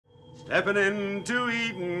Stepping into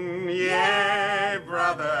Eden, yeah,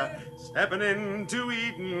 brother. Stepping into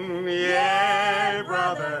Eden, yeah,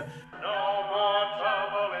 brother. No more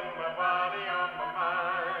trouble in my body, on my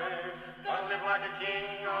mind. Gonna live like a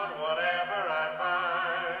king on whatever I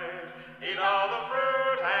find. Eat all the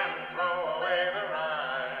fruit and throw away the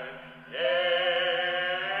rind. Yeah,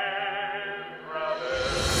 brother.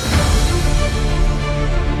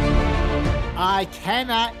 I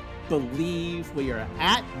cannot believe we are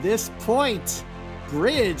at this point.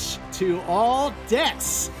 Bridge to all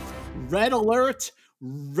decks. Red alert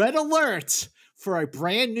for a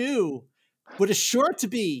brand new, what is sure to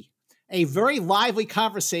be a very lively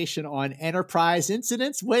conversation on Enterprise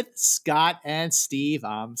incidents with Scott and Steve.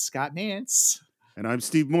 I'm Scott Mance. And I'm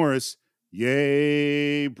Steve Morris.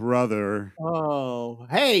 Yay, brother. Oh,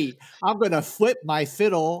 hey, I'm going to flip my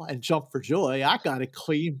fiddle and jump for joy. I got a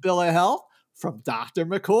clean bill of health from Dr.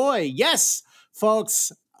 McCoy. Yes,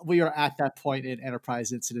 folks, we are at that point in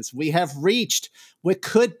Enterprise incidents. We have reached what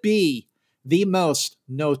could be the most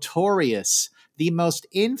notorious, the most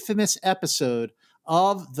infamous episode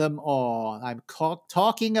of them all. I'm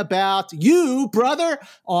talking about you, brother,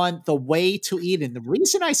 on The Way to Eden. The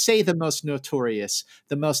reason I say the most notorious,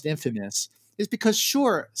 the most infamous, is because,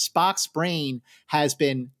 sure, Spock's brain has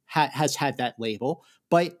had that label,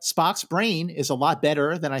 but Spock's brain is a lot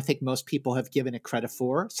better than I think most people have given it credit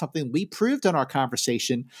for, something we proved on our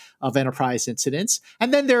conversation of Enterprise incidents.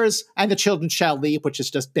 And then there's And the Children Shall Leave, which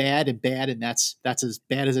is just bad, and that's as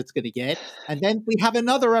bad as it's going to get. And then we have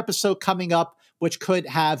another episode coming up which could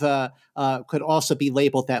also be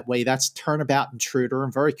labeled that way. That's Turnabout Intruder.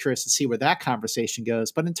 I'm very curious to see where that conversation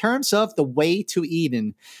goes. But in terms of The Way to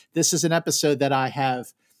Eden, this is an episode that I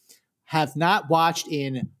have not watched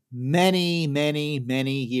in many, many,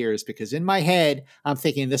 many years, because in my head, I'm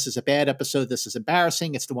thinking this is a bad episode. This is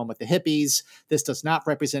embarrassing. It's the one with the hippies. This does not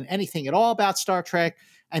represent anything at all about Star Trek.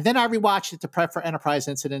 And then I rewatched it to prep for Enterprise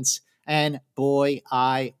incidents. And boy,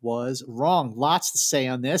 I was wrong. Lots to say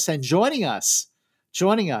on this. And joining us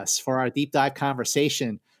for our deep dive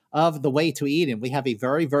conversation of The Way to Eden, we have a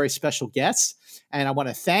very, very special guest. And I want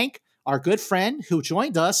to thank our good friend who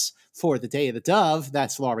joined us for the Day of the Dove,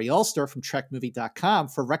 that's Laurie Ulster from TrekMovie.com,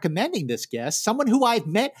 for recommending this guest, someone who I've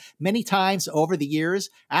met many times over the years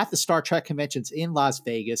at the Star Trek conventions in Las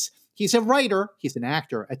Vegas. He's a writer, he's an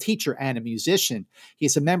actor, a teacher, and a musician.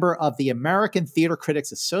 He's a member of the American Theater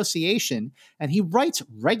Critics Association, and he writes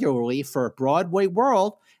regularly for Broadway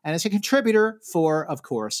World and is a contributor for, of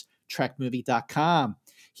course, TrekMovie.com.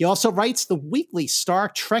 He also writes the weekly Star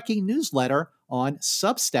Trekking newsletter on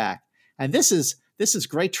Substack. And this is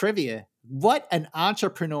great trivia. What an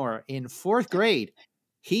entrepreneur. In fourth grade,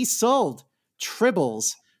 he sold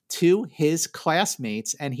Tribbles to his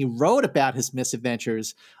classmates, and he wrote about his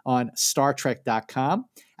misadventures on StarTrek.com.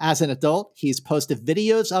 As an adult, he's posted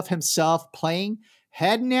videos of himself playing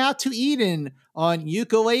Heading Out to Eden on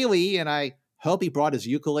ukulele, and I hope he brought his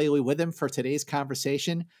ukulele with him for today's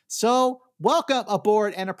conversation. So welcome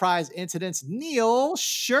aboard Enterprise Incidents, Neil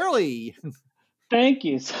Shirley. Thank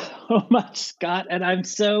you so much, Scott. And I'm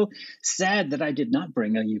so sad that I did not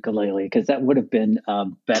bring a ukulele, because that would have been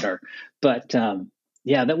better. But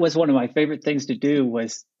yeah, that was one of my favorite things to do,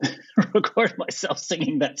 was record myself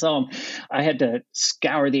singing that song. I had to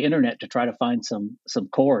scour the internet to try to find some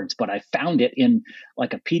chords, but I found it in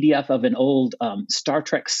like a PDF of an old Star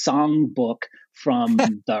Trek songbook from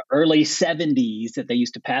the early 70s that they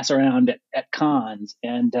used to pass around at cons.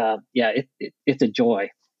 And yeah, it's a joy.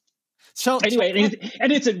 So anyway,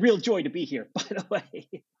 and it's a real joy to be here, by the way.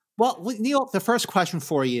 Well, Neil, the first question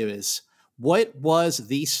for you is, what was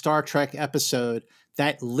the Star Trek episode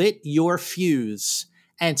that lit your fuse?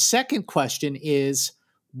 And second question is,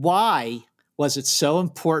 why was it so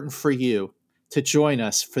important for you to join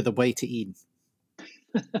us for The Way to Eden?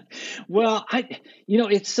 Well,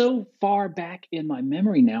 it's so far back in my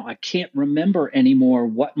memory now, I can't remember anymore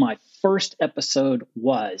what my first episode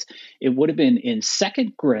was. It would have been in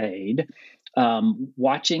second grade,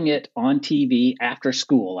 watching it on TV after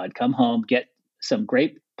school. I'd come home, get some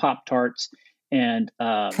grape Pop-Tarts and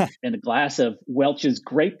a glass of Welch's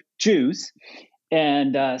grape juice,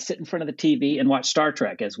 and sit in front of the TV and watch Star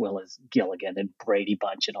Trek, as well as Gilligan and Brady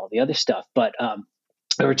Bunch and all the other stuff. But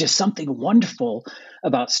there was just something wonderful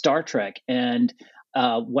about Star Trek. And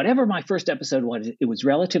whatever my first episode was, it was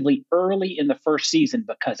relatively early in the first season,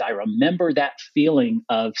 because I remember that feeling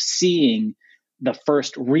of seeing the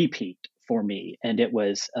first repeat for me. And it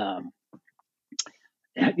was, I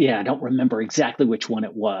don't remember exactly which one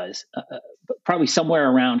it was, but probably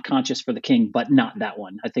somewhere around Conscious for the King, but not that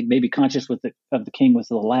one. I think maybe Conscious of the King was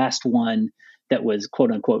the last one that was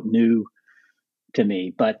quote unquote new to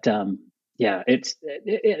me. But yeah,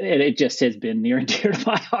 it just has been near and dear to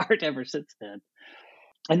my heart ever since then.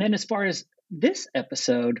 And then as far as this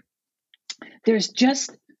episode, there's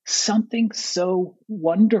just something so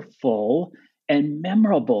wonderful and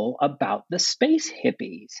memorable about the space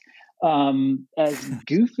hippies. As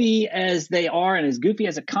goofy as they are, and as goofy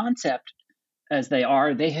as a concept as they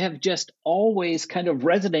are, they have just always kind of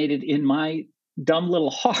resonated in my dumb little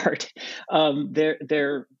heart.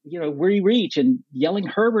 They're we reach and yelling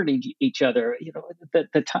Herbert at each other.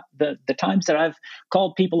 The times that I've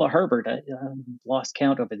called people a Herbert, I lost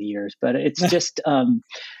count over the years, but it's just.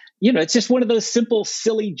 It's just one of those simple,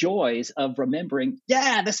 silly joys of remembering,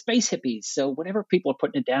 the space hippies. So whenever people are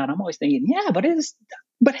putting it down, I'm always thinking,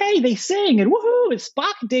 but hey, they sing and woohoo, and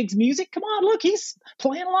Spock digs music. Come on, look, he's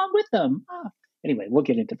playing along with them. Anyway, we'll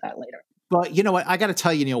get into that later. But you know what? I got to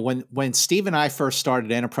tell you, Neil, when Steve and I first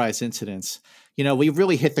started Enterprise Incidents, we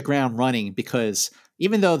really hit the ground running, because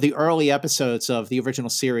even though the early episodes of the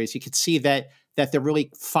original series, you could see that they're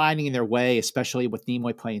really finding their way, especially with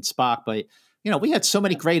Nimoy playing Spock. But we had so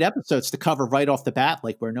many great episodes to cover right off the bat,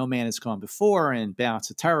 like Where No Man Has Gone Before and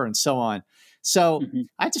Balance of Terror and so on. So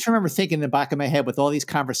I just remember thinking in the back of my head with all these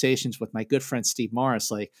conversations with my good friend Steve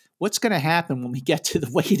Morris, like, what's going to happen when we get to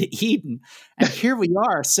the way to Eden? And here we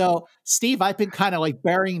are. So, Steve, I've been kind of like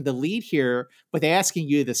burying the lead here with asking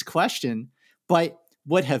you this question, but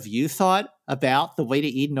what have you thought about the way to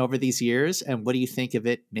Eden over these years? And what do you think of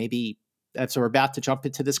it maybe as we're about to jump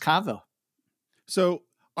into this convo? So,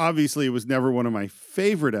 obviously, it was never one of my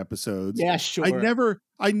favorite episodes. Yeah, sure.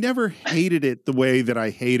 I never hated it the way that I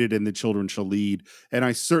hated In the Children Shall Lead. And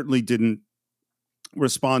I certainly didn't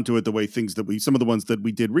respond to it the way some of the ones that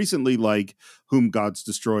we did recently, like Whom Gods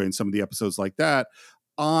Destroy and some of the episodes like that.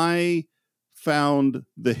 I found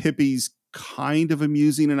the hippies kind of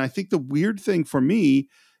amusing. And I think the weird thing for me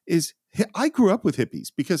is I grew up with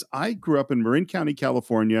hippies, because I grew up in Marin County,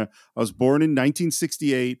 California. I was born in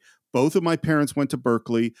 1968. Both of my parents went to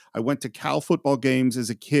Berkeley. I went to Cal football games as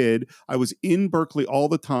a kid. I was in Berkeley all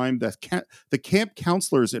the time. The camp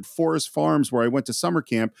counselors at Forest Farms, where I went to summer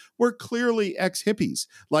camp, were clearly ex-hippies.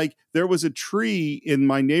 Like, there was a tree in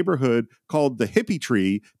my neighborhood called the hippie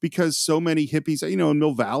tree, because so many hippies, in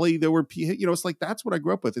Mill Valley, there were, it's like, that's what I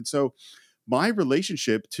grew up with. And so my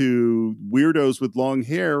relationship to weirdos with long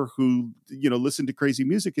hair who, listened to crazy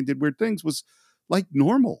music and did weird things was like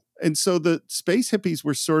normal. And so the space hippies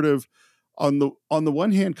were sort of on the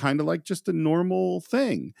one hand, kind of like just a normal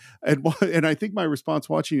thing. And I think my response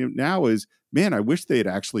watching it now is, man, I wish they had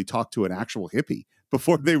actually talked to an actual hippie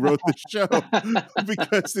before they wrote the show,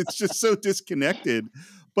 because it's just so disconnected.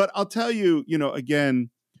 But I'll tell you, again,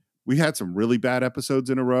 we had some really bad episodes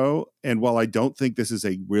in a row. And while I don't think this is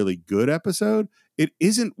a really good episode, it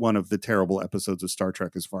isn't one of the terrible episodes of Star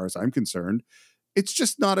Trek as far as I'm concerned. It's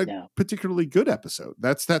just not a particularly good episode.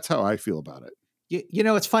 That's how I feel about it.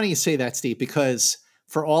 It's funny you say that, Steve, because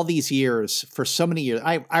for all these years, for so many years,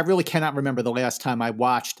 I really cannot remember the last time I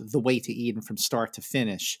watched The Way to Eden from start to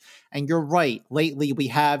finish. And you're right. Lately, we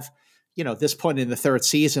have, this point in the third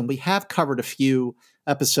season, we have covered a few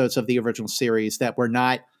episodes of the original series that were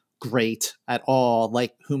not great at all,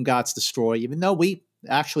 like Whom Gods Destroy, even though we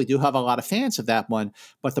actually do have a lot of fans of that one.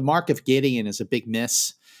 But The Mark of Gideon is a big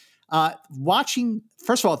miss.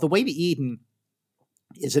 First of all, The Way to Eden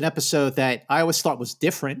is an episode that I always thought was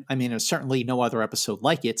different. I mean, there's certainly no other episode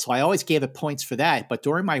like it, so I always gave it points for that. But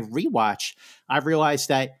during my rewatch, I realized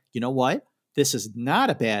that, you know what? This is not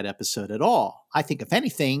a bad episode at all. I think, if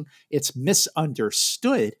anything, it's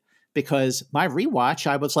misunderstood, because my rewatch,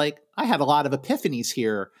 I was like, I had a lot of epiphanies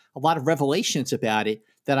here, a lot of revelations about it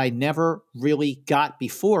that I never really got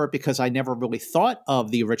before, because I never really thought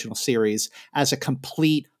of the original series as a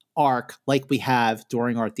complete arc like we have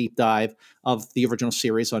during our deep dive of the original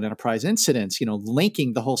series on Enterprise Incidents,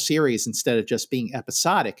 linking the whole series instead of just being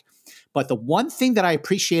episodic. But the one thing that I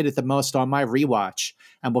appreciated the most on my rewatch,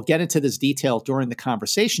 and we'll get into this detail during the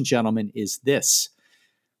conversation, gentlemen, is this.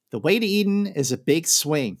 The Way to Eden is a big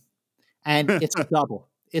swing, and it's a double.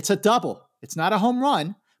 It's a double. It's not a home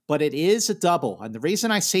run, but it is a double. And the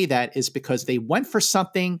reason I say that is because they went for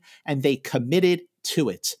something and they committed to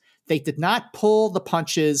it. They did not pull the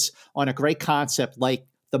punches on a great concept like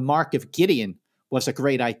The Mark of Gideon was a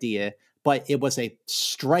great idea, but it was a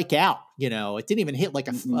strikeout. It didn't even hit like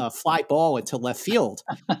a fly ball into left field.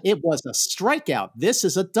 It was a strikeout. This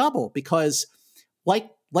is a double because,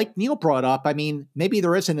 like Neil brought up, I mean, maybe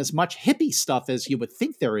there isn't as much hippie stuff as you would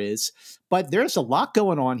think there is, but there's a lot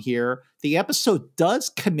going on here. The episode does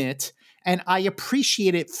commit, and I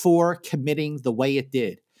appreciate it for committing the way it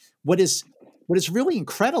did. What is really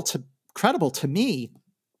incredible to me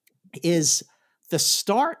is the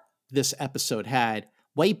start this episode had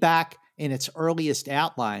way back in its earliest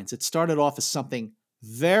outlines, it started off as something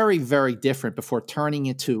very, very different before turning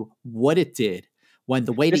into what it did when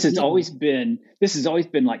the way this has always been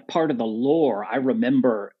like part of the lore I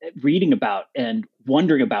remember reading about and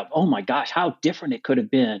wondering about. Oh my gosh, how different it could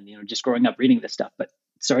have been, just growing up reading this stuff. But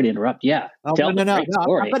sorry to interrupt. Yeah. Oh, no. I'm going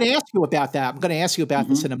to ask you about that. I'm going to ask you about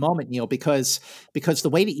this in a moment, Neil, because The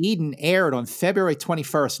Way to Eden aired on February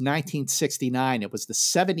 21st, 1969. It was the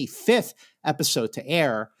 75th episode to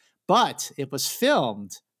air, but it was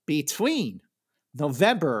filmed between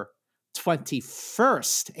November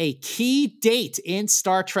 21st, a key date in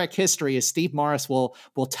Star Trek history, as Steve Morris will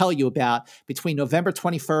tell you about, between November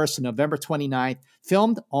 21st and November 29th,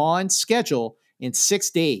 filmed on schedule in 6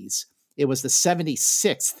 days. It was the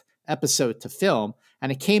 76th episode to film,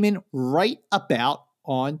 and it came in right about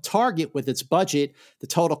on target with its budget. The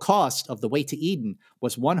total cost of The Way to Eden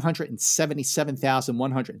was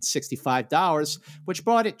 $177,165, which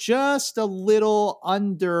brought it just a little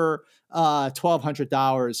under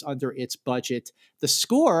 $1,200 under its budget. The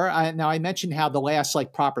score, now I mentioned how the last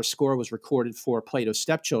proper score was recorded for Plato's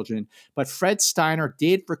Stepchildren, but Fred Steiner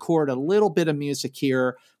did record a little bit of music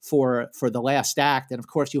here for the last act. And of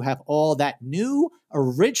course, you have all that new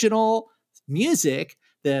original music,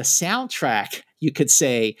 the soundtrack, you could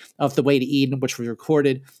say, of The Way to Eden, which was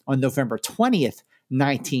recorded on November 20th,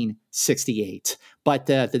 1968. But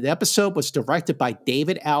the episode was directed by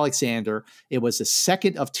David Alexander. It was the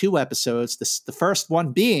second of 2 episodes, the first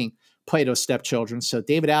one being Plato's Stepchildren. So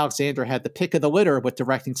David Alexander had the pick of the litter with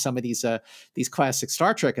directing some of these classic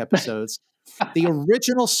Star Trek episodes. The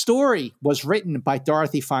original story was written by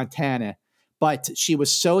Dorothy Fontana, but she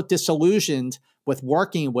was so disillusioned with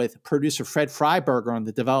working with producer Fred Freiberger on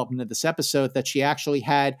the development of this episode that she actually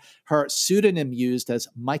had her pseudonym used as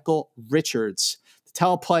Michael Richards. The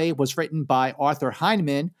teleplay was written by Arthur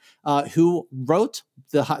Heinemann, who wrote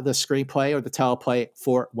the screenplay or the teleplay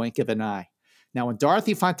for Wink of an Eye. Now, when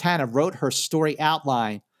Dorothy Fontana wrote her story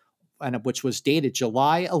outline, which was dated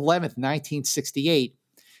July 11th, 1968,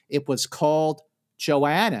 it was called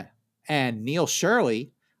Joanna. And Neil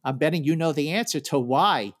Shirley, I'm betting you know the answer to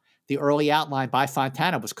why the early outline by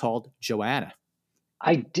Fontana was called Joanna.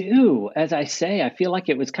 I do. As I say, I feel like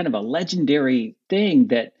it was kind of a legendary thing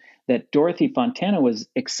that Dorothy Fontana was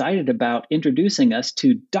excited about introducing us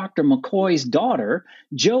to Dr. McCoy's daughter,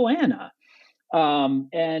 Joanna.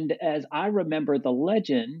 And as I remember, the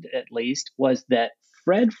legend, at least, was that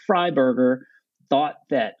Fred Freiberger thought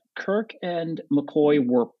that Kirk and McCoy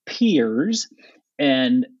were peers,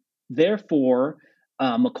 and therefore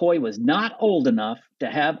McCoy was not old enough to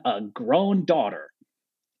have a grown daughter.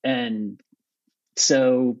 And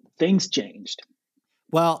so things changed.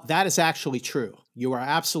 Well, that is actually true. You are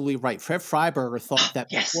absolutely right. Fred Freiberger thought that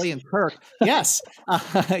Yes. McCoy and Kirk,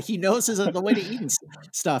 he knows The Way to Eden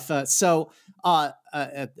stuff. Fred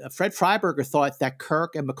Freiberger thought that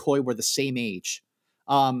Kirk and McCoy were the same age.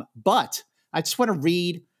 But I just want to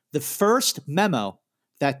read the first memo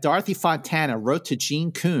that Dorothy Fontana wrote to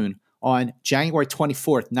Gene Kuhn on January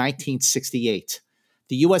 24th, 1968.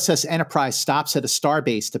 The USS Enterprise stops at a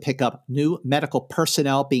starbase to pick up new medical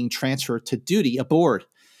personnel being transferred to duty aboard.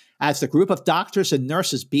 As the group of doctors and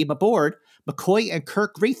nurses beam aboard, McCoy and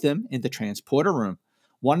Kirk greet them in the transporter room.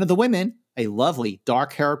 One of the women, a lovely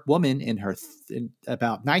dark-haired woman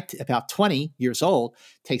about 20 years old,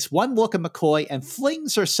 takes one look at McCoy and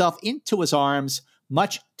flings herself into his arms,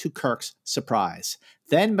 much to Kirk's surprise.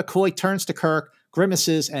 Then McCoy turns to Kirk,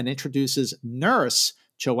 grimaces, and introduces Nurse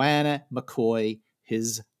Joanna McCoy,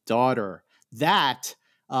 his daughter. That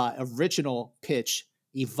original pitch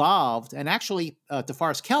evolved, and actually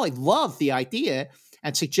DeForest Kelley loved the idea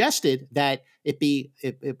and suggested that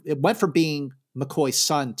it went from being McCoy's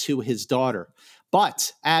son to his daughter.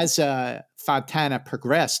 But as Fontana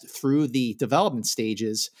progressed through the development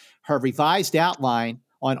stages, her revised outline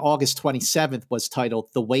on August 27th was titled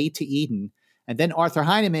The Way to Eden. And then Arthur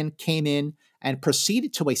Heinemann came in and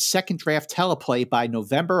proceeded to a second draft teleplay by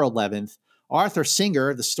November 11th. Arthur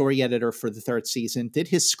Singer, the story editor for the 3rd season, did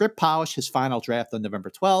his script polish, his final draft on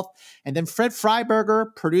November 12th. And then Fred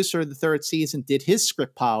Freiberger, producer of the 3rd season, did his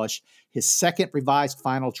script polish, his second revised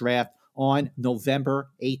final draft on November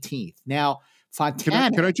 18th. Now,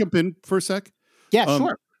 Fontana... Can I jump in for a sec? Yeah,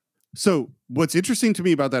 sure. So what's interesting to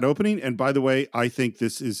me about that opening, and by the way, I think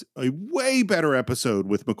this is a way better episode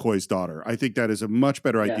with McCoy's daughter. I think that is a much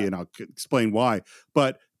better idea, and I'll explain why.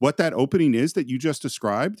 But what that opening is that you just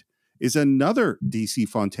described is another DC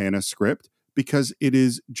Fontana script, because it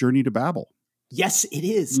is Journey to Babel. Yes, it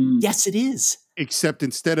is. Yes, it is. Except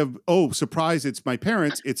instead of, oh, surprise, it's my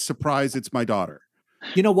parents, it's surprise, it's my daughter.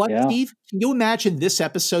 You know what, Yeah. Steve? Can you imagine this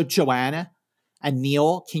episode, Joanna and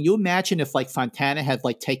Neil? Can you imagine if like Fontana had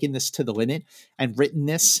like taken this to the limit and written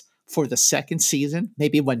this for the second season?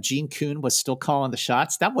 Maybe when Gene Kuhn was still calling the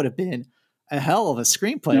shots, that would have been a hell of a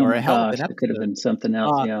screenplay Oh or my a hell of gosh, an it could have episode. been something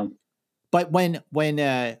else. Yeah. But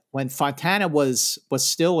when Fontana was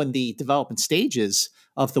still in the development stages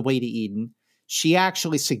of The Way to Eden, she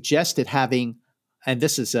actually suggested having, and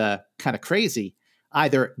this is kind of crazy,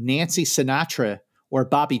 either Nancy Sinatra or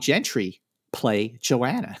Bobby Gentry play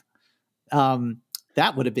Joanna.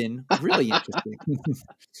 That would have been really interesting.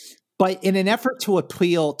 But in an effort to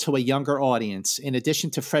appeal to a younger audience, in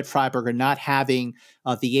addition to Fred Freiberger not having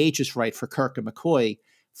the ages right for Kirk and McCoy,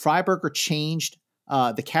 Freiberger changed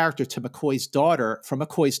the character to McCoy's daughter, from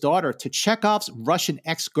McCoy's daughter to Chekhov's Russian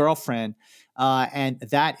ex-girlfriend. And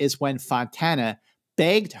that is when Fontana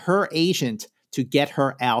begged her agent to get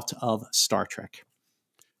her out of Star Trek.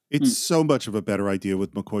 It's so much of a better idea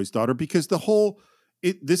with McCoy's daughter because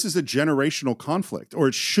this is a generational conflict, or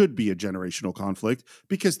it should be a generational conflict,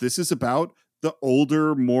 because this is about the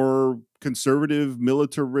older, more conservative,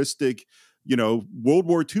 militaristic, World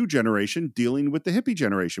War II generation dealing with the hippie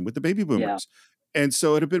generation, with the baby boomers. Yeah. And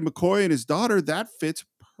so it had been McCoy and his daughter. That fits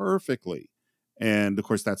perfectly. And of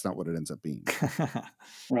course, that's not what it ends up being.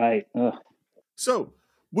 Right. Ugh. So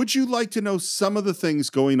would you like to know some of the things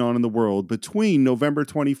going on in the world between November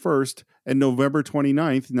 21st and November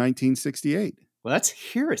 29th, 1968? Well, let's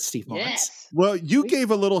hear it, Steve. Yes. Well, you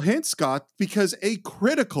gave a little hint, Scott, because a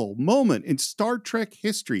critical moment in Star Trek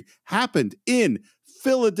history happened in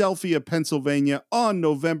Philadelphia, Pennsylvania on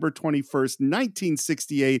November 21st,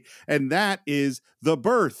 1968, and that is the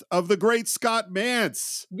birth of the great Scott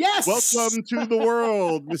Mance. Yes! Welcome to the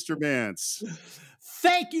world, Mr. Mance.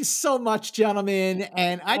 Thank you so much, gentlemen.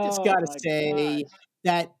 And I just got to say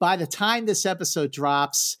that by the time this episode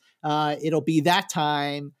drops, it'll be that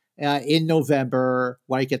time in November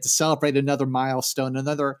where I get to celebrate another milestone,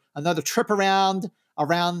 another trip around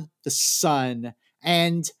the sun.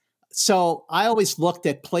 And so I always looked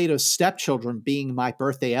at Plato's Stepchildren being my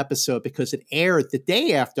birthday episode because it aired the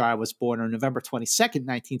day after I was born on November 22nd,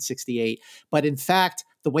 1968. But in fact,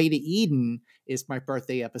 The Way to Eden is my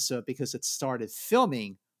birthday episode because it started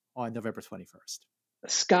filming on November 21st.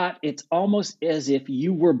 Scott, it's almost as if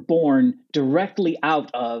you were born directly out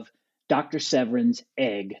of Dr. Severin's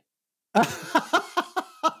egg.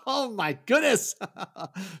 Oh my goodness.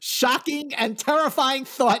 Shocking and terrifying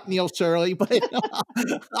thought, Neil Shirley, but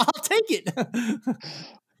I'll take it.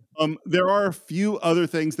 There are a few other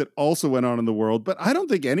things that also went on in the world, but I don't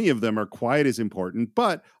think any of them are quite as important.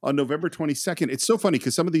 But on November 22nd, it's so funny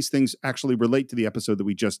because some of these things actually relate to the episode that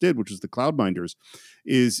we just did, which was the Cloudminders.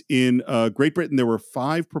 Is in Great Britain, there were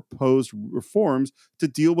 5 proposed reforms to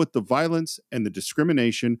deal with the violence and the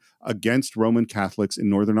discrimination against Roman Catholics in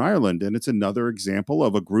Northern Ireland. And it's another example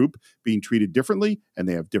of a group being treated differently, and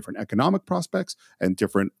they have different economic prospects and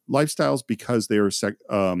different lifestyles because they are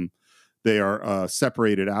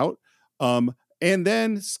separated out. And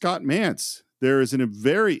then Scott Mance. There is a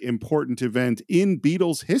very important event in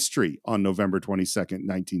Beatles history on November 22nd,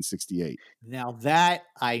 1968. Now that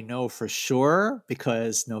I know for sure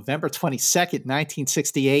because November 22nd,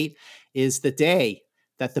 1968 is the day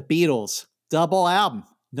that the Beatles' double album,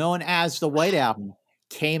 known as the White Album,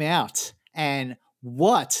 came out. And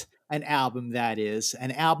what an album that is.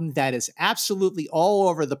 An album that is absolutely all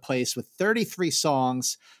over the place with 33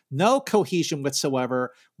 songs, no cohesion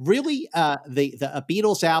whatsoever. Really, a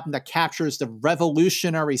Beatles album that captures the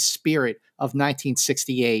revolutionary spirit of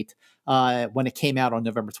 1968 when it came out on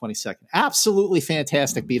November 22nd. Absolutely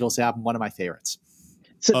fantastic Beatles album, one of my favorites.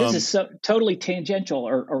 So this is so totally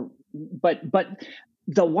tangential, but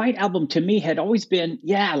the White Album to me had always been,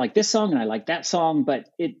 I like this song and I like that song, but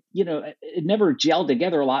it never gelled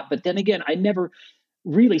together a lot. But then again, I never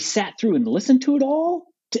really sat through and listened to it all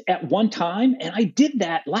at one time. And I did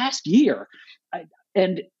that last year.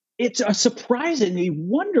 And it's a surprisingly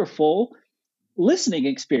wonderful listening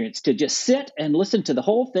experience to just sit and listen to the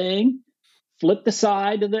whole thing, flip the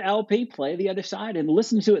side of the LP, play the other side, and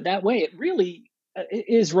listen to it that way. It really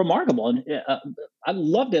is remarkable, and I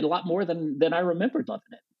loved it a lot more than I remembered loving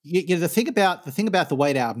it. The thing about the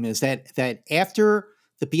White Album is that after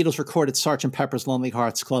the Beatles recorded Sgt. Pepper's Lonely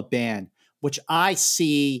Hearts Club Band, which I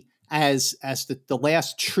see as the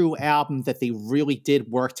last true album that they really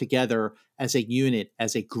did work together as a unit,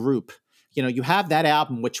 as a group. You have that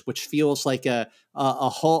album which feels like a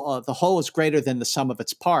whole. The whole is greater than the sum of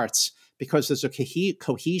its parts, because there's a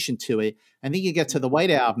cohesion to it. And then you get to the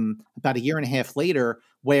White Album about a year and a half later,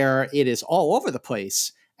 where it is all over the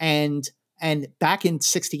place. And And back in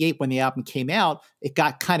 '68, when the album came out, it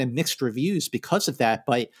got kind of mixed reviews because of that.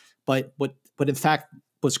 But what in fact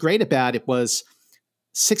was great about it was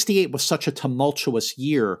 '68 was such a tumultuous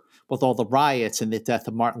year with all the riots and the death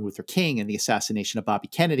of Martin Luther King and the assassination of Bobby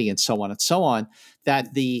Kennedy and so on,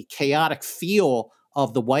 that the chaotic feel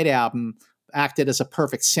of the White Album acted as a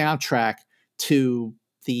perfect soundtrack to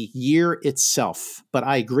the year itself. But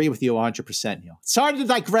I agree with you 100%, Neil. Sorry to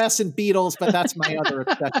digress in Beatles, but that's my other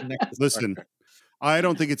obsession. Listen, I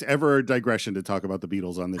don't think it's ever a digression to talk about the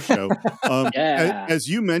Beatles on this show. As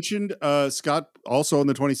you mentioned, Scott, also on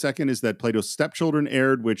the 22nd is that Plato's Stepchildren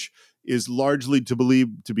aired, which is largely to believe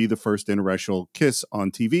to be the first interracial kiss on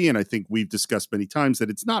TV. And I think we've discussed many times that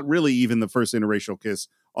it's not really even the first interracial kiss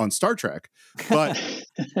on Star Trek. But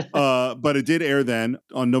it did air then.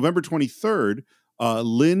 On November 23rd,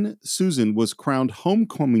 Lynn Susan was crowned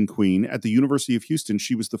homecoming queen at the University of Houston.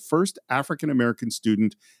 She was the first African-American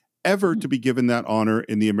student ever to be given that honor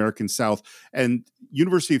in the American South. And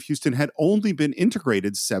University of Houston had only been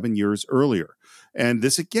integrated 7 years earlier. And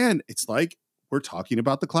this, again, it's like we're talking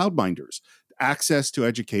about the Cloudminders. Access to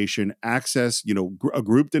education, access, a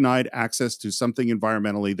group denied access to something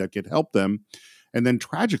environmentally that could help them. And then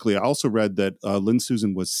tragically, I also read that Lynn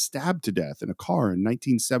Susan was stabbed to death in a car in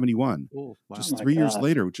 1971, just 3 years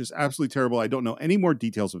later, which is absolutely terrible. I don't know any more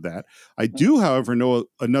details of that. I do, however, know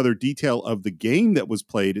another detail of the game that was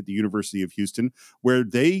played at the University of Houston, where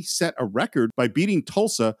they set a record by beating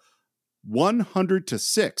Tulsa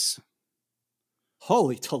 100-6.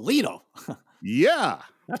 Holy Toledo. Yeah.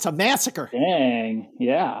 That's a massacre. Dang.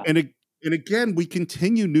 Yeah. And again, we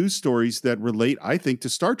continue news stories that relate, I think, to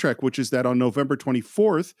Star Trek, which is that on November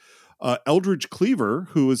 24th, Eldridge Cleaver,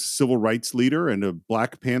 who was a civil rights leader and a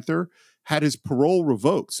Black Panther, had his parole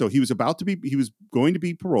revoked. So he was going to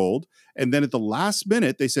be paroled. And then at the last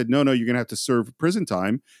minute, they said, no, you're going to have to serve prison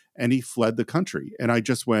time. And he fled the country. And I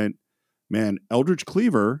just went, man, Eldridge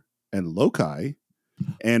Cleaver and Lokai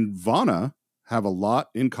and Vana have a lot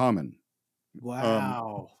in common.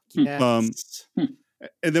 Wow. Yes.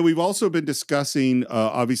 And then we've also been discussing,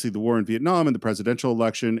 obviously, the war in Vietnam and the presidential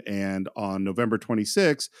election. And on November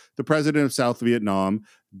 26th, the president of South Vietnam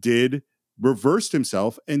reversed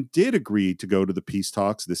himself and did agree to go to the peace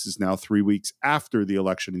talks. This is now 3 weeks after the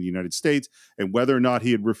election in the United States. And whether or not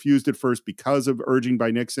he had refused at first because of urging by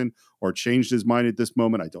Nixon or changed his mind at this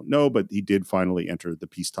moment, I don't know. But he did finally enter the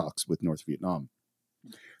peace talks with North Vietnam.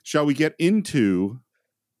 Shall we get into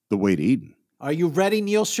the way to Eden? Are you ready,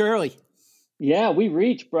 Neil Shirley? Yeah, we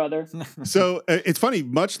reach, brother. So it's funny,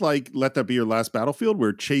 much like Let That Be Your Last Battlefield,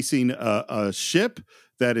 we're chasing a ship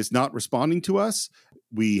that is not responding to us.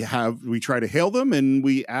 We try to hail them and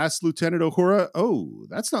we ask Lieutenant Uhura, oh,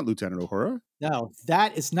 that's not Lieutenant Uhura. No,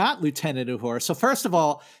 that is not Lieutenant Uhura. So first of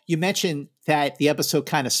all, you mentioned that the episode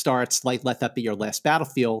kind of starts like Let That Be Your Last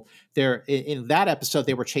Battlefield. There, in that episode,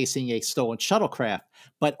 they were chasing a stolen shuttlecraft.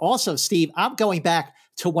 But also, Steve, I'm going back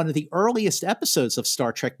to one of the earliest episodes of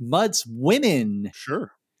Star Trek, Mudd's Women.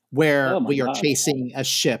 Sure. Where we are chasing a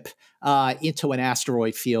ship into an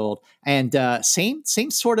asteroid field. And same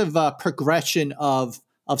sort of progression of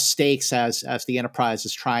stakes as the Enterprise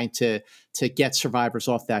is trying to get survivors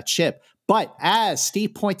off that ship. But as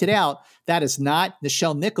Steve pointed out, that is not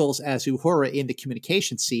Nichelle Nichols as Uhura in the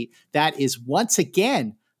communication seat. That is once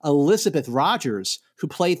again Elizabeth Rogers, who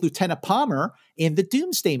played Lieutenant Palmer in the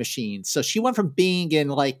Doomsday Machine. So she went from being in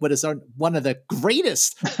what is one of the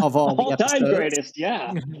greatest of all the episodes, all-time greatest,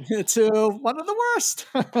 yeah, to one of the worst.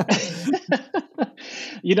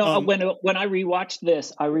 When I rewatched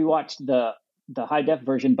this, I rewatched the high def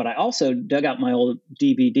version, but I also dug out my old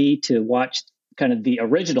DVD to watch kind of the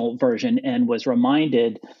original version and was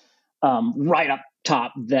reminded right up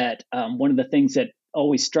top that one of the things that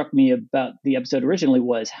always struck me about the episode originally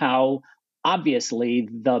was how obviously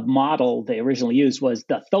the model they originally used was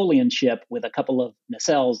the Tholian ship with a couple of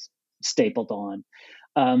nacelles stapled on.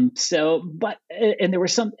 And there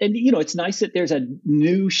was it's nice that there's a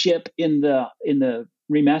new ship in the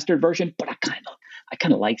remastered version, but I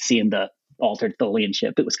kind of like seeing the altered Tholian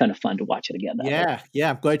ship. It was kind of fun to watch it again.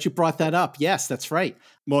 Yeah. I'm glad you brought that up. Yes, that's right.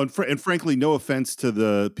 Well, and frankly, no offense to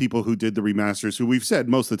the people who did the remasters, who we've said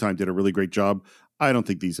most of the time did a really great job. I don't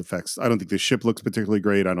think the ship looks particularly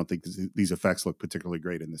great. I don't think these effects look particularly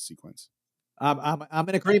great in this sequence. I'm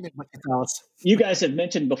in agreement with you, fellas. You guys have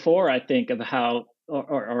mentioned before, I think, of how,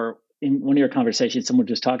 or in one of your conversations, someone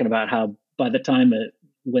was talking about how by the time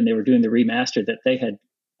when they were doing the remaster, that they had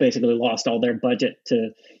basically lost all their budget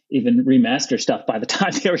to even remaster stuff by the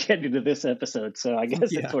time they were getting to this episode. So I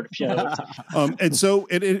guess it sort of shows. And so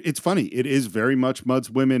it's funny. It is very much Mudd's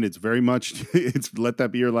women. It's very much, it's let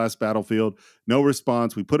that be your last battlefield. No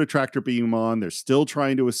response. We put a tractor beam on. They're still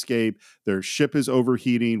trying to escape. Their ship is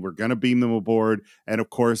overheating. We're going to beam them aboard. And of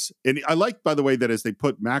course, and I like, by the way, that as they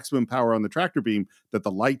put maximum power on the tractor beam, that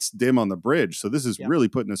the lights dim on the bridge. So this is really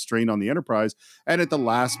putting a strain on the Enterprise. And at the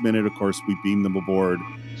last minute, of course, we beam them aboard.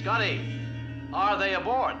 Scotty, are they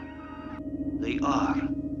aboard? They are,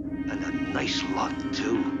 and a nice lot,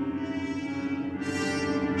 too.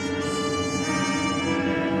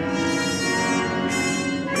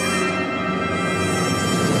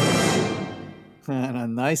 And a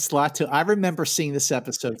nice lot, too. I remember seeing this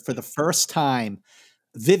episode for the first time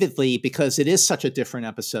vividly because it is such a different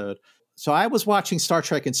episode. So I was watching Star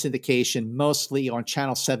Trek in syndication, mostly on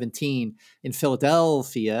Channel 17 in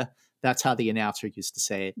Philadelphia. That's how the announcer used to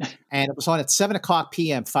say it. And it was on at 7 o'clock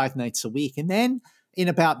p.m. 5 nights a week. And then in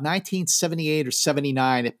about 1978 or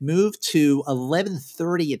 79, it moved to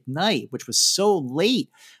 11:30 at night, which was so late.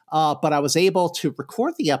 But I was able to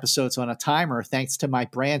record the episodes on a timer thanks to my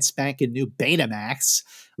brand spanking new Betamax.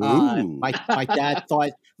 My dad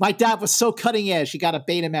thought my dad was so cutting edge. He got a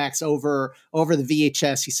Betamax over the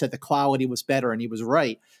VHS. He said the quality was better, and he was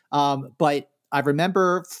right. But I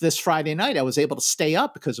remember this Friday night, I was able to stay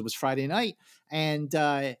up because it was Friday night. And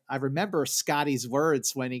I remember Scotty's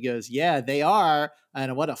words when he goes, "Yeah, they are.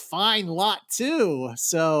 And what a fine lot, too."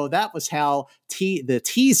 So that was how the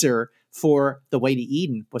teaser for The Way to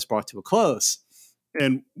Eden was brought to a close.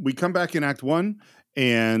 And we come back in Act 1,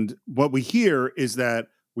 and what we hear is that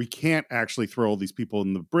we can't actually throw all these people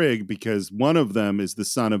in the brig because one of them is the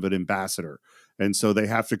son of an ambassador. And so they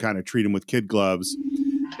have to kind of treat him with kid gloves.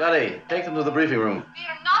 Scotty, take them to the briefing room.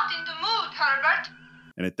 We're not in the mood, Herbert.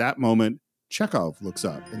 And at that moment, Chekhov looks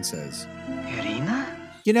up and says, Irina?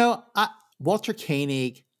 You know, Walter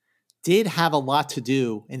Koenig did have a lot to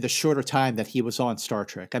do in the shorter time that he was on Star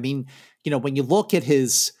Trek. I mean, you know, when you look at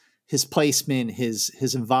his placement,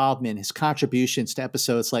 his involvement, his contributions to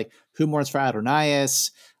episodes like Who Mourns for Adonais,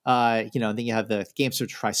 you know, and then you have the Games of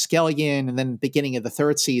Triskelion, and then the beginning of the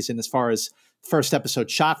third season, as far as first episode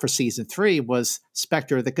shot for season 3 was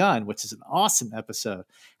Spectre of the Gun, which is an awesome episode.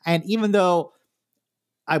 And even though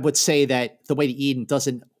I would say that The Way to Eden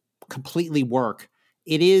doesn't completely work,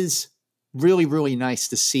 it is really, really nice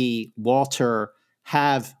to see Walter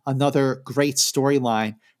have another great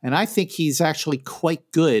storyline. And I think he's actually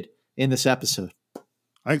quite good in this episode.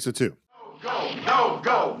 I think so too. Go.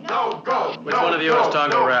 Which one of you is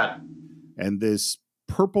Tongo Rat? And this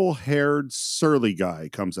purple-haired surly guy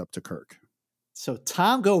comes up to Kirk. So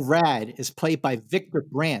Tongo Rad is played by Victor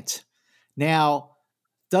Brandt. Now,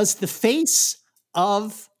 does the face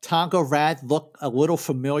of Tongo Rad look a little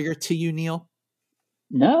familiar to you, Neil?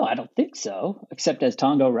 No, I don't think so, except as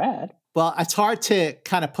Tongo Rad. Well, it's hard to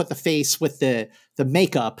kind of put the face with the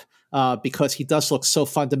makeup because he does look so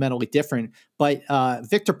fundamentally different. But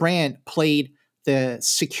Victor Brandt played the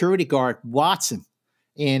security guard Watson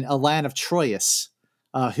in A Land of Troyes,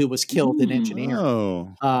 who was killed in engineering.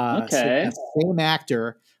 Oh, okay. So same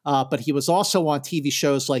actor, but he was also on TV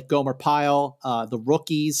shows like Gomer Pyle, The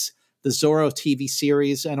Rookies, the Zorro TV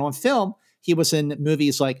series, and on film, he was in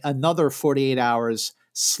movies like Another 48 Hours,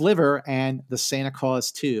 Sliver, and The Santa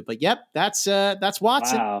Claus 2. But yep, that's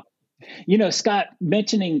Watson. Wow. You know, Scott,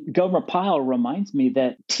 mentioning Gomer Pyle reminds me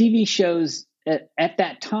that TV shows at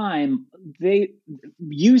that time, they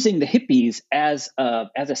using the hippies as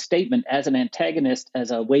a statement, as an antagonist, as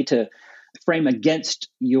a way to frame against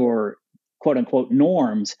your quote unquote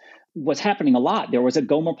norms was happening a lot. There was a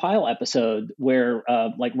Gomer Pyle episode where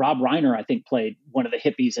like Rob Reiner, I think, played one of the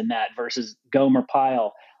hippies in that versus Gomer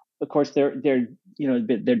Pyle. Of course, there'd been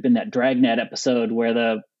that Dragnet episode where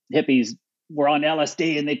the hippies were on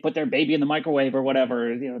LSD and they put their baby in the microwave or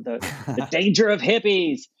whatever. You know, the danger of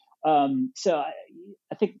hippies. So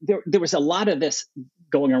I think there was a lot of this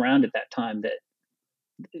going around at that time that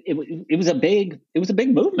it was a big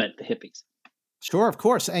movement, the hippies. Sure, of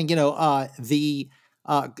course. And, you know,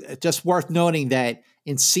 just worth noting that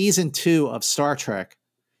in season 2 of Star Trek,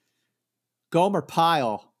 Gomer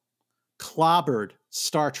Pyle clobbered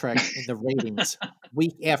Star Trek in the ratings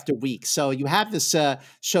week after week. So you have this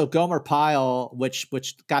show Gomer Pyle, which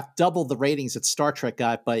got double the ratings that Star Trek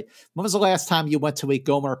got. But when was the last time you went to a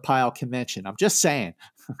Gomer Pyle convention? I'm just saying.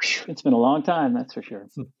 It's been a long time, that's for sure.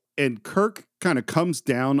 And Kirk kind of comes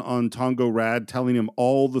down on Tongo Rad, telling him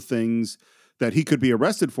all the things that he could be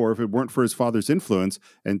arrested for if it weren't for his father's influence.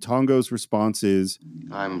 And Tongo's response is,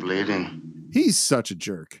 I'm bleeding. He's such a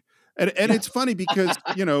jerk. And it's funny because,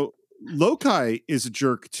 you know, Lokai is a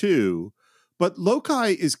jerk too, But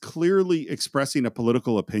Lokai is clearly expressing a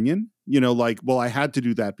political opinion, like, well, I had to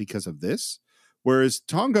do that because of this. Whereas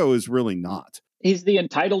Tongo is really not. He's the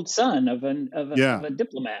entitled son of a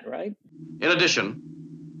diplomat, right? In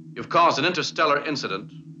addition, you've caused an interstellar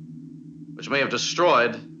incident which may have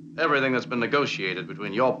destroyed everything that's been negotiated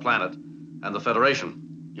between your planet and the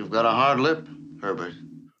Federation. You've got a hard lip, Herbert.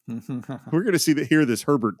 We're going to hear this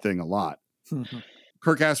Herbert thing a lot.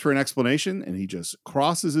 Kirk asks for an explanation, and he just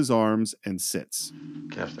crosses his arms and sits.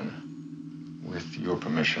 Captain, with your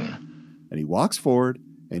permission. And he walks forward,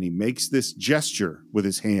 and he makes this gesture with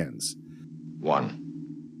his hands.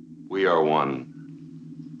 One. We are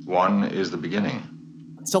one. One is the beginning.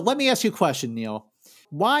 So let me ask you a question, Neil.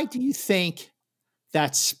 Why do you think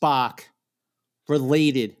that Spock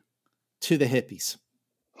related to the hippies?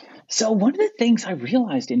 So one of the things I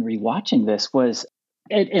realized in rewatching this was,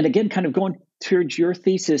 and again, kind of going towards your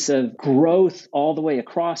thesis of growth all the way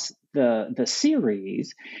across the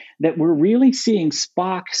series, that we're really seeing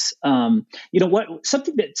Spock's,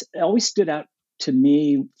 something that's always stood out to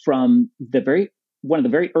me from one of the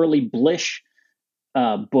very early Blish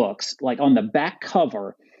books, like on the back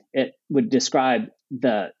cover, it would describe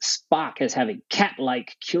the Spock as having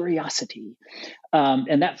cat-like curiosity.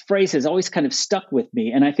 And that phrase has always kind of stuck with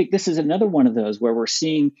me. And I think this is another one of those where we're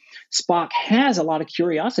seeing Spock has a lot of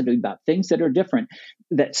curiosity about things that are different,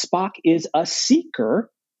 that Spock is a seeker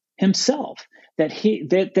himself,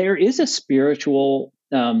 that there is a spiritual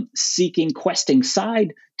seeking, questing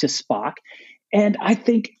side to Spock. And I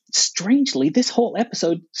think, strangely, this whole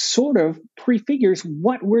episode sort of prefigures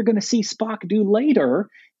what we're going to see Spock do later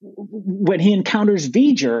when he encounters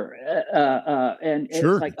V'ger. And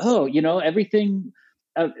sure. It's like, everything,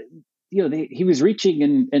 he was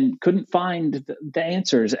reaching and couldn't find the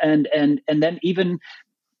answers. And then even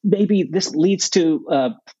maybe this leads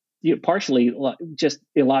to partially just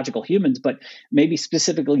illogical humans, but maybe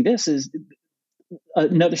specifically this is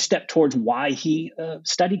another step towards why he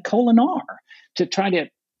studied Kolinar, to try to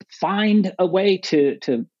find a way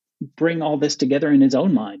to bring all this together in his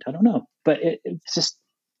own mind. I don't know, but it's just,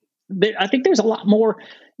 I think there's a lot more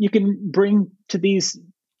you can bring to these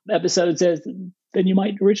episodes than you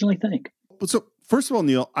might originally think. So first of all,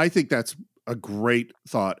 Neil, I think that's a great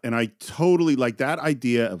thought. And I totally like that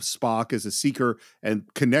idea of Spock as a seeker and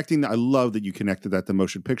connecting. I love that you connected that to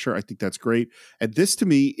motion picture. I think that's great. And this to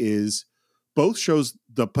me is both shows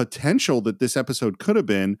the potential that this episode could have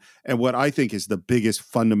been and what I think is the biggest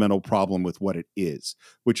fundamental problem with what it is,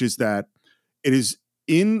 which is that it is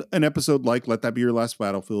in an episode like Let That Be Your Last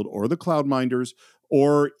Battlefield or The Cloudminders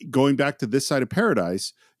or going back to This Side of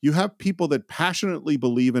Paradise, you have people that passionately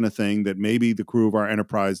believe in a thing that maybe the crew of our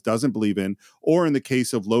Enterprise doesn't believe in, or in the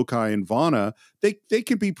case of Lokai and Vana, they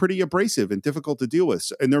can be pretty abrasive and difficult to deal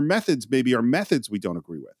with. And their methods maybe are methods we don't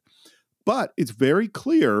agree with. But it's very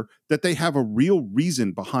clear that they have a real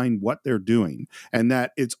reason behind what they're doing. And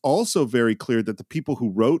that it's also very clear that the people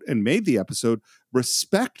who wrote and made the episode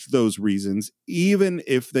respect those reasons, even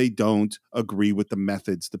if they don't agree with the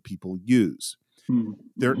methods the people use. Mm-hmm.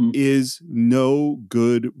 There is no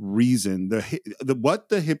good reason. What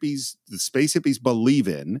the hippies, the space hippies believe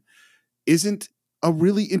in isn't a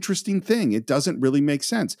really interesting thing. It doesn't really make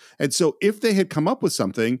sense. And so if they had come up with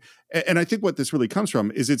something, and I think what this really comes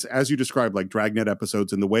from is it's, as you described, like Dragnet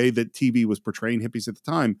episodes, and the way that TV was portraying hippies at the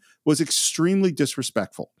time was extremely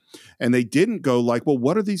disrespectful. And they didn't go like, well,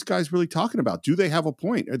 what are these guys really talking about? Do they have a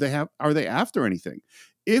point? Are they after anything?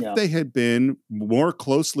 If they had been more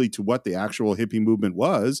closely to what the actual hippie movement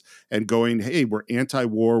was and going, hey, we're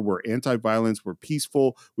anti-war, we're anti-violence, we're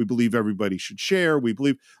peaceful, we believe everybody should share, we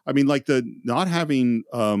believe, like the not having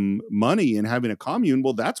money and having a commune,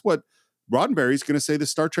 well, that's what Roddenberry's going to say the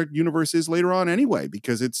Star Trek universe is later on anyway,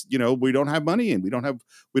 because it's, we don't have money and we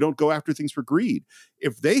don't go after things for greed.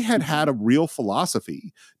 If they had had a real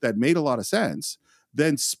philosophy that made a lot of sense,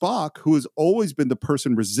 then Spock, who has always been the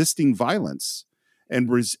person resisting violence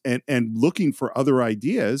and looking for other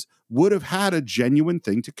ideas, would have had a genuine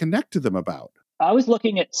thing to connect to them about. I was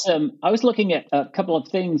looking at a couple of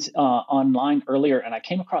things online earlier, and I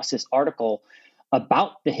came across this article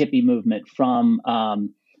about the hippie movement from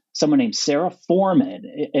someone named Sarah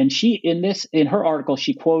Foreman. And in her article,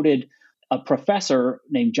 she quoted a professor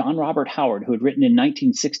named John Robert Howard, who had written in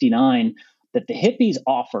 1969 that the hippies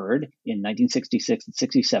offered in 1966 and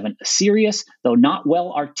 67 a serious, though not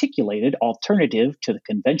well articulated, alternative to the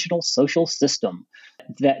conventional social system.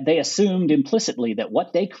 That they assumed implicitly that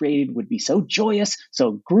what they created would be so joyous,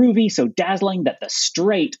 so groovy, so dazzling that the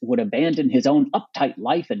straight would abandon his own uptight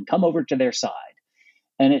life and come over to their side.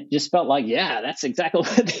 And it just felt like, yeah, that's exactly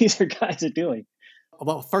what these guys are doing.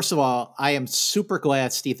 Well, first of all, I am super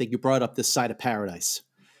glad, Steve, that you brought up This Side of Paradise,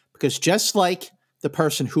 because just like the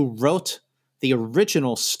person who wrote the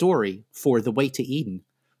original story for The Way to Eden,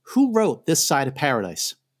 who wrote This Side of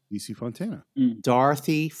Paradise? DC Fontana.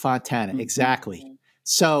 Dorothy Fontana, exactly.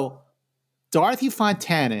 So Dorothy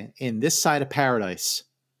Fontana in This Side of Paradise,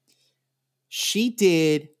 she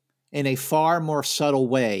did in a far more subtle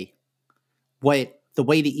way what The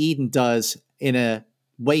Way to Eden does in a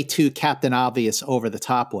way too Captain Obvious over the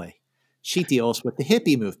top way. She deals with the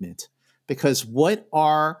hippie movement, because what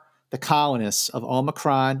are the colonists of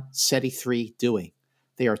Omicron Ceti 3 doing?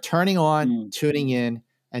 They are turning on, tuning in,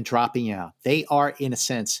 and dropping out. They are, in a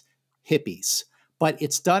sense, hippies. But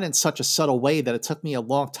it's done in such a subtle way that it took me a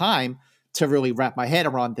long time to really wrap my head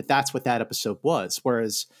around that that's what that episode was.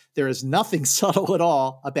 Whereas there is nothing subtle at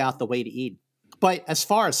all about The Way to Eden. But as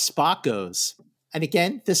far as Spock goes, and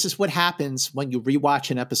again, this is what happens when you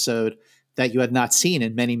rewatch an episode that you have not seen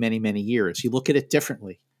in many, many, many years. You look at it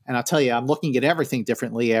differently. And I'll tell you, I'm looking at everything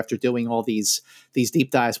differently after doing all these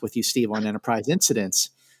deep dives with you, Steve, on Enterprise incidents,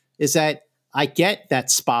 is that I get that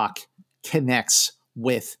Spock connects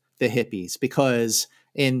with the hippies, because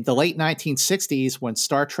in the late 1960s, when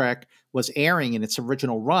Star Trek was airing in its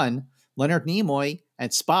original run, Leonard Nimoy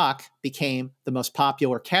and Spock became the most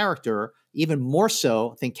popular character, even more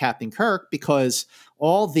so than Captain Kirk, because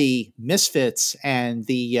all the misfits and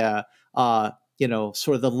the,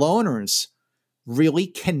 sort of the loners really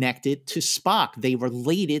connected to Spock. They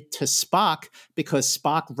related to Spock because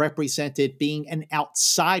Spock represented being an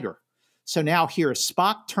outsider. So now here is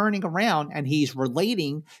Spock turning around and he's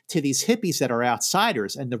relating to these hippies that are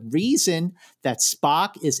outsiders. And the reason that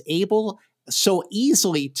Spock is able so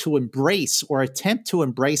easily to embrace or attempt to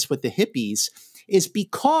embrace with the hippies is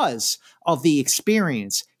because of the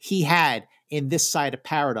experience he had in This Side of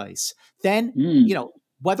Paradise. Then,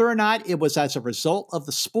 whether or not it was as a result of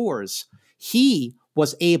the spores, he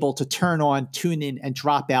was able to turn on, tune in, and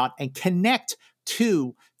drop out and connect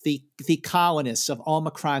to the colonists of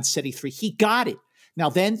Omicron Ceti 3. He got it. Now,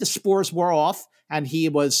 then the spores wore off and he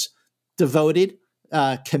was devoted,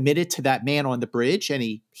 committed to that man on the bridge, and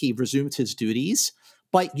he resumed his duties.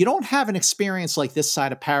 But you don't have an experience like This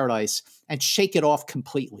Side of Paradise and shake it off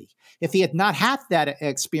completely. If he had not had that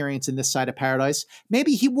experience in This Side of Paradise,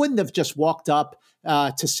 maybe he wouldn't have just walked up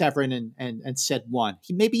to Sevrin and said one.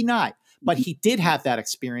 Maybe not. But he did have that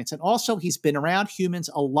experience. And also, he's been around humans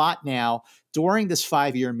a lot now during this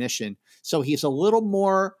 5-year mission. So he's a little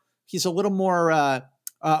more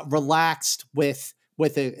relaxed with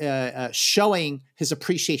showing his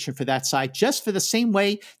appreciation for that side, just for the same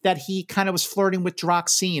way that he kind of was flirting with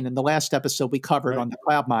Droxine in the last episode we covered on the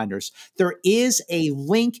Cloudminders. There is a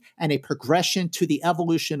link and a progression to the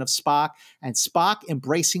evolution of Spock, and Spock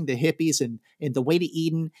embracing the hippies and in The Way to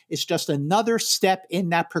Eden is just another step in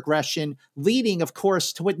that progression, leading, of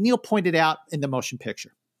course, to what Neil pointed out in the motion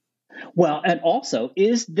picture. Well, and also,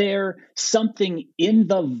 is there something in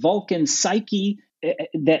the Vulcan psyche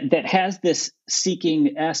that has this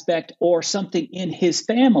seeking aspect, or something in his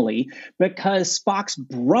family? Because Spock's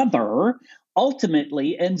brother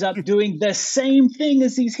ultimately ends up doing the same thing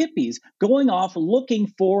as these hippies, going off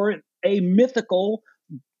looking for a mythical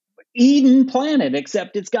Eden planet,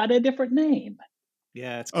 except it's got a different name.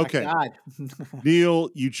 Yeah, it's okay. God.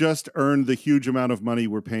 Neil, you just earned the huge amount of money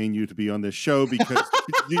we're paying you to be on this show, because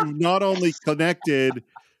you not only connected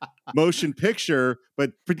motion picture,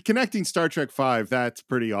 but connecting Star Trek 5. That's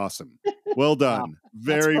pretty awesome. Well done.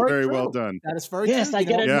 Very, very well done. That is very yes, true. I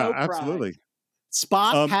get it. Yeah, absolutely.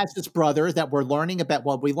 Spock has this brother that we're learning about.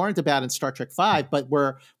 Well, we learned about in Star Trek 5, but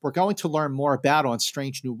we're going to learn more about on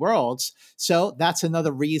Strange New Worlds. So that's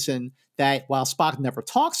another reason that while Spock never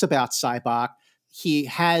talks about Sybok, he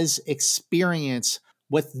has experience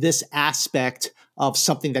with this aspect of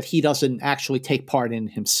something that he doesn't actually take part in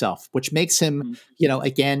himself, which makes him,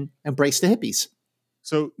 again, embrace the hippies.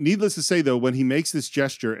 So needless to say, though, when he makes this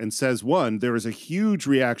gesture and says one, there is a huge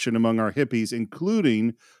reaction among our hippies,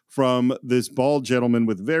 including from this bald gentleman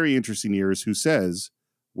with very interesting ears who says,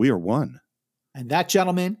 "We are one." And that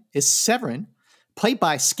gentleman is Sevrin, played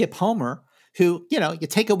by Skip Homer, who, you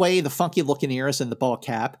take away the funky looking ears and the bald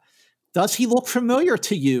cap. Does he look familiar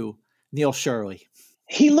to you, Neil Shirley?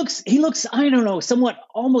 He looks, I don't know, somewhat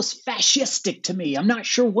almost fascistic to me. I'm not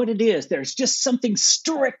sure what it is. There's just something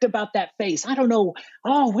strict about that face. I don't know.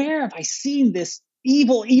 Oh, where have I seen this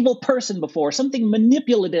evil person before? Something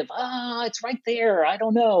manipulative. It's right there. I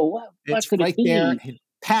don't know. What could right it be? There.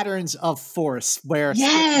 Patterns of Force, where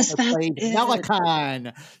yes, played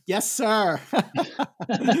Melicon. Yes, sir.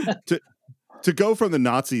 To go from the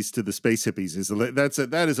Nazis to the space hippies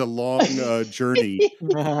that is a long journey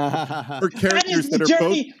for characters that are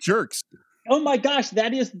both jerks. Oh my gosh,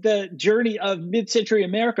 that is the journey of mid-century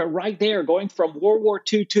America right there, going from World War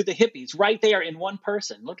II to the hippies, right there in one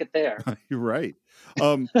person. Look at there. You're right.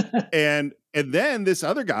 And then this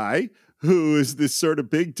other guy who is this sort of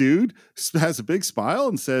big dude has a big smile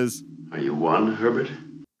and says, "Are you one, Herbert?"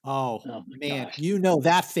 Oh man, gosh. You know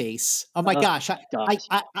that face. Oh my gosh.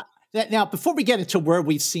 Now, before we get into where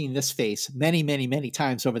we've seen this face many, many, many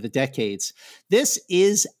times over the decades, this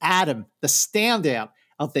is Adam, the standout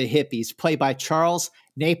of the hippies, played by Charles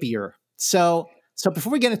Napier. So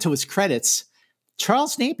before we get into his credits,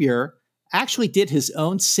 Charles Napier actually did his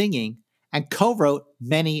own singing and co-wrote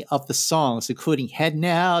many of the songs, including Heading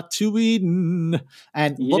Out to Eden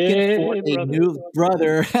and Looking for a New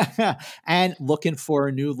Brother and Looking for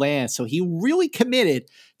a New Land. So he really committed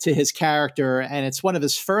to his character, and it's one of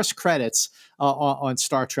his first credits on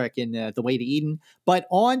Star Trek in The Way to Eden. But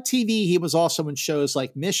on TV, he was also in shows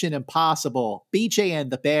like Mission Impossible, BJ and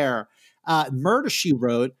the Bear, Murder, She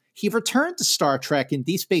Wrote. He returned to Star Trek in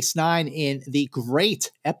Deep Space Nine in the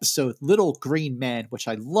great episode Little Green Men, which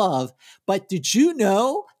I love. But did you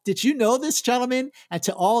know this, gentlemen, and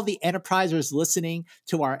to all the Enterprisers listening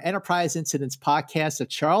to our Enterprise Incidents podcast, that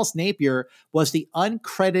Charles Napier was the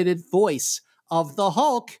uncredited voice of the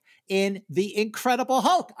Hulk in The Incredible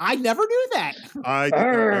Hulk? I never knew that. I did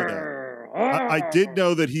not know that. I did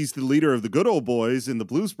know that he's the leader of the Good Old Boys in the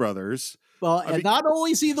Blues Brothers. Well, and not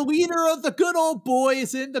only is he the leader of the Good Old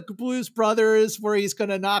Boys in the Blues Brothers, where he's going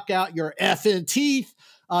to knock out your effing teeth,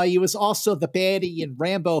 he was also the baddie in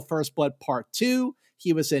Rambo First Blood Part 2.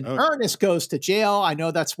 He was in Ernest Goes to Jail. I know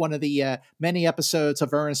that's one of the many episodes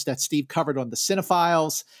of Ernest that Steve covered on the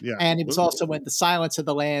Cinephiles. Yeah. And he was also in The Silence of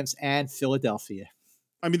the Lambs and Philadelphia.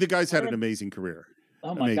 I mean, the guy's had an amazing career.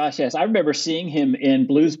 Oh my gosh, yes. I remember seeing him in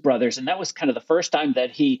Blues Brothers, and that was kind of the first time that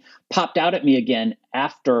he popped out at me again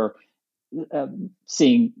after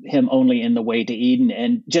seeing him only in The Way to Eden,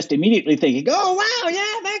 and just immediately thinking, oh, wow,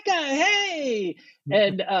 yeah, that guy, hey.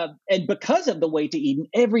 And because of The Way to Eden,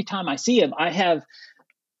 every time I see him, I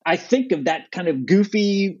think of that kind of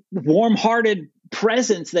goofy, warm-hearted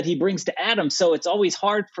presence that he brings to Adam. So it's always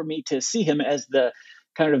hard for me to see him as the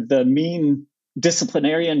kind of the mean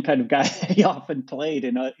disciplinarian kind of guy he often played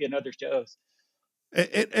in other shows.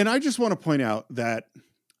 And I just want to point out that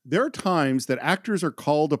there are times that actors are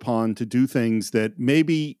called upon to do things that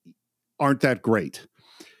maybe aren't that great.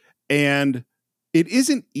 And it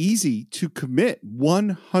isn't easy to commit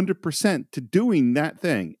 100% to doing that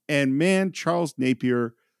thing. And man, Charles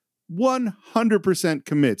Napier 100%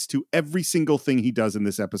 commits to every single thing he does in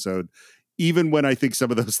this episode, even when I think some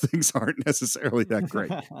of those things aren't necessarily that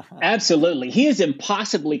great. Absolutely. He is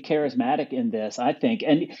impossibly charismatic in this, I think.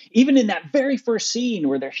 And even in that very first scene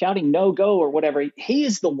where they're shouting no go or whatever, he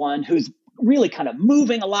is the one who's really kind of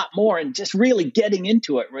moving a lot more and just really getting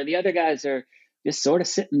into it, where the other guys are just sort of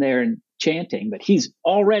sitting there and chanting. But he's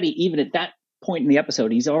already, even at that point in the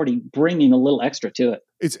episode, he's already bringing a little extra to it.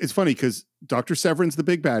 It's funny because Dr. Severin's the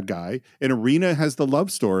big bad guy, and Arena has the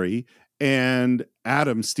love story, and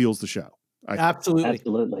Adam steals the show.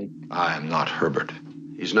 Absolutely. I am not Herbert.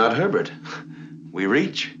 He's not Herbert. We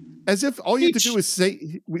reach. As if all you have to do is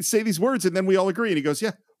say these words, and then we all agree. And he goes,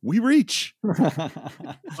 yeah, we reach.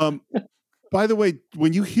 By the way,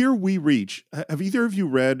 when you hear we reach, have either of you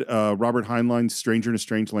read Robert Heinlein's Stranger in a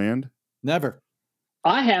Strange Land? Never.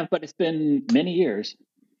 I have, but it's been many years.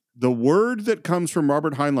 The word that comes from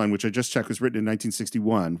Robert Heinlein, which I just checked was written in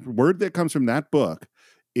 1961, the word that comes from that book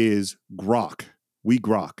is grok. We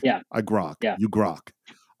grok. Yeah. I grok. Yeah. You grok.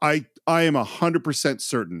 I am 100%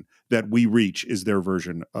 certain that we reach is their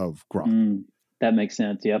version of grok. That makes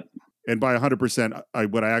sense. Yep. And by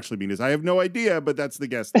 100%, what I actually mean is I have no idea, but that's the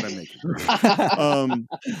guess that I'm making.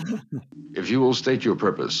 If you will state your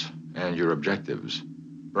purpose and your objectives,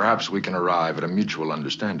 perhaps we can arrive at a mutual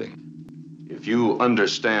understanding. If you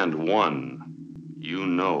understand one, you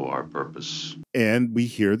know our purpose. And we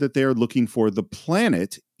hear that they are looking for the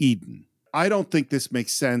planet Eden. I don't think this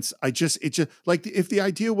makes sense. It just like if the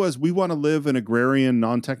idea was we want to live an agrarian,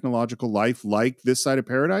 non-technological life like this side of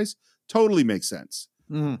paradise, totally makes sense.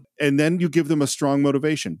 Mm-hmm. And then you give them a strong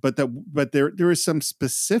motivation. But there is some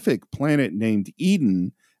specific planet named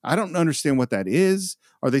Eden. I don't understand what that is.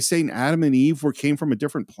 Are they saying Adam and Eve came from a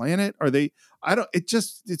different planet?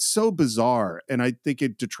 It's so bizarre. And I think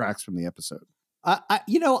it detracts from the episode. I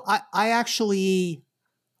actually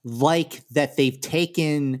like that they've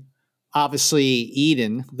taken obviously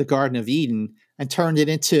Eden, the Garden of Eden, and turned it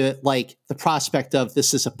into like the prospect of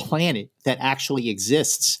this is a planet that actually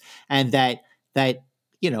exists, and that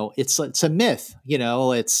it's a myth,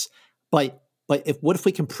 but what if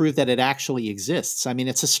we can prove that it actually exists? I mean,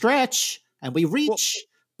 it's a stretch and we reach,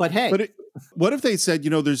 but hey. What if they said,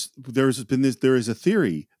 there is a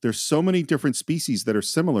theory. There's so many different species that are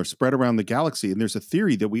similar spread around the galaxy. And there's a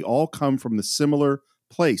theory that we all come from the similar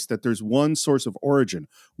place, that there's one source of origin,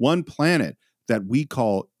 one planet that we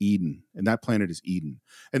call Eden. And that planet is Eden.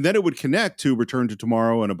 And then it would connect to Return to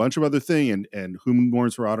Tomorrow and a bunch of other things and Who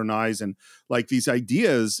Mourns for Autumn Eyes and like these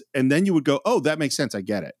ideas. And then you would go, oh, that makes sense. I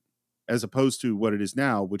get it. As opposed to what it is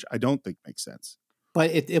now, which I don't think makes sense.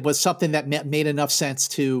 But it was something that made enough sense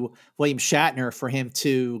to William Shatner for him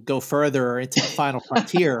to go further into the final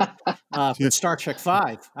frontier with Star Trek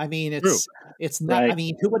V. I mean, it's not. Right. I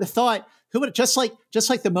mean, who would have thought? Just like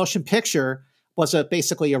the motion picture was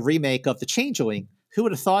basically a remake of The Changeling. Who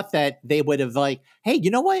would have thought that they would have like, hey,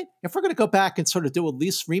 you know what? If we're going to go back and sort of do a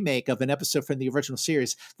loose remake of an episode from the original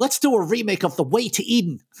series, let's do a remake of The Way to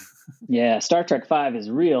Eden. Yeah, Star Trek V is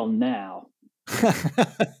real now.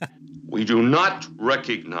 We do not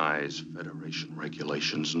recognize Federation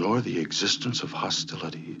regulations nor the existence of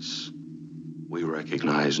hostilities. We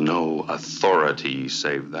recognize no authority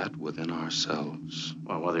save that within ourselves.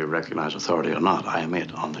 Well, whether you recognize authority or not, I am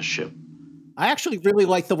it on this ship. I actually really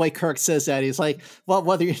like the way Kirk says that. He's like, well,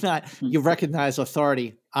 whether or not you recognize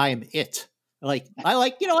authority, I am it. I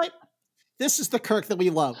like, you know what? This is the Kirk that we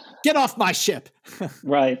love. Get off my ship.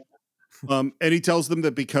 Right. And he tells them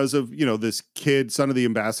that because of, this kid, son of the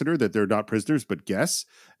ambassador, that they're not prisoners, but guests.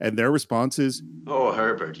 And their response is, "Oh,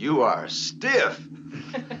 Herbert, you are stiff."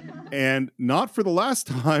 And not for the last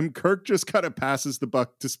time, Kirk just kind of passes the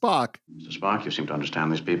buck to Spock. Mr. Spock, you seem to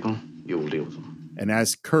understand these people. You will deal with them. And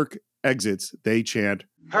as Kirk exits, they chant,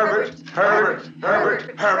 "Herbert, Herbert,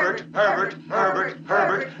 Herbert, Herbert, Herbert, Herbert,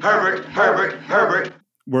 Herbert, Herbert, Herbert, Herbert."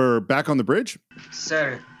 We're back on the bridge.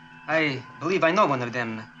 Sir, I believe I know one of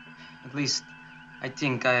them. At least, I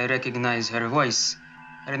think I recognize her voice.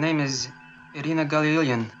 Her name is Irina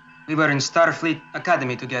Galilean. We were in Starfleet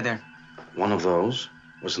Academy together. One of those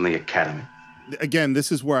was in the Academy. Again,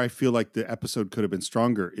 this is where I feel like the episode could have been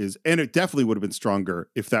stronger, and it definitely would have been stronger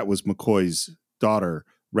if that was McCoy's daughter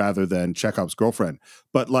rather than Chekhov's girlfriend.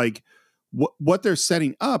 But what they're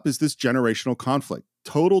setting up is this generational conflict.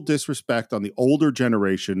 Total disrespect on the older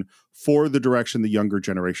generation for the direction the younger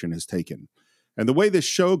generation has taken. And the way this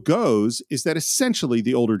show goes is that essentially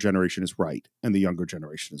the older generation is right and the younger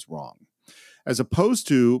generation is wrong, as opposed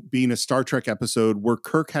to being a Star Trek episode where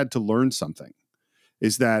Kirk had to learn something,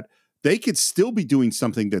 is that they could still be doing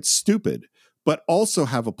something that's stupid, but also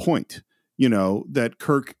have a point, that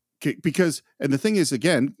Kirk, because, and the thing is,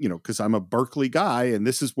 again, because I'm a Berkeley guy, and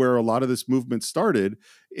this is where a lot of this movement started,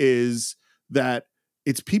 is that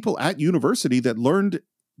it's people at university that learned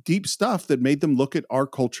deep stuff that made them look at our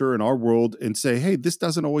culture and our world and say, hey, this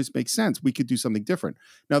doesn't always make sense. We could do something different.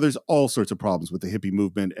 Now, there's all sorts of problems with the hippie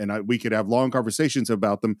movement, and we could have long conversations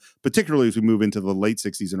about them, particularly as we move into the late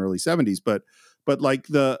 60s and early 70s. But like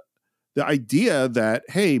the idea that,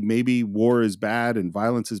 hey, maybe war is bad and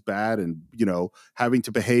violence is bad and, having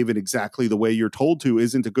to behave in exactly the way you're told to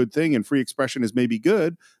isn't a good thing and free expression is maybe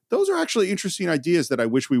good. Those are actually interesting ideas that I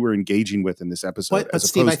wish we were engaging with in this episode. But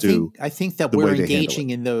Steve, I think that we're engaging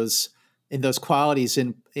in those qualities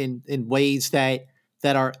in ways that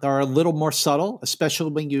are a little more subtle,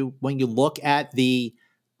 especially when you look at the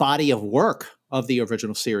body of work of the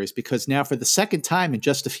original series. Because now, for the second time in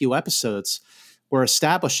just a few episodes, we're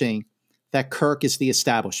establishing that Kirk is the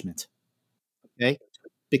establishment. Okay,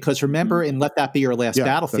 because remember, in Let That Be Your Last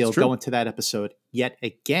Battlefield, go into that episode yet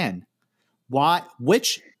again.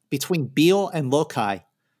 Which between Beale and Lokai,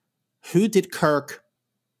 who did Kirk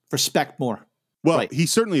respect more? Well, he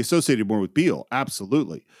certainly associated more with Beale,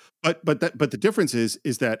 absolutely. But the difference is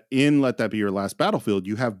that in Let That Be Your Last Battlefield,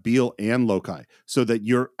 you have Beale and Lokai, so that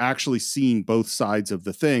you're actually seeing both sides of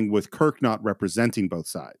the thing, with Kirk not representing both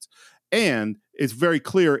sides. And it's very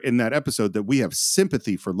clear in that episode that we have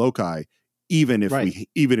sympathy for Lokai, even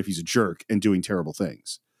if he's a jerk and doing terrible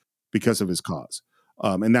things because of his cause.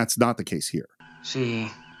 And that's not the case here.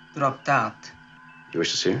 She dropped out. You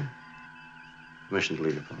wish to see her? Permission to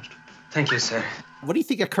leave your post. Thank you, sir. What do you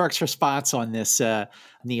think of Kirk's response on this,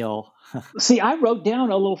 Neil? See, I wrote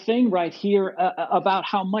down a little thing right here about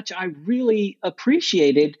how much I really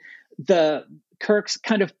appreciated the Kirk's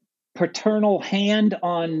kind of paternal hand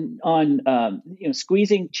on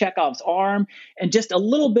squeezing Chekhov's arm, and just a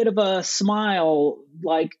little bit of a smile,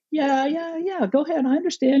 like, yeah, go ahead, I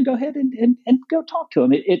understand, go ahead and go talk to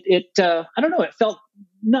him. It I don't know, it felt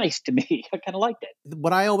nice to me. I kind of liked it.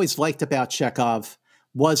 What I always liked about Chekhov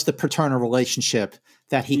was the paternal relationship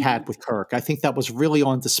that he had with Kirk. I think that was really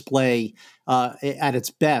on display at its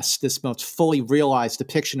best, this most fully realized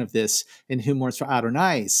depiction of this in Humor's for Outer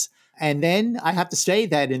Nights. And then I have to say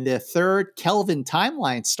that in the third Kelvin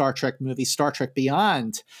timeline Star Trek movie, Star Trek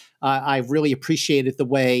Beyond, I really appreciated the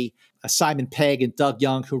way Simon Pegg and Doug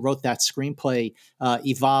Young, who wrote that screenplay,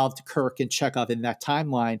 evolved Kirk and Chekhov in that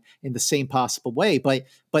timeline in the same possible way. But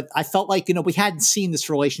I felt like, we hadn't seen this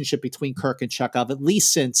relationship between Kirk and Chekhov, at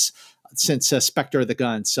least since Spectre of the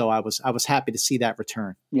Gun. So I was happy to see that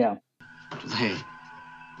return. Yeah. Do they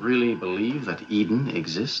really believe that Eden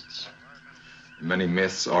exists? Many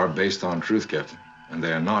myths are based on truth, Captain, and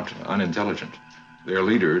they are not unintelligent. Their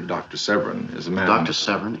leader, Dr. Sevrin, is a man... Dr.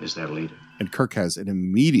 Sevrin is their leader. And Kirk has an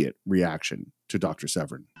immediate reaction to Dr.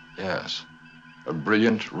 Sevrin. Yes. A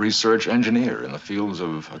brilliant research engineer in the fields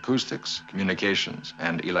of acoustics, communications,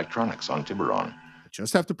 and electronics on Tiburon. I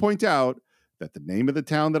just have to point out that the name of the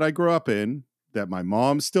town that I grew up in, that my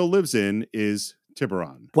mom still lives in, is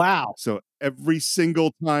Tiburon. Wow. So every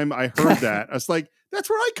single time I heard that, I was like, that's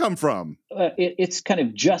where I come from. It's kind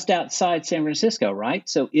of just outside San Francisco, right?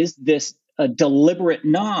 So is this a deliberate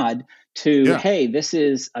nod to, hey, this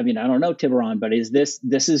is, I don't know Tiburon, but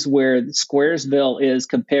this is where Squaresville is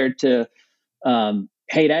compared to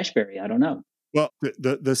Haight-Ashbury? I don't know. Well,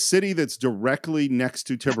 the city that's directly next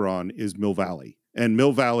to Tiburon is Mill Valley. And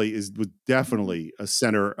Mill Valley was definitely a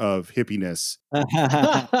center of hippiness.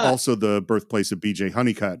 Also the birthplace of BJ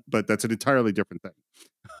Honeycutt, but that's an entirely different thing.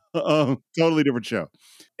 Totally different show.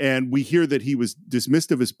 And we hear that he was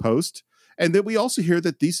dismissed of his post. And then we also hear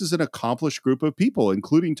that this is an accomplished group of people,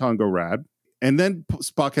 including Tongo Rad. And then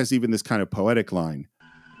Spock has even this kind of poetic line.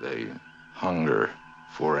 They hunger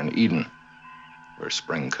for an Eden where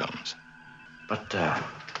spring comes. But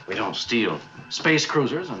we don't steal space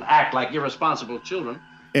cruisers and act like irresponsible children.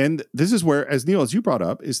 And this is where, as Neil, as you brought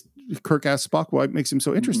up, is Kirk asks Spock what makes him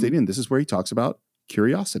so interesting. And this is where he talks about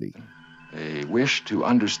curiosity. They wish to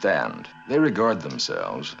understand. They regard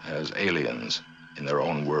themselves as aliens in their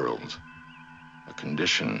own world, a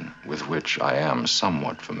condition with which I am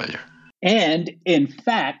somewhat familiar. And in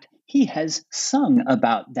fact, he has sung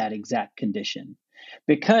about that exact condition,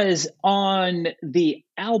 because on the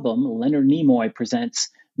album, Leonard Nimoy presents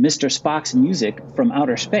Mr. Spock's Music from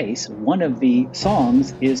Outer Space. One of the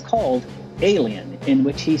songs is called Alien, in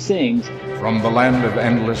which he sings, "From the land of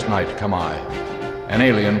endless night come I, an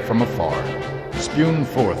alien from afar, spewed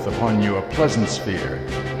forth upon you a pleasant sphere,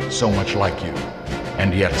 so much like you,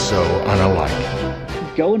 and yet so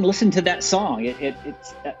unalike." Go and listen to that song.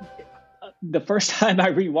 It's the first time I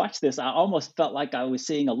rewatched this, I almost felt like I was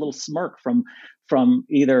seeing a little smirk from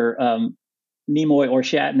either Nimoy or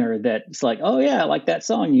Shatner. That's like, oh yeah, I like that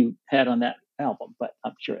song you had on that album, but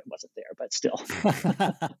I'm sure it wasn't there. But still.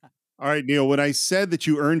 All right, Neil, when I said that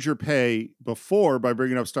you earned your pay before by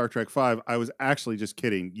bringing up Star Trek V, I was actually just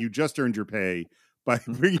kidding. You just earned your pay by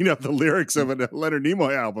bringing up the lyrics of a Leonard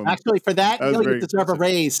Nimoy album. Actually, for that you deserve a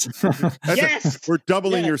raise. Yes! We're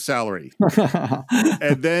doubling your salary.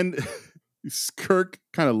 And then Kirk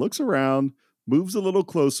kind of looks around, moves a little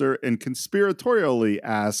closer, and conspiratorially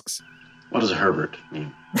asks, "What does Herbert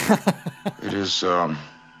mean?" It is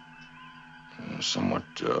somewhat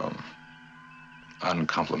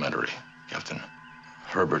uncomplimentary, Captain.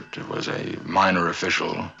 Herbert was a minor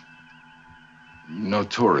official,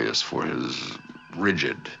 notorious for his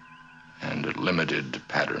rigid and limited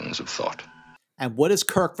patterns of thought. And what does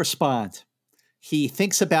Kirk respond? He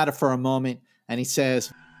thinks about it for a moment, and he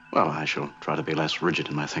says, "Well, I shall try to be less rigid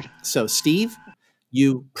in my thinking." So, Steve,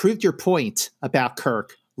 you proved your point about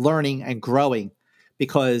Kirk learning and growing,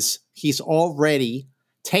 because he's already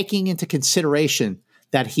taking into consideration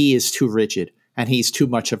that he is too rigid and he's too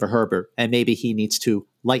much of a Herbert, and maybe he needs to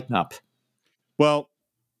lighten up. Well,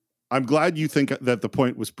 I'm glad you think that the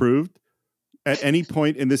point was proved. At any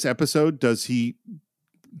point in this episode, does he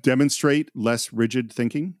demonstrate less rigid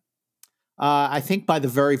thinking? I think by the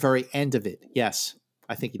very, very end of it, yes.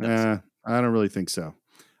 I think he does. I don't really think so.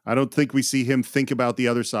 I don't think we see him think about the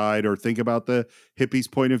other side or think about the hippies'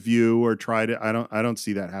 point of view or try to. I don't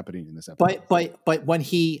see that happening in this episode. But when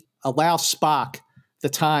he allows Spock the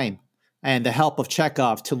time and the help of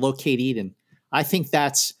Chekhov to locate Eden, I think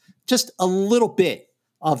that's just a little bit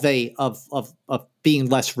of being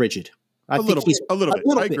less rigid. A little bit.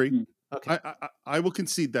 I agree. Okay. I will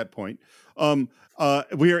concede that point.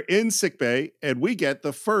 We are in sickbay, and we get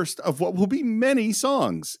the first of what will be many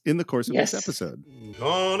songs in the course of this episode.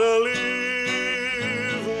 Gonna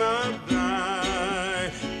live, not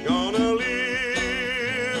die. Gonna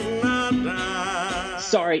live, not die.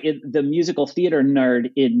 Sorry, the musical theater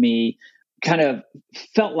nerd in me kind of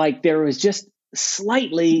felt like there was just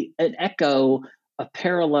slightly an echo, a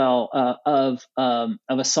parallel of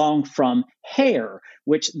a song from Hair,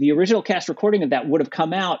 which the original cast recording of that would have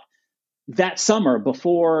come out that summer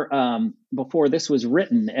before this was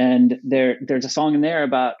written. And there's a song in there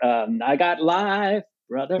about I got life,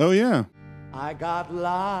 brother. Oh yeah. I got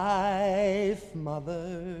life,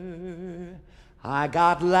 mother. I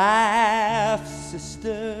got laugh,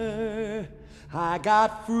 sister. I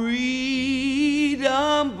got freedom,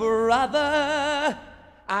 brother.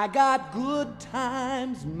 I got good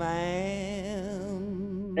times,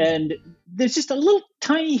 man. And there's just a little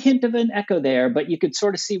tiny hint of an echo there, but you could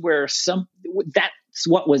sort of see where that's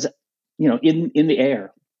what was, in the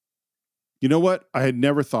air. You know what? I had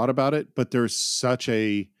never thought about it, but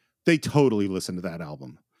they totally listen to that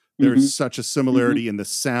album. There's such a similarity in the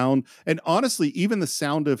sound. And honestly, even the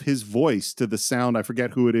sound of his voice to the sound, I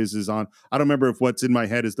forget who it is on. I don't remember if what's in my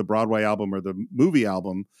head is the Broadway album or the movie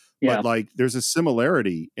album, but like there's a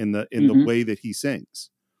similarity in the way that he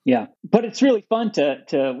sings. Yeah. But it's really fun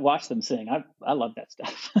to watch them sing. I love that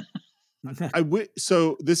stuff.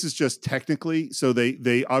 So this is just technically, so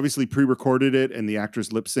they obviously pre-recorded it and the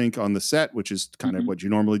actors lip sync on the set, which is kind of what you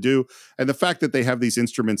normally do. And the fact that they have these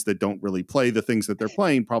instruments that don't really play the things that they're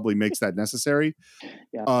playing probably makes that necessary.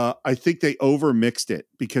 Yeah. I think they over-mixed it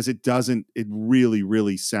because it really,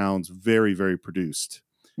 really sounds very, very produced.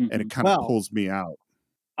 And it kind of pulls me out.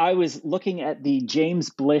 I was looking at the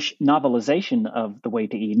James Blish novelization of The Way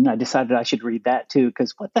to Eden. I decided I should read that too,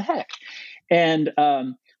 because what the heck? And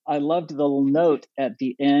I loved the little note at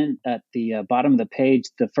the end, at the bottom of the page,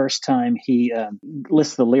 the first time he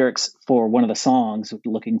lists the lyrics for one of the songs,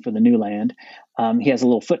 Looking for the New Land. He has a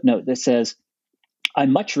little footnote that says, I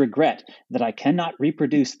much regret that I cannot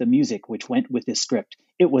reproduce the music which went with this script.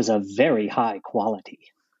 It was of very high quality.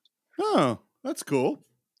 Oh, that's cool.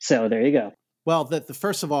 So there you go. Well,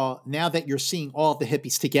 first of all, now that you're seeing all of the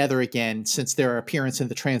hippies together again, since their appearance in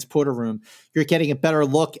the transporter room, you're getting a better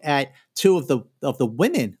look at two of the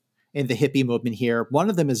women in the hippie movement here.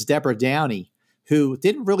 One of them is Deborah Downey, who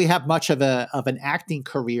didn't really have much of an acting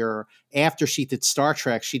career after she did Star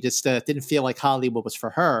Trek. She just didn't feel like Hollywood was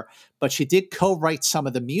for her, but she did co-write some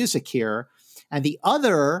of the music here. And the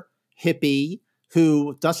other hippie,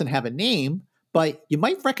 who doesn't have a name, but you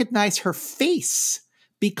might recognize her face,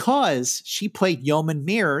 because she played Yeoman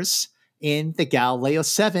Mears in the Galileo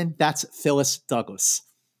 7. That's Phyllis Douglas.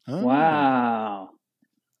 Oh. Wow.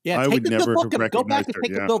 Yeah, I would never have recognized Go back and her,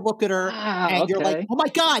 take a good look at her, and you're like, oh my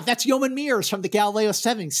God, that's Yeoman Mears from the Galileo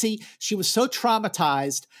 7. See, she was so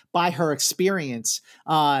traumatized by her experience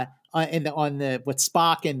with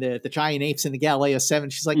Spock and the giant apes in the Galileo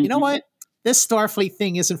 7. She's like, you know what? This Starfleet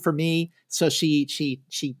thing isn't for me. So she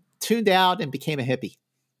tuned out and became a hippie.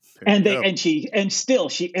 And she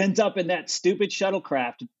ends up in that stupid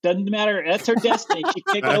shuttlecraft. Doesn't matter. That's her destiny. She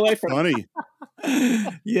can't get away from it.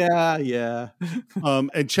 Funny. Yeah.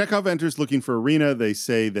 And Chekhov enters looking for Irina. They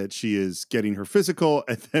say that she is getting her physical,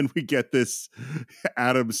 and then we get this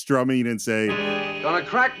Adam strumming and say, Gonna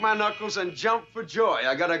crack my knuckles and jump for joy.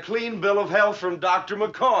 I got a clean bill of health from Dr.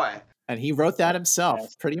 McCoy. And he wrote that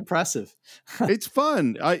himself. Pretty impressive. It's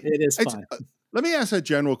fun. It is fun. Let me ask a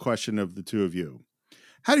general question of the two of you.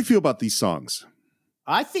 How do you feel about these songs?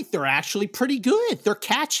 I think they're actually pretty good. They're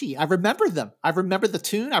catchy. I remember them. I remember the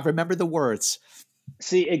tune. I remember the words.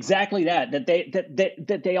 See, exactly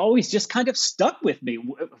that they always just kind of stuck with me,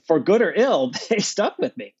 for good or ill. They stuck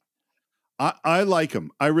with me. I like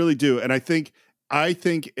them. I really do. And I think,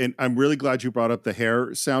 and I'm really glad you brought up the Hair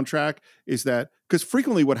soundtrack, is that because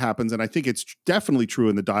frequently what happens, and I think it's definitely true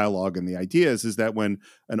in the dialogue and the ideas, is that when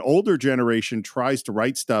an older generation tries to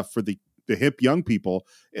write stuff for the hip young people,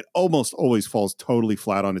 it almost always falls totally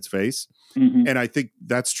flat on its face. And I think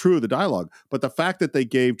that's true of the dialogue. But the fact that they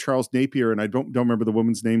gave Charles Napier, and I don't remember the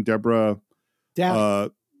woman's name, Deborah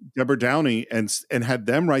Downey, and had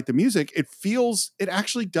them write the music, it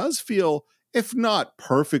actually does feel, if not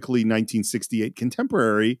perfectly 1968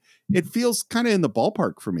 contemporary, it feels kind of in the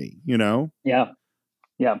ballpark for me, you know? Yeah.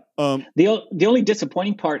 The only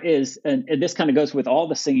disappointing part is, and this kind of goes with all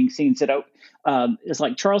the singing scenes, that it's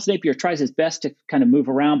like Charles Napier tries his best to kind of move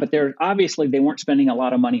around, but they weren't spending a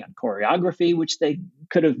lot of money on choreography, which they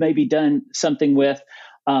could have maybe done something with.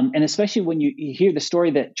 And especially when you hear the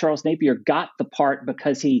story that Charles Napier got the part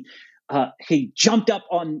because he jumped up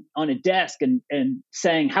on a desk and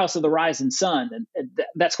sang House of the Rising Sun. And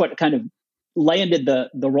that's what kind of landed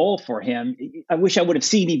the role for him. I wish I would have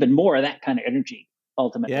seen even more of that kind of energy.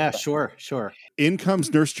 Ultimately. Yeah, sure. In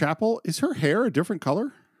comes Nurse Chapel. Is her hair a different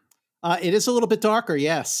color? It is a little bit darker,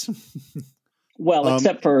 yes. Well,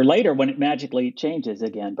 except for later when it magically changes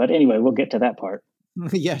again. But anyway, we'll get to that part.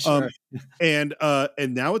 Yeah, sure. And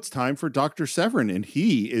now it's time for Dr. Sevrin, and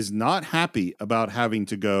he is not happy about having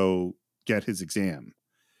to go get his exam.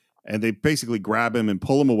 And they basically grab him and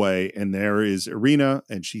pull him away. And there is Irina,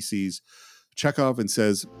 and she sees Chekhov and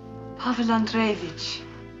says, Pavel Andreevich,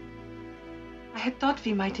 I had thought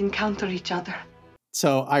we might encounter each other.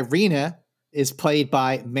 So Irina is played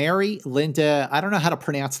by Mary Linda. I don't know how to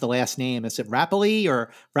pronounce the last name. Is it Rapoli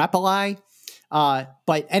or Rapoli?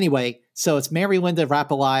 But anyway, so it's Mary Linda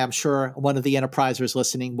Rapoli. I'm sure one of the Enterprisers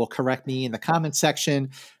listening will correct me in the comment section.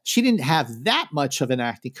 She didn't have that much of an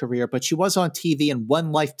acting career, but she was on TV in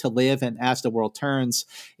One Life to Live and As the World Turns.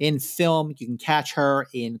 In film, you can catch her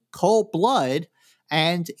in Cold Blood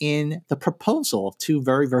and in The Proposal, two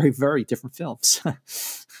very, very, very different films.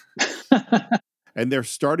 and they're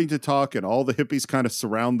starting to talk, and all the hippies kind of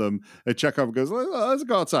surround them. And Chekhov goes, let's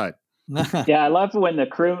go outside. Yeah, I love when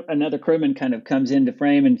another crewman kind of comes into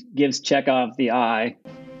frame and gives Chekhov the eye.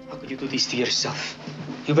 How could you do this to yourself?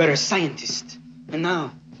 You were a scientist, and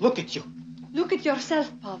now look at you. Look at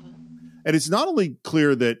yourself, Pavel. And it's not only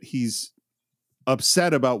clear that he's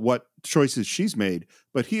upset about what choices she's made,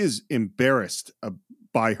 but he is embarrassed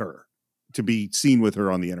by her to be seen with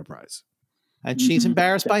her on the Enterprise. And she's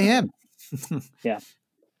embarrassed by him. Yeah.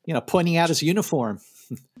 Pointing out his uniform.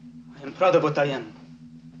 I am proud of what I am.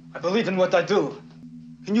 I believe in what I do.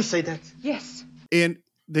 Can you say that? Yes. And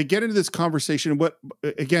they get into this conversation. What,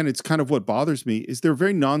 again, it's kind of what bothers me is they're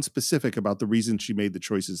very non-specific about the reason she made the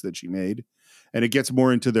choices that she made. And it gets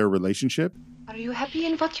more into their relationship. Are you happy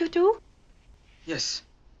in what you do? Yes.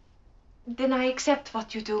 Then I accept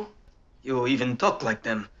what you do. You even talk like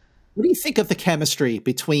them. What do you think of the chemistry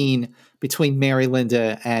between Mary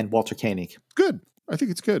Linda and Walter Koenig? Good. I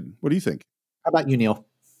think it's good. What do you think? How about you, Neil?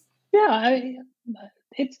 Yeah,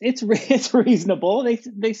 it's reasonable.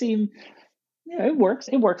 They seem, it works.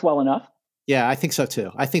 It works well enough. Yeah, I think so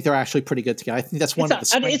too. I think they're actually pretty good together. I think that's one of the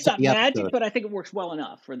strengths. It's not magic, but I think it works well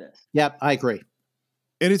enough for this. Yep, I agree.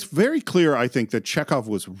 And it's very clear, I think, that Chekhov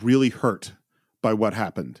was really hurt by what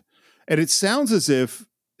happened. And it sounds as if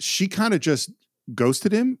she kind of just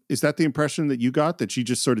ghosted him. Is that the impression that you got, that she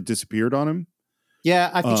just sort of disappeared on him? Yeah,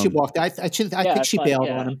 I think she walked. I think she bailed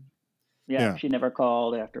on him. Yeah, she never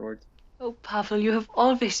called afterwards. Oh, Pavel, you have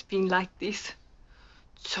always been like this.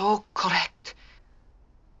 So correct.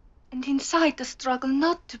 And inside the struggle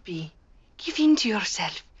not to be. Give in to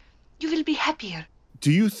yourself. You will be happier.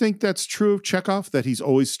 Do you think that's true of Chekhov, that he's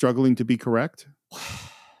always struggling to be correct?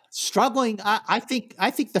 Struggling. I think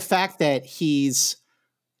the fact that he's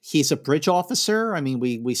a bridge officer. I mean,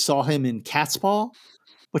 we saw him in Catspaw,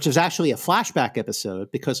 which is actually a flashback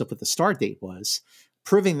episode because of what the star date was,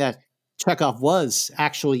 proving that Chekhov was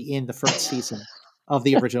actually in the first season of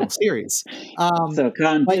the original series. So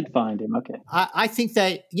Khan did find him. Okay. I think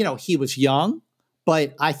that, he was young,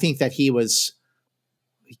 but I think that he was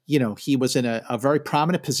in a very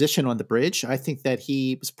prominent position on the bridge. I think that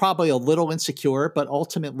he was probably a little insecure, but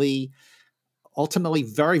ultimately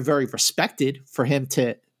very, very respected for him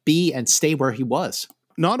to be and stay where he was.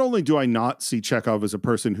 Not only do I not see Chekhov as a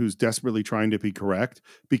person who's desperately trying to be correct,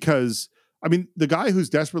 because I mean, the guy who's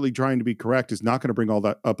desperately trying to be correct is not going to bring all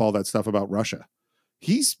that stuff about Russia.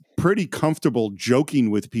 He's pretty comfortable joking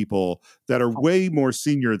with people that are way more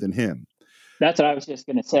senior than him. That's what I was just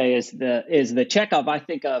going to say. Is the Chekhov I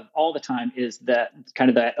think of all the time is that kind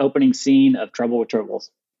of that opening scene of Trouble with Tribbles.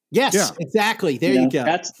 Yes, exactly. There you go.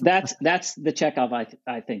 That's the Chekhov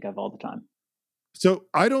I think of all the time. So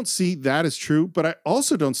I don't see that as true, but I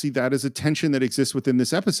also don't see that as a tension that exists within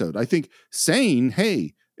this episode. I think saying,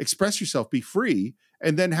 hey, express yourself, be free,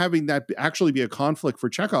 and then having that actually be a conflict for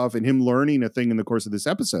Chekhov and him learning a thing in the course of this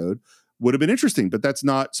episode would have been interesting, but that's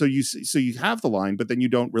not. So you have the line, but then you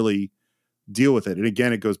don't really deal with it. And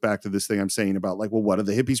again, it goes back to this thing I'm saying about like, well, what do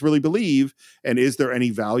the hippies really believe? And is there any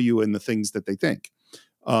value in the things that they think?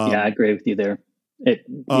 Yeah, I agree with you there. It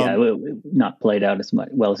not played out as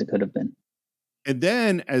well as it could have been. And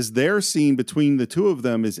then as their scene between the two of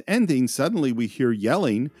them is ending, suddenly we hear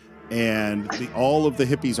yelling, and all of the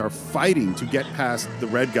hippies are fighting to get past the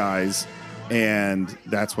red guys. And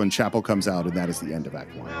that's when Chapel comes out, and that is the end of Act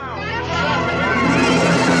 1.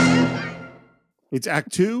 It's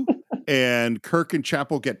Act 2, and Kirk and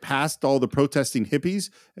Chapel get past all the protesting hippies,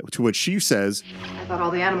 to which she says, I thought all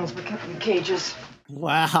the animals were kept in cages.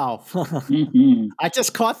 Wow. I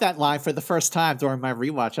just caught that line for the first time during my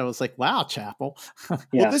rewatch. I was like, wow, Chapel.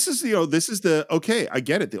 Well, this is okay, I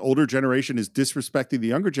get it. The older generation is disrespecting the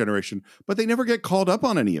younger generation, but they never get called up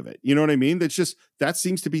on any of it. You know what I mean? That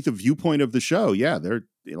seems to be the viewpoint of the show. Yeah, they're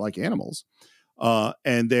like animals.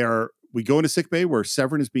 And we go into sickbay where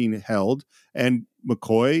Sevrin is being held, and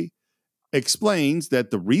McCoy explains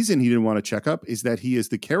that the reason he didn't want to check up is that he is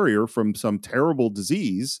the carrier from some terrible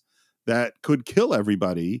disease that could kill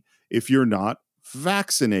everybody if you're not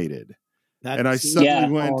vaccinated. And I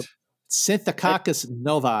suddenly went, Synthecoccus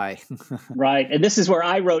novi. Right. And this is where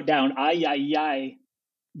I wrote down, ay, ay, ay.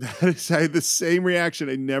 I had the same reaction.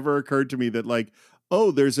 It never occurred to me that, like,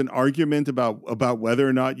 oh, there's an argument about whether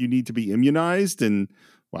or not you need to be immunized. And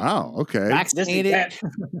wow, okay. Vaccinated.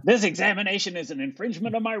 This examination is an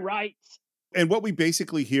infringement of my rights. And what we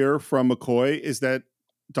basically hear from McCoy is that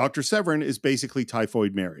Dr. Sevrin is basically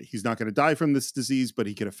Typhoid Mary. He's not going to die from this disease, but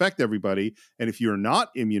he can affect everybody. And if you're not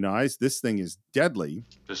immunized, this thing is deadly.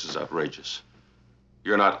 This is outrageous.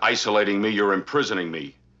 You're not isolating me, you're imprisoning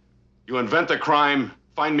me. You invent the crime,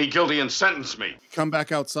 find me guilty, and sentence me. Come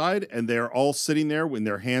back outside, and they're all sitting there with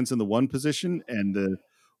their hands in the one position, and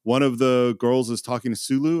one of the girls is talking to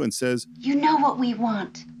Sulu and says, "You know what we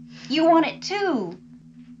want. You want it too."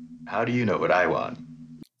 How do you know what I want?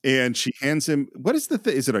 And she hands him, what is the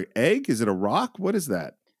thing? Is it an egg? Is it a rock? What is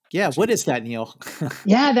that? Yeah, what is that, Neil?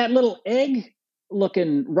 Yeah, that little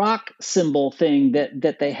egg-looking rock symbol thing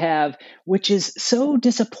that they have, which is so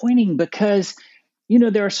disappointing because,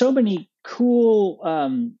 there are so many cool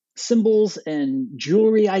symbols and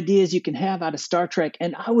jewelry ideas you can have out of Star Trek.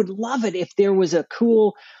 And I would love it if there was a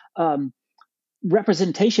cool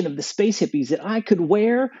representation of the space hippies that I could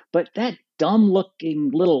wear, but that dumb-looking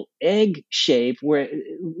little egg shape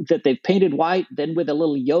that they've painted white, then with a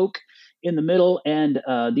little yolk in the middle and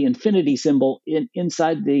the infinity symbol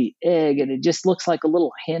inside the egg, and it just looks like a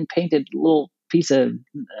little hand-painted little piece of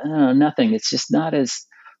nothing. It's just not as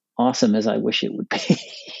awesome as I wish it would be.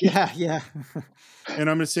 Yeah. And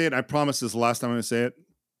I'm going to say it. I promise this is the last time I'm going to say it.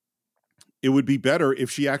 It would be better if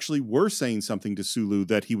she actually were saying something to Sulu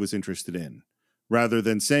that he was interested in, rather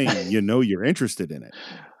than saying, you're interested in it.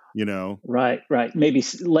 Right. Maybe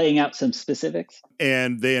laying out some specifics.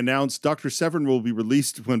 And they announced Dr. Sevrin will be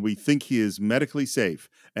released when we think he is medically safe.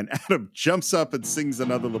 And Adam jumps up and sings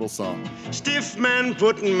another little song. Stiff man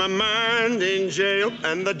putting my mind in jail,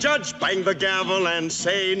 and the judge bang the gavel and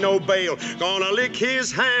say no bail. Gonna lick his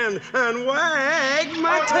hand and wag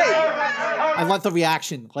my tail. I love the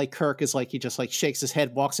reaction. Like Kirk is like, he just like shakes his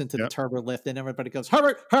head, walks into the turbo lift, and everybody goes,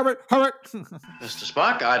 Herbert. Mr.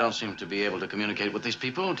 Spock, I don't seem to be able to communicate with these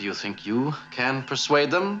people. Do you think you can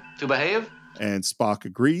persuade them to behave? And Spock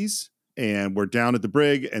agrees. And we're down at the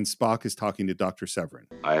brig, and Spock is talking to Dr. Sevrin.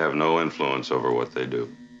 I have no influence over what they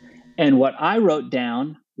do. And what I wrote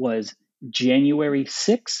down was January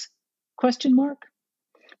 6th, ?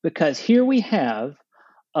 Because here we have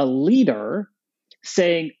a leader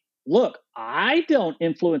saying, look, I don't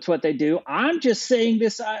influence what they do. I'm just saying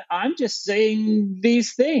this. I'm just saying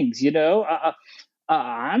these things,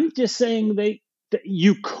 I'm just saying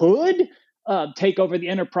you could take over the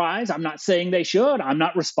Enterprise. I'm not saying they should. I'm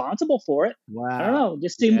not responsible for it. Wow. I don't know. It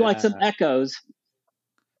just seemed like some echoes.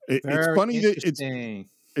 It's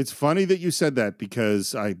funny that you said that,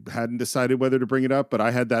 because I hadn't decided whether to bring it up, but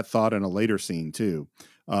I had that thought in a later scene too,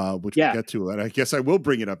 which we'll get to. And I guess I will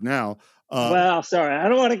bring it up now. Well, sorry, I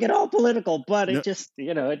don't want to get all political, but it just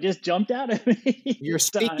jumped out at me. You're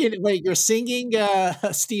singing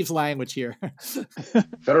Steve's language here.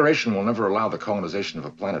 Federation will never allow the colonization of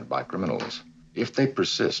a planet by criminals. If they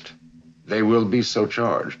persist, they will be so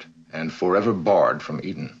charged and forever barred from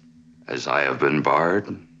Eden. As I have been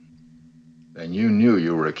barred? Then you knew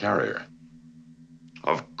you were a carrier.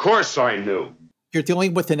 Of course I knew. You're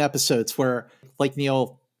dealing with an episodes where, like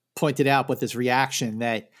Neil pointed out with his reaction,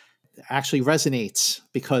 that actually resonates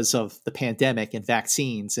because of the pandemic and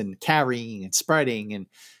vaccines and carrying and spreading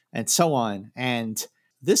and so on. And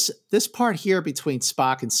this part here between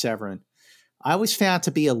Spock and Sevrin, I always found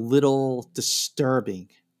to be a little disturbing,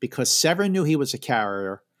 because Sevrin knew he was a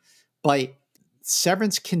carrier, but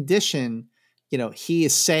Severin's condition, he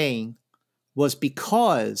is saying, was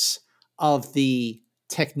because of the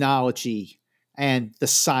technology and the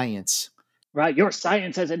science. Right. Your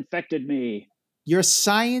science has infected me. Your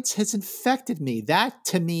science has infected me. That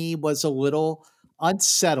to me was a little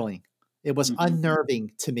unsettling. It was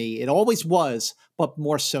unnerving to me. It always was, but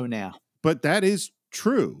more so now. But that is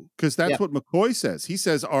true, because that's what McCoy says. He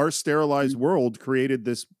says our sterilized world created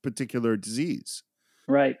this particular disease.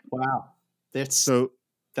 Right. Wow. That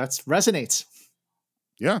resonates.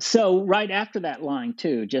 Yeah. So right after that line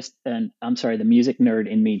too, and I'm sorry, the music nerd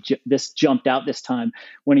in me, this jumped out this time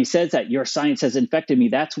when he says that your science has infected me.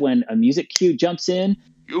 That's when a music cue jumps in.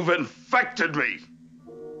 You've infected me.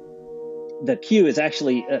 The cue is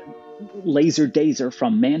actually Laser Dazer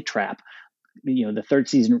from Mantrap, the third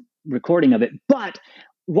season recording of it. But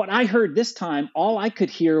what I heard this time, all I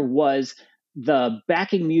could hear was the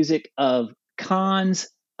backing music of Khan's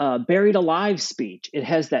Buried Alive speech. It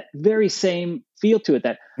has that very same feel to it.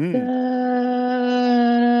 That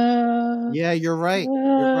yeah, you're right.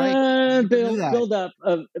 You're right. Build up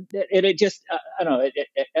of it just I don't know. It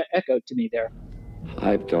echoed to me there.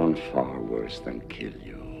 I've done far worse than kill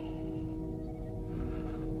you.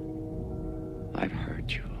 I've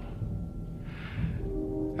hurt you.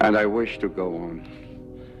 And I wish to go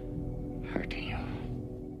on hurting you.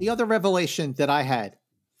 The other revelation that I had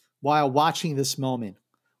while watching this moment,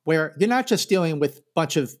 where you're not just dealing with a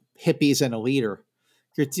bunch of hippies and a leader,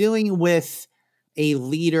 you're dealing with a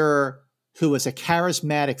leader who is a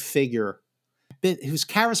charismatic figure, who's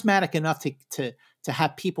charismatic enough to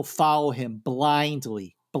have people follow him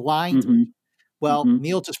blindly. Mm-hmm. Well,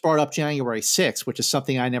 Neil just brought up January 6th, which is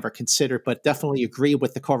something I never considered, but definitely agree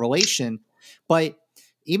with the correlation. But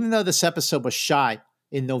even though this episode was shot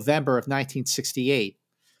in November of 1968,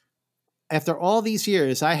 after all these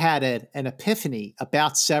years, I had an epiphany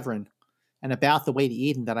about Sevrin and about the way to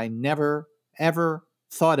Eden that I never, ever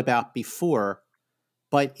thought about before.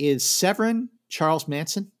 But is Sevrin Charles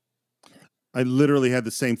Manson? I literally had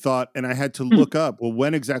the same thought, and I had to look up, well,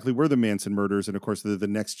 when exactly were the Manson murders? And of course, the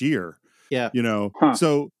next year. Yeah. You know,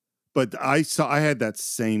 so, but I had that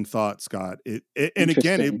same thought, Scott. And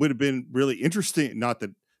again, it would have been really interesting. Not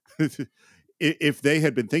that if they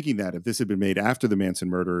had been thinking that, if this had been made after the Manson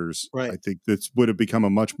murders, right. I think this would have become a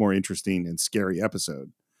much more interesting and scary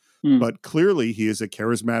episode. But clearly he is a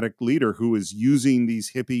charismatic leader who is using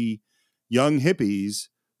these young hippies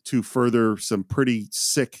to further some pretty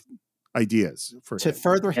sick ideas to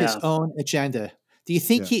further his own agenda. Do you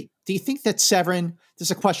think do you think that Sevrin, this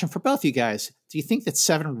is a question for both you guys. Do you think that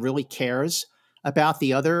Sevrin really cares about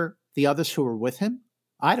the others who were with him?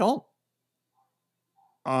 I don't.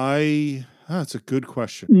 That's a good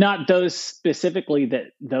question. Not those specifically,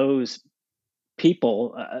 those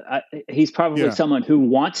people. He's probably someone who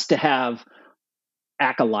wants to have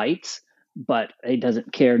acolytes, but he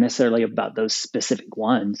doesn't care necessarily about those specific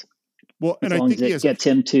ones. Well, and as long I think as it gets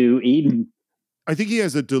him to Eden. I think he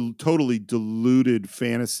has a totally deluded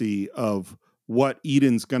fantasy of what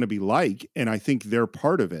Eden's going to be like, and I think they're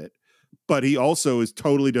part of it. But he also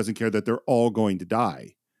totally doesn't care that they're all going to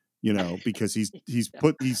die, you know, because he's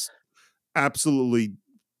absolutely,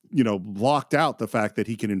 you know, locked out the fact that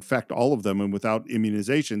he can infect all of them, and without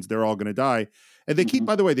immunizations, they're all going to die. And they keep,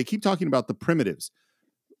 by the way, they keep talking about the primitives.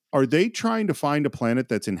 Are they trying to find a planet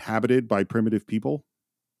that's inhabited by primitive people?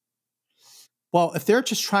 Well, if they're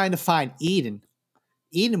just trying to find Eden,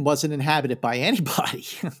 Eden wasn't inhabited by anybody,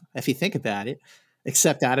 if you think about it,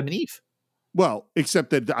 except Adam and Eve. Well,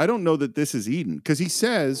 except that I don't know that this is Eden, because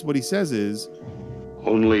what he says is,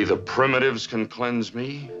 only the primitives can cleanse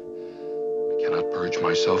me. I cannot purge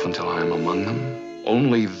myself until I am among them.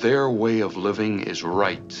 Only their way of living is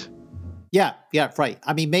right. Yeah, right.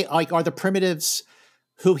 I mean, are the primitives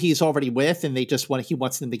who he's already with, and he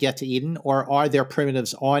wants them to get to Eden, or are there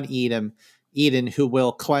primitives on Eden who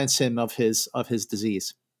will cleanse him of his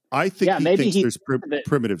disease? I think he thinks there's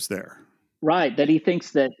primitives there. Right, that he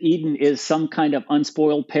thinks that Eden is some kind of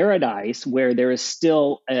unspoiled paradise where there is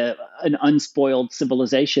still an unspoiled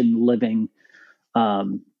civilization living.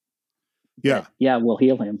 Will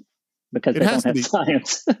heal him because they don't have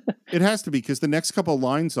science. It has to be, because the next couple of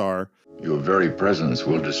lines are, your very presence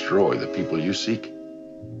will destroy the people you seek.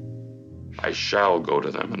 I shall go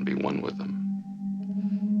to them and be one with them.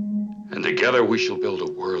 And together we shall build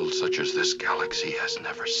a world such as this galaxy has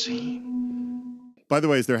never seen. By the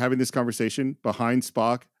way, as they're having this conversation, behind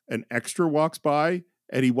Spock, an extra walks by,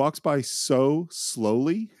 and he walks by so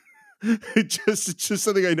slowly. It's just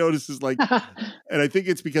something I noticed is like, and I think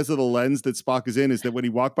it's because of the lens that Spock is in, is that when he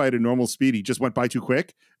walked by at a normal speed, he just went by too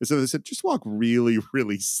quick. And so they said, just walk really,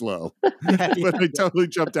 really slow. But it totally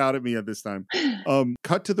jumped out at me at this time.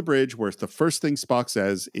 Cut to the bridge, where the first thing Spock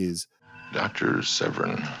says is, Dr.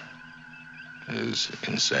 Sevrin is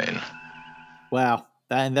insane. Wow.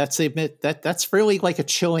 And that's really like a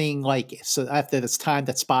chilling, so after this time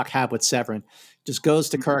that Spock had with Sevrin, just goes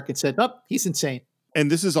to Kirk and said, oh, he's insane. And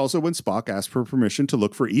this is also when Spock asked for permission to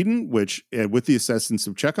look for Eden, which with the assistance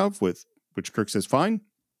of Chekhov, which Kirk says, fine.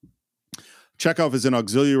 Chekhov is in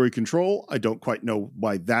auxiliary control. I don't quite know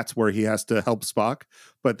why that's where he has to help Spock,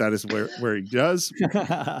 but that is where he does.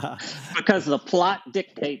 Because the plot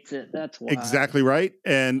dictates it. That's why. Exactly right.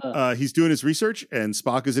 And he's doing his research, and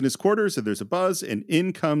Spock is in his quarters, and there's a buzz, and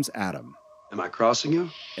in comes Adam. Am I crossing you?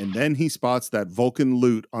 And then he spots that Vulcan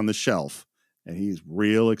loot on the shelf, and he's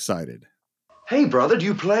real excited. Hey, brother, do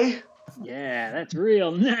you play? Yeah, that's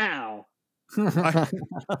real now. all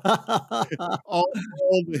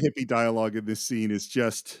the hippie dialogue in this scene is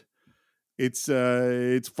just,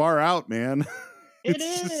 It's far out, man. It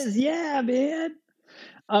is, yeah, man.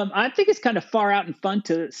 I think it's kind of far out and fun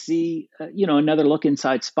to see, another look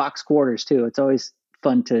inside Spock's quarters too. It's always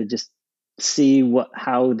fun to just see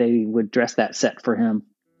how they would dress that set for him.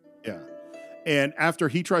 Yeah. And after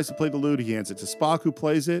he tries to play the lute, he hands it to Spock, who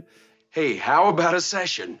plays it. Hey, how about a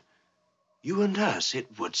session? You and us,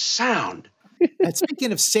 it would sound. And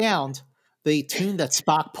speaking of sound, the tune that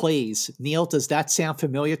Spock plays, Neil, does that sound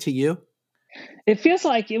familiar to you? It feels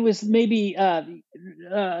like it was maybe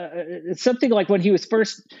something like when he was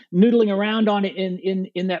first noodling around on it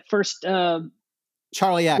in that first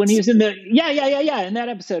Charlie X. When he was in the in that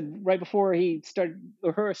episode right before he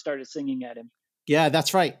started singing at him. Yeah,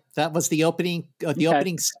 that's right. That was the opening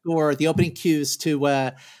opening score, the opening cues to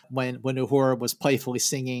when Uhura was playfully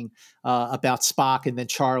singing about Spock and then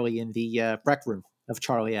Charlie in the rec room of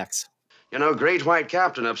Charlie X. Great white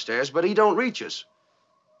captain upstairs, but he don't reach us.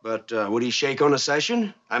 But would he shake on a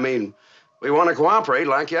session? I mean, we want to cooperate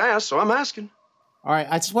like you asked, so I'm asking. All right,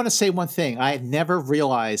 I just want to say one thing. I had never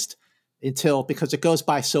realized because it goes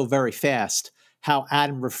by so very fast, how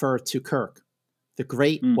Adam referred to Kirk, the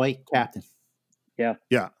great white captain. Yeah.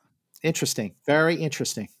 Yeah. Interesting. Very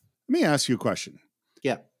interesting. Let me ask you a question.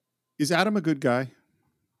 Yeah. Is Adam a good guy?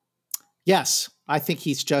 Yes. I think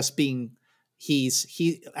he's just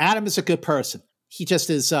Adam is a good person. He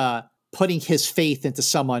just is putting his faith into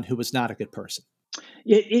someone who was not a good person.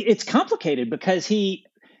 It's complicated because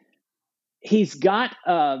he's got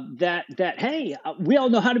that hey, we all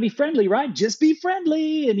know how to be friendly, right? Just be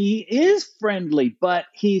friendly, and he is friendly, but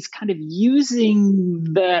he's kind of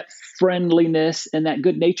using that friendliness and that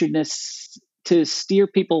good-naturedness to steer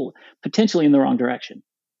people potentially in the wrong direction.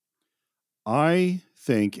 I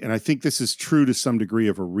think, and I think this is true to some degree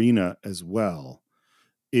of Arena as well,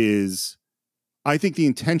 I think the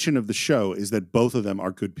intention of the show is that both of them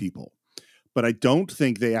are good people, but I don't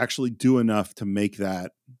think they actually do enough to make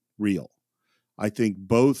that real. I think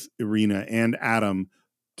both Irina and Adam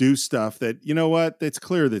do stuff that, it's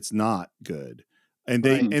clear that's not good. And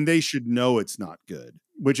they should know it's not good,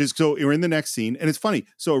 which is, so we're in the next scene and it's funny.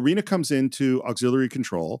 So Irina comes into auxiliary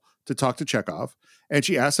control to talk to Chekhov and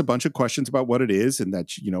she asks a bunch of questions about what it is. And that,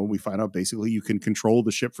 we find out basically you can control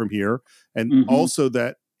the ship from here. And also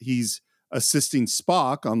that he's assisting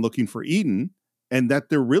Spock on looking for Eden and that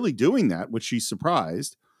they're really doing that, which she's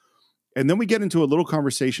surprised. And then we get into a little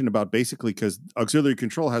conversation about basically because auxiliary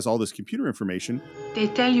control has all this computer information. They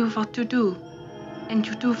tell you what to do, and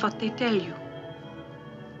you do what they tell you.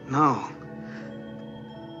 No.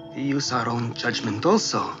 We use our own judgment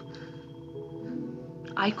also.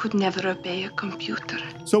 I could never obey a computer.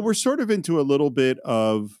 So we're sort of into a little bit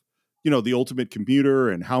of, the ultimate computer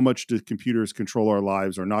and how much do computers control our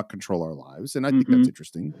lives or not control our lives. And I think that's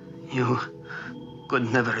interesting. You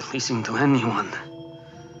could never listen to anyone.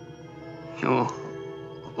 You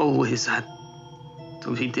always had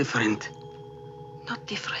to be different. Not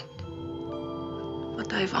different,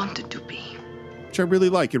 but I wanted to be. Which I really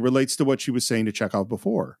like. It relates to what she was saying to Chekhov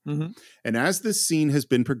before. Mm-hmm. And as this scene has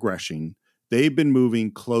been progressing, they've been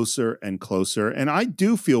moving closer and closer. And I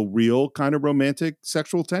do feel real kind of romantic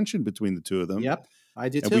sexual tension between the two of them. Yep, I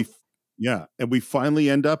do too. And we finally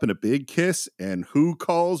end up in a big kiss. And who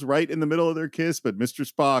calls right in the middle of their kiss but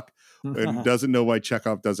Mr. Spock, and doesn't know why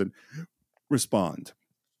Chekhov doesn't respond.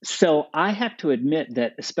 So I have to admit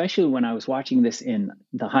that, especially when I was watching this in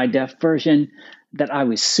the high def version, that I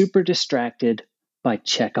was super distracted by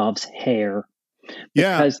Chekhov's hair.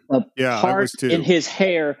 Because the part in his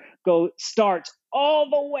hair starts all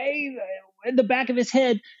the way in the back of his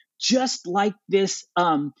head, just like this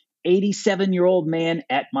 87-year-old man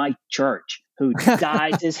at my church who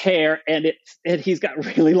dyes his hair, and he's got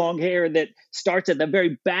really long hair that starts at the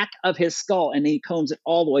very back of his skull, and he combs it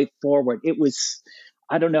all the way forward. It was,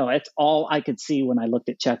 I don't know, that's all I could see when I looked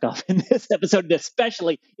at Chekhov in this episode,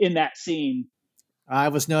 especially in that scene. I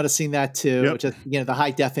was noticing that too, just, the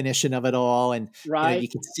high definition of it all. And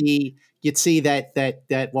you'd see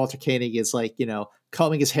that Walter Koenig is like,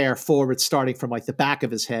 combing his hair forward, starting from like the back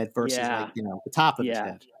of his head versus the top of his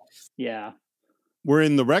head. Yeah. We're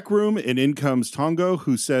in the rec room and in comes Tongo,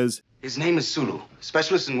 who says, his name is Sulu,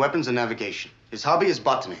 specialist in weapons and navigation. His hobby is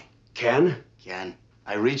botany. Ken? Ken.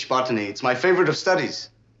 I reach botany. It's my favorite of studies.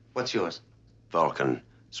 What's yours? Vulcan.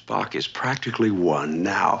 Spock is practically one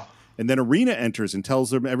now. And then Arena enters and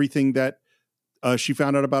tells them everything that she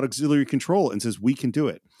found out about auxiliary control and says, we can do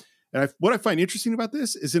it. And what I find interesting about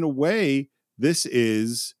this is, in a way, this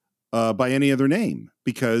is by any other name,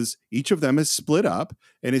 because each of them is split up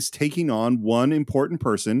and is taking on one important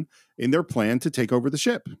person in their plan to take over the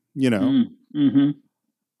ship, Mm-hmm.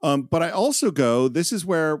 But I also go, this is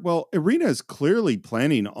where, well, Irina is clearly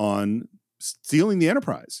planning on stealing the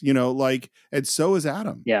Enterprise, and so is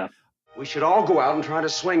Adam. Yeah. We should all go out and try to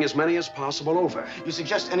swing as many as possible over. You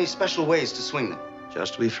suggest any special ways to swing them?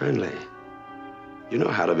 Just be friendly. You know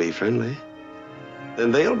how to be friendly.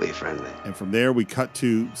 Then they'll be friendly. And from there, we cut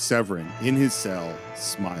to Sevrin in his cell,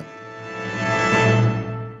 smiling.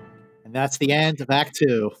 And that's the end of Act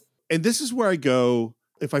 2. And this is where I go,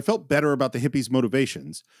 if I felt better about the hippies'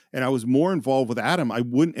 motivations and I was more involved with Adam,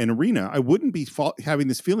 and Irina, I wouldn't be having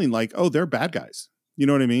this feeling like, oh, they're bad guys. You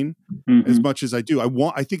know what I mean? Mm-hmm. As much as I do.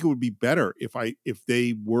 I think it would be better if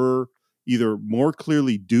they were either more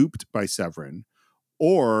clearly duped by Sevrin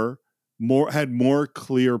or had more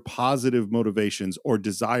clear positive motivations or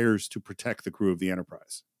desires to protect the crew of the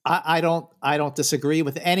Enterprise. I don't disagree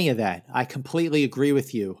with any of that. I completely agree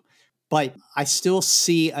with you. But I still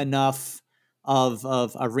see enough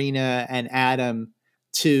of Irina and Adam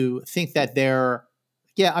to think that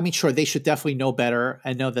sure, they should definitely know better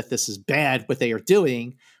and know that this is bad what they are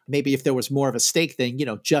doing. Maybe if there was more of a stake than,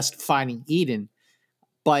 just finding Eden.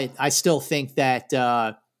 But I still think that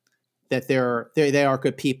they are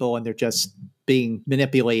good people and they're just being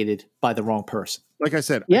manipulated by the wrong person. Like I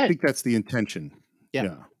said, I think that's the intention.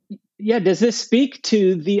 Yeah. Does this speak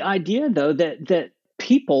to the idea, though, that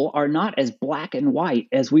people are not as black and white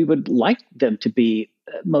as we would like them to be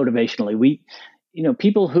motivationally?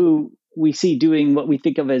 People who we see doing what we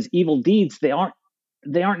think of as evil deeds, they aren't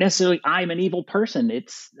necessarily, I'm an evil person.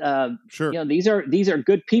 It's sure. These are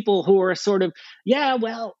good people who are sort of,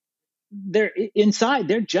 they're inside,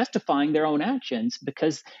 they're justifying their own actions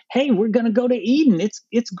because, hey, we're going to go to Eden.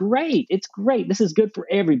 It's great. It's great. This is good for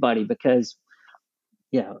everybody because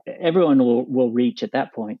everyone will reach at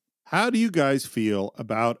that point. How do you guys feel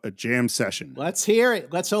about a jam session? Let's hear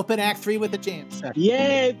it. Let's open Act 3 with a jam session.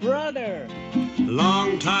 Yay, brother!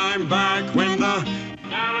 Long time back when the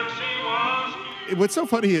galaxy was... What's so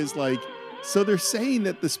funny is, so they're saying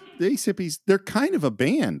that the space hippies, they're kind of a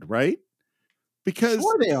band, right? Because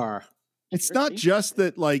sure they are. It's not just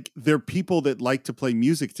that, they're people that like to play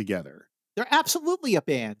music together. They're absolutely a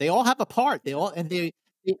band. They all have a part. They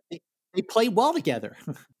play well together.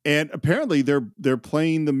 And apparently they're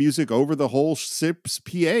playing the music over the whole ship's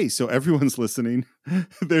PA, so everyone's listening.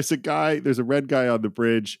 There's a red guy on the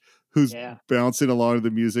bridge who's bouncing along to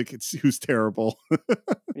the music. Who's terrible.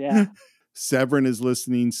 Yeah. Sevrin is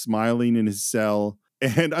listening, smiling in his cell.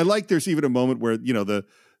 And I like there's even a moment where,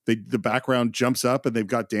 the background jumps up and they've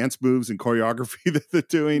got dance moves and choreography that they're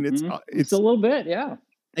doing. It's a little bit, yeah.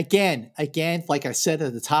 Again, like I said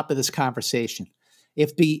at the top of this conversation,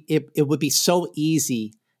 it would be so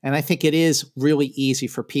easy, and I think it is really easy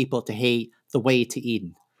for people to hate The Way to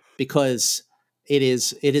Eden because it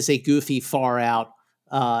is a goofy, far out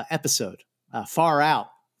episode. Far out,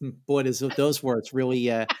 boy, does those words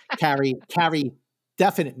really carry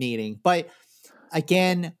definite meaning. But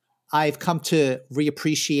again, I've come to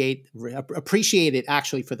appreciate it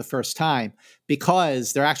actually for the first time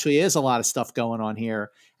because there actually is a lot of stuff going on here.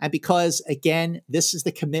 And because, again, this is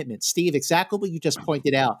the commitment. Steve, exactly what you just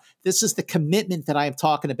pointed out. This is the commitment that I am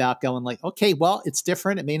talking about going okay, well, it's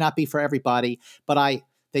different. It may not be for everybody, but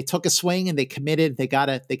they took a swing and they committed. They got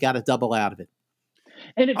a double out of it.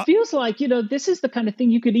 And it feels like, this is the kind of thing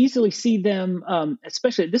you could easily see them,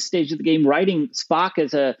 especially at this stage of the game, writing Spock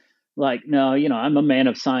as no, I'm a man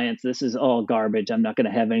of science. This is all garbage. I'm not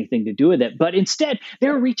going to have anything to do with it. But instead,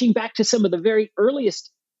 they're reaching back to some of the very earliest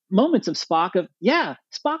moments of Spock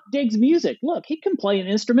Spock digs music. Look, he can play an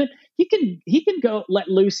instrument. He can go let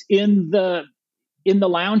loose in the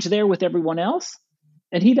lounge there with everyone else.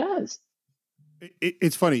 And he does.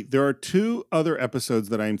 It's funny. There are two other episodes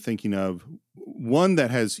that I'm thinking of. One that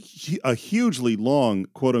has a hugely long,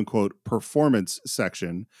 quote unquote, performance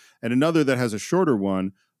section, and another that has a shorter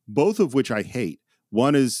one, both of which I hate.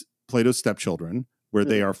 One is Plato's Stepchildren, where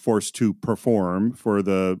they are forced to perform for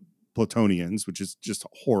the Platonians, which is just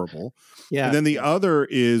horrible. Yeah. And then the other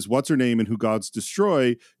is What's Her Name and Who Gods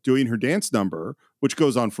Destroy doing her dance number, which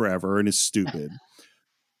goes on forever and is stupid.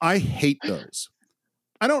 I hate those.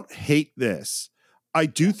 I don't hate this. I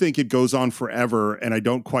do think it goes on forever, and I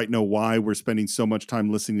don't quite know why we're spending so much time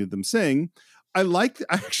listening to them sing. I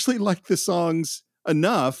actually like the songs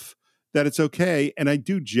enough that it's okay, and I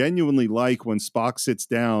do genuinely like when Spock sits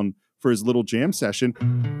down for his little jam session,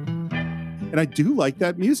 and I do like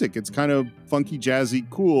that music. It's kind of funky, jazzy,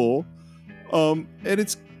 cool, and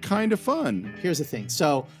it's kind of fun. Here's the thing.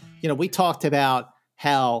 So, we talked about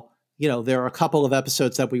how, there are a couple of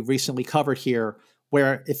episodes that we recently covered here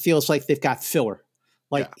where it feels like they've got filler.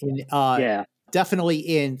 Definitely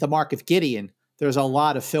in The Mark of Gideon, there's a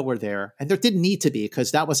lot of filler there. And there didn't need to be,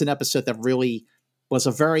 because that was an episode that really was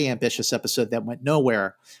a very ambitious episode that went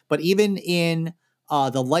nowhere. But even in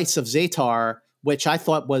The Lights of Zatar, which I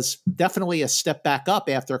thought was definitely a step back up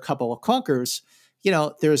after a couple of clunkers,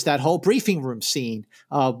 there's that whole briefing room scene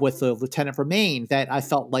with the Lieutenant Romaine that I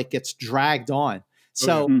felt like gets dragged on.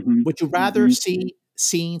 So would you rather see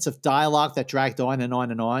scenes of dialogue that dragged on and on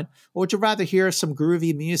and on, or would you rather hear some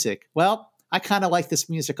groovy music? Well, I kind of like this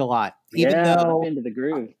music a lot, even though I'm into the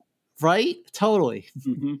groove. Right? Totally.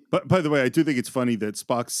 But by the way, I do think it's funny that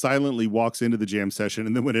Spock silently walks into the jam session,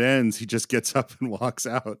 and then when it ends, he just gets up and walks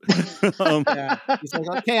out. He says,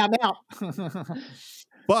 "Okay, I'm out."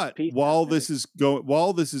 But while this is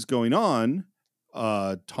going on,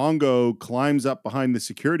 Tongo climbs up behind the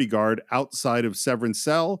security guard outside of Severin's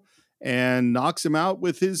cell and knocks him out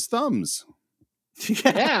with his thumbs.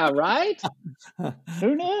 Yeah, right?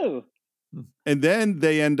 Who knew? And then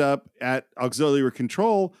they end up at auxiliary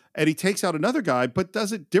control, and he takes out another guy, but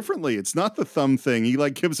does it differently. It's not the thumb thing. He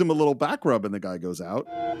gives him a little back rub, and the guy goes out.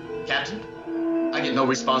 Captain, I get no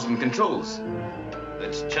response from controls.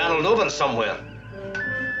 It's channeled over somewhere.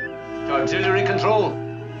 To auxiliary control.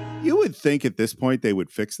 You would think at this point they would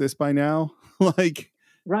fix this by now.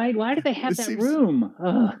 Right? Why do they have that room?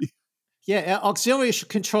 Ugh. Yeah, auxiliary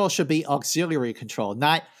control should be auxiliary control,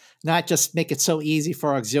 not just make it so easy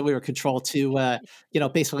for auxiliary control to,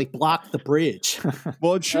 basically block the bridge.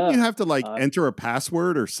 Well, shouldn't you have to enter a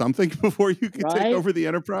password or something before you can take over the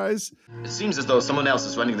Enterprise? It seems as though someone else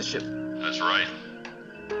is running the ship. That's right.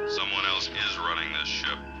 Someone else is running this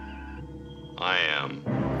ship. I am.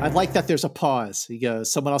 I like that there's a pause. He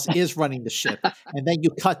goes, someone else is running the ship. And then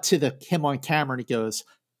you cut to him on camera and he goes,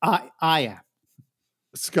 I am.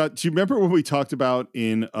 Scott, do you remember when we talked about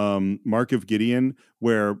in Mark of Gideon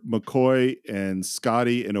where McCoy and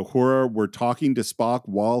Scotty and Uhura were talking to Spock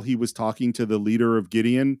while he was talking to the leader of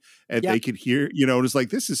Gideon, and they could hear, it was like,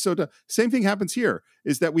 this is so same thing happens here,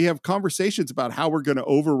 is that we have conversations about how we're going to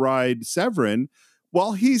override Sevrin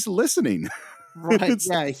while he's listening. Right.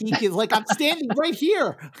 Yeah. He's like, I'm standing right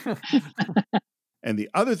here. And the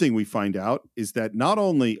other thing we find out is that not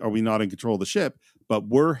only are we not in control of the ship, but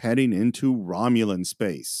we're heading into Romulan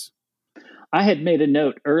space. I had made a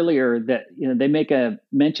note earlier that they make a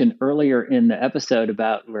mention earlier in the episode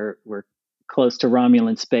about we're close to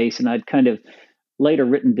Romulan space, and I'd kind of later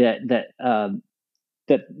written that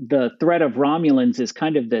the threat of Romulans is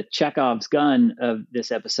kind of the Chekhov's gun of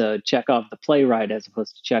this episode. Chekhov the playwright, as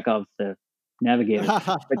opposed to Chekhov the navigator.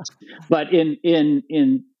 but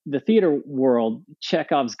in the theater world,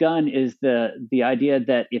 Chekhov's gun is the idea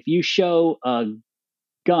that if you show a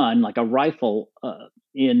gun, like a rifle,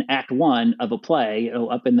 in Act 1 of a play,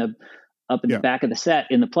 up in the back of the set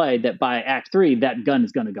in the play, that by Act 3 that gun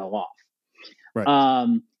is going to go off.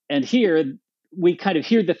 Right. And here we kind of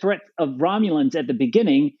hear the threat of Romulans at the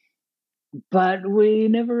beginning, but we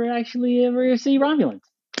never actually ever see Romulans.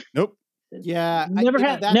 Nope. Yeah, never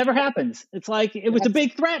happens. It's like it was a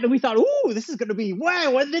big threat, and we thought, "Ooh, this is going to be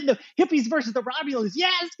wow!" And then the hippies versus the Romulans.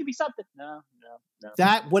 Yeah, this could be something. No.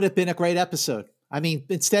 That would have been a great episode. I mean,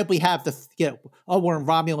 instead we have we're in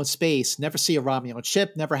Romulan space. Never see a Romulan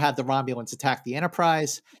ship. Never had the Romulans attack the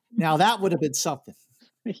Enterprise. Now that would have been something.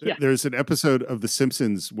 Yeah. There's an episode of The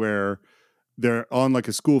Simpsons where they're on like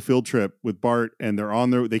a school field trip with Bart, and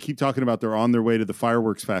they keep talking about they're on their way to the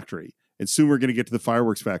fireworks factory. And soon we're going to get to the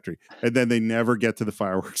fireworks factory. And then they never get to the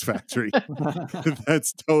fireworks factory.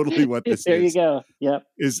 That's totally what this there is. There you go. Yep.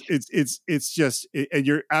 It's just, and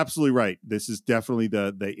you're absolutely right. This is definitely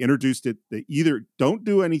they introduced it. They either don't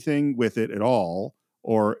do anything with it at all,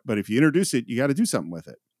 but if you introduce it, you got to do something with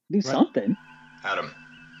it. Do something. Adam,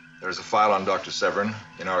 there's a file on Dr. Sevrin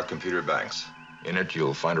in our computer banks. In it,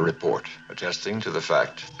 you'll find a report attesting to the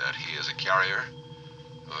fact that he is a carrier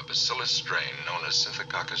of a bacillus strain known as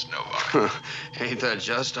Synthococcus novi. Ain't that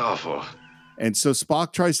just awful? And so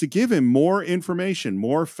Spock tries to give him more information,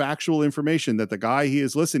 more factual information that the guy he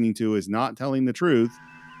is listening to is not telling the truth.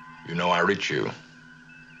 You know I reach you.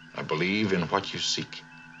 I believe in what you seek.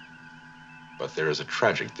 But there is a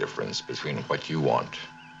tragic difference between what you want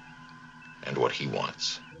and what he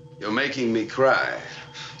wants. You're making me cry.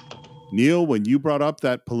 Neil, when you brought up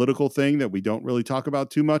that political thing that we don't really talk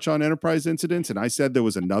about too much on Enterprise Incidents, and I said there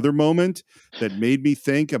was another moment that made me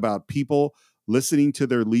think about people listening to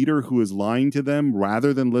their leader who is lying to them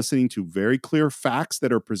rather than listening to very clear facts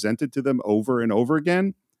that are presented to them over and over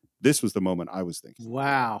again, this was the moment I was thinking.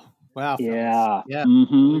 Wow. Yeah. Yeah.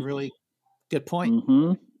 Mm-hmm. Really good point.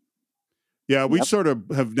 Mm-hmm. Yeah, we sort of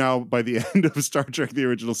have now, by the end of Star Trek, the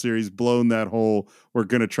original series, blown that whole, we're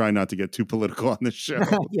going to try not to get too political on this show.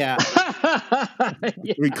 Yeah.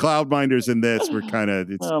 We Cloudminders in this, we're kind of,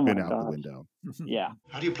 it's Oh been my out the gosh. window. Yeah.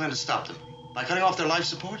 How do you plan to stop them? By cutting off their life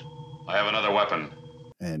support? I have another weapon.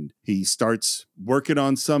 And he starts working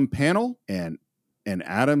on some panel, and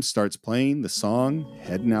Adam starts playing the song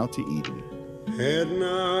Heading Out to Eden. Heading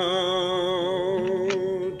out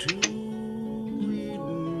to Eden.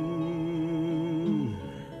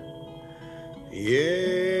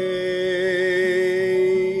 Yay,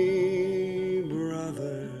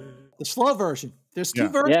 brother. The slow version. There's two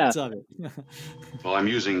versions of it. Well, I'm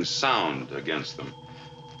using sound against them.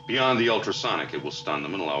 Beyond the ultrasonic, it will stun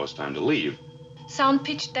them and allow us time to leave. Sound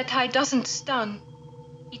pitched that high doesn't stun.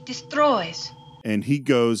 It destroys. And he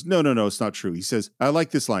goes, no, it's not true. He says, I like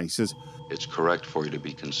this line. He says, it's correct for you to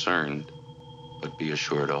be concerned, but be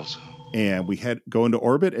assured also. And we go into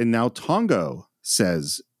orbit, and now Tongo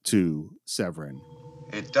says to Sevrin,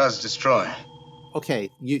 it does destroy. Okay,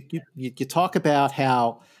 you talk about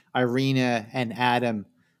how Irina and Adam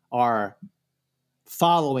are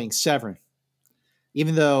following Sevrin,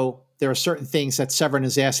 even though there are certain things that Sevrin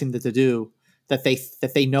is asking them to do that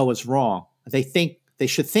they know is wrong. They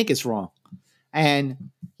should think is wrong.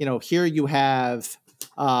 And here you have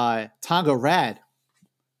Tongo Rad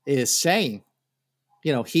is saying,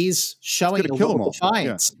 he's showing a little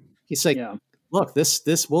defiance. Yeah. He's like, look,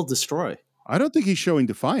 this will destroy. I don't think he's showing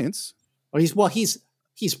defiance. Or he's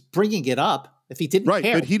bringing it up. If he didn't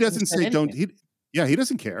care, but he doesn't say don't. He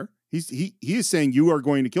doesn't care. He is saying you are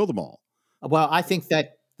going to kill them all. Well, I think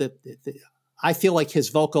that I feel like his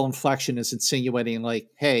vocal inflection is insinuating like,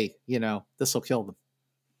 hey, this will kill them.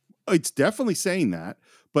 It's definitely saying that,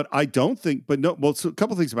 but I don't think. But no, well, so a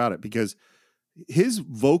couple things about it, because his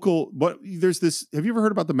vocal. There's this. Have you ever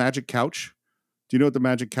heard about the magic couch? Do you know what the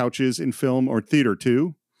magic couch is in film or theater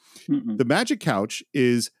too? Mm-mm. The magic couch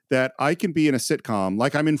is that I can be in a sitcom,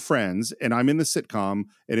 like I'm in Friends, and I'm in the sitcom,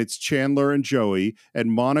 and it's Chandler and Joey,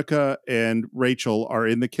 and Monica and Rachel are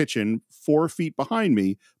in the kitchen 4 feet behind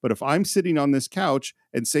me. But if I'm sitting on this couch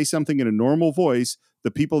and say something in a normal voice,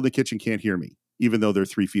 the people in the kitchen can't hear me, even though they're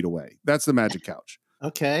 3 feet away. That's the magic couch.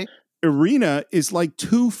 Okay. Irina is like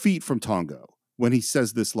 2 feet from Tongo when he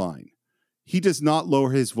says this line. He does not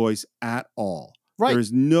lower his voice at all. Right.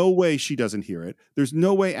 There's no way she doesn't hear it. There's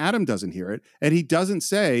no way Adam doesn't hear it. And he doesn't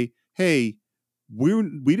say, hey, we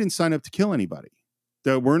didn't sign up to kill anybody.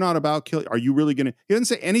 That we're not about killing. Are you really going to? He doesn't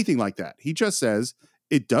say anything like that. He just says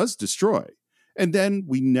it does destroy. And then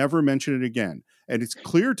we never mention it again. And it's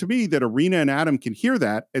clear to me that Irina and Adam can hear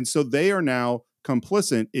that. And so they are now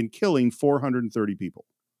complicit in killing 430 people.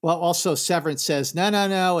 Well, also Sevrin says,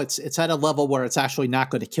 no. It's at a level where it's actually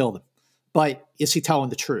not going to kill them. But is he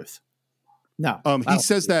telling the truth? No. He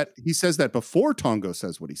says that before Tongo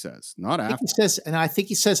says what he says, not after. He says, and I think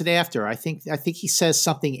he says it after. I think he says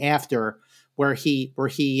something after where he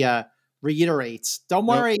reiterates, "Don't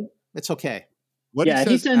worry, it's okay."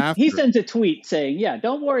 He sends a tweet saying, "Yeah,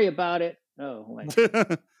 don't worry about it." Oh, wait.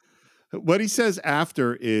 What he says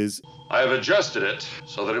after is, I have adjusted it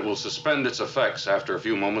so that it will suspend its effects after a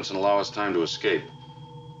few moments and allow us time to escape.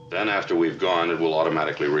 Then after we've gone, it will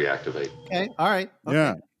automatically reactivate. Okay. All right. Okay.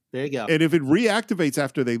 Yeah. There you go. And if it reactivates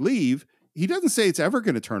after they leave, he doesn't say it's ever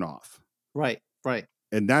going to turn off. Right.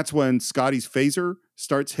 And that's when Scotty's phaser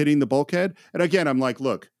starts hitting the bulkhead. And again, I'm like,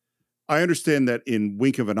 look, I understand that in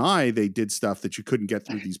Wink of an Eye, they did stuff that you couldn't get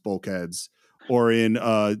through these bulkheads. Or in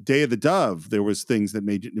Day of the Dove, there was things that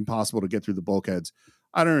made it impossible to get through the bulkheads.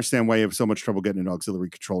 I don't understand why you have so much trouble getting into auxiliary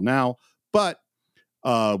control now. But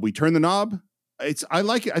we turn the knob. I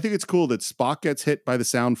like it. I think it's cool that Spock gets hit by the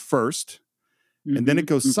sound first. And then it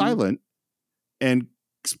goes silent, and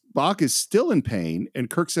Spock is still in pain, and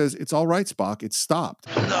Kirk says, it's all right, Spock, it's stopped.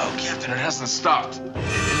 No, Captain, it hasn't stopped. It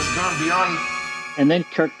has gone beyond. And then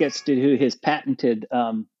Kirk gets to do his patented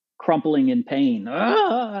crumpling in pain.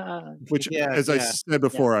 Which, as I said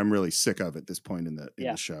before, I'm really sick of at this point in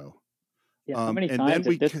the show. Yeah, how many times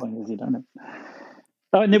at this point has he done it?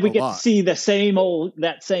 Oh, and then we get to see that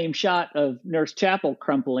same shot of Nurse Chapel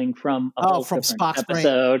crumpling from from Spock's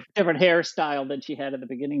episode, brain. Different hairstyle than she had at the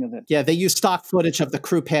beginning of it. Yeah, they used stock footage of the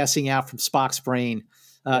crew passing out from Spock's brain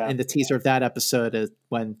in the teaser of that episode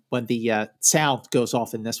when the sound goes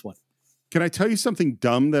off in this one. Can I tell you something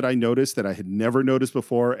dumb that I noticed that I had never noticed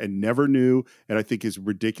before and never knew, and I think is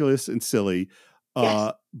ridiculous and silly?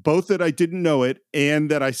 Yes. Both that I didn't know it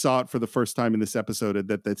and that I saw it for the first time in this episode, and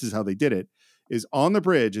that this is how they did it. Is on the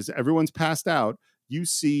bridge, as everyone's passed out, you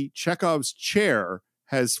see Chekhov's chair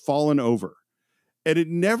has fallen over. And it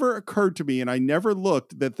never occurred to me, and I never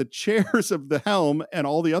looked, that the chairs of the helm and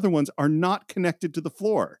all the other ones are not connected to the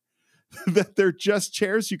floor. That they're just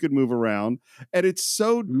chairs you could move around. And it's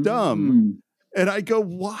so dumb And I go,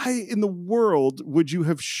 why in the world would you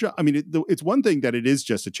have shot? I mean, it's one thing that it is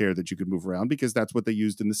just a chair that you could move around because that's what they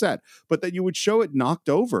used in the set, but that you would show it knocked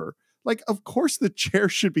over. Like, of course the chair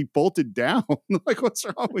should be bolted down. Like, what's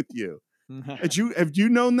wrong with you? Have you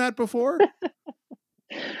known that before?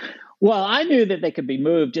 Well, I knew that they could be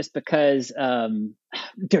moved just because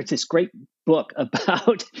there's this great book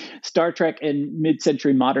about Star Trek and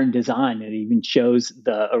mid-century modern design. It even shows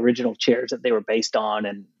the original chairs that they were based on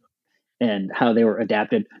and how they were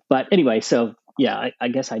adapted. But anyway, so yeah, I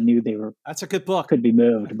guess I knew they were. That's a good book. Could be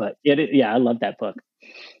moved, but I love that book.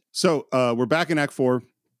 So we're back in Act 4.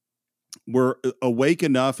 We're awake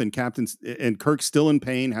enough, and Kirk's still in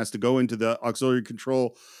pain, has to go into the auxiliary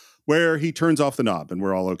control where he turns off the knob, and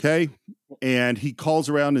we're all okay. And he calls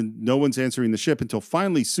around, and no one's answering the ship until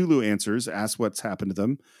finally Sulu answers, asks what's happened to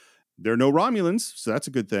them. There are no Romulans, so that's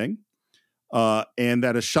a good thing. And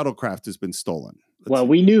that a shuttlecraft has been stolen.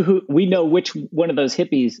 We know which one of those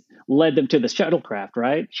hippies led them to the shuttlecraft,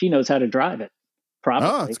 right? She knows how to drive it. Probably.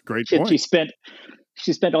 Oh, that's a great point.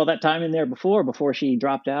 She spent all that time in there before she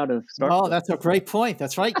dropped out of Star Trek. Oh, that's a great point.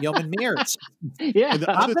 That's right. Yeoman Mears. Yeah.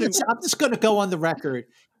 I'm just going to go on the record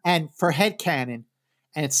and for headcanon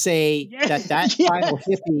and say that final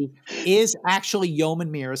hippie is actually Yeoman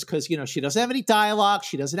Mears because, she doesn't have any dialogue.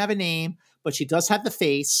 She doesn't have a name, but she does have the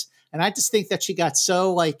face. And I just think that she got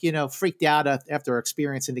so freaked out after her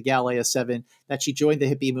experience in the Galileo 7 that she joined the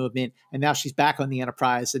hippie movement, and now she's back on the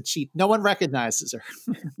Enterprise, and no one recognizes her.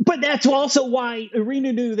 But that's also why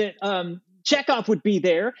Irina knew that Chekhov would be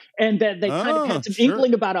there, and that they kind of had some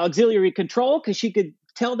inkling about auxiliary control because she could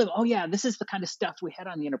tell them, "Oh yeah, this is the kind of stuff we had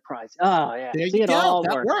on the Enterprise." Oh yeah, there you go. All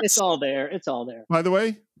that works. It's all there. It's all there. By the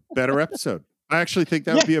way, better episode. I actually think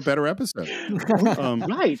that would be a better episode.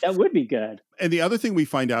 Right, that would be good. And the other thing we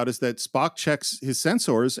find out is that Spock checks his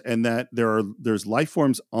sensors and that there's life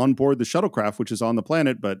forms on board the shuttlecraft, which is on the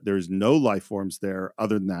planet, but there's no life forms there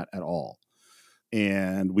other than that at all.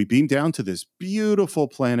 And we beam down to this beautiful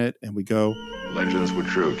planet and we go... Legends were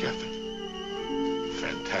true, Captain.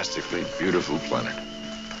 Fantastically beautiful planet.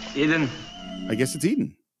 Eden. I guess it's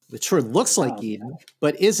Eden. It sure looks like Eden,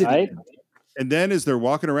 but is it Eden? And then as they're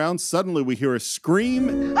walking around, suddenly we hear a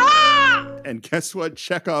scream. And guess what?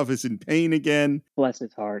 Chekhov is in pain again. Bless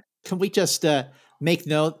his heart. Can we just make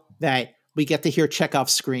note that we get to hear Chekhov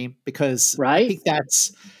scream? Because I think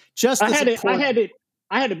that's just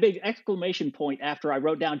I had a big exclamation point after I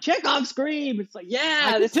wrote down Chekhov scream. It's like,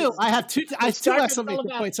 yeah. I have two exclamation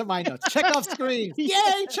points on my notes. Chekhov scream.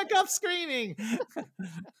 Yay, Chekhov screaming.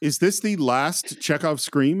 Is this the last Chekhov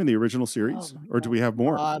scream in the original series? Or do we have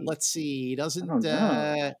more? Let's see. He doesn't.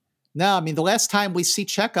 No, I mean, the last time we see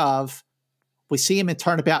Chekhov, we see him in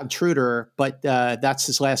Turnabout Intruder, but that's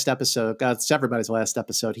his last episode. It's everybody's last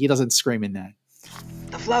episode. He doesn't scream in that.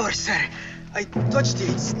 The flower, sir. I touched it.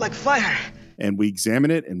 It's like fire. And we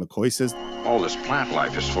examine it, and McCoy says, all this plant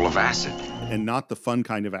life is full of acid. And not the fun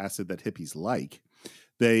kind of acid that hippies like.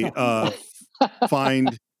 They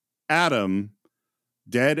find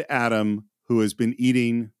dead Adam, who has been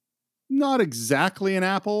eating not exactly an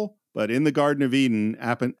apple, but in the Garden of Eden,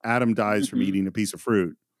 Adam dies from eating a piece of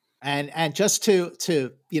fruit. And just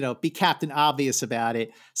to be Captain Obvious about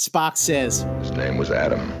it, Spock says his name was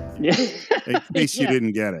Adam. In case you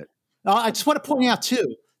didn't get it. I just want to point out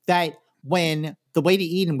too that when The Way to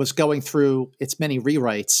Eden was going through its many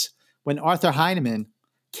rewrites, when Arthur Heinemann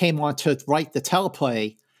came on to write the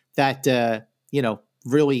teleplay that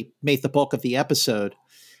really made the bulk of the episode,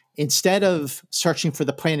 instead of searching for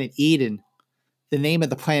the planet Eden, the name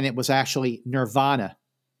of the planet was actually Nirvana.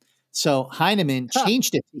 So Heinemann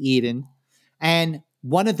changed it to Eden. And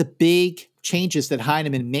one of the big changes that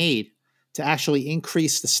Heinemann made to actually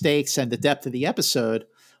increase the stakes and the depth of the episode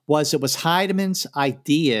was it was Heinemann's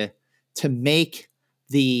idea to make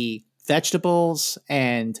the vegetables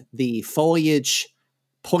and the foliage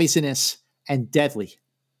poisonous and deadly.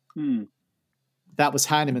 That was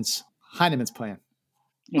Heinemann's plan.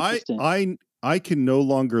 I can no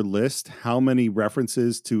longer list how many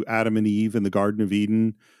references to Adam and Eve in the Garden of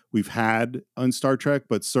Eden we've had on Star Trek,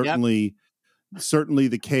 but certainly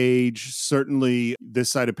the cage, certainly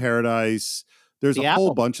This Side of Paradise. There's a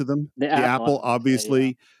whole bunch of them. The apple,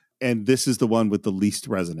 obviously. And this is the one with the least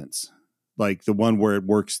resonance. Like the one where it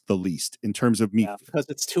works the least in terms of me. Yeah, because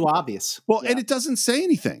it's too obvious. Well, and it doesn't say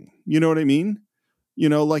anything. You know what I mean?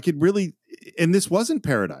 Like it really, and this wasn't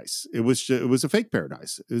paradise. It was a fake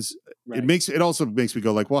paradise. It also makes me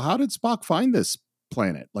go like, well, how did Spock find this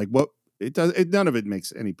planet? Like none of it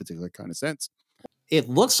makes any particular kind of sense. It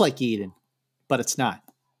looks like Eden, but it's not.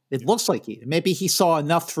 It looks like Eden. Maybe he saw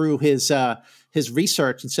enough through his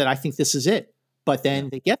research and said, I think this is it. But then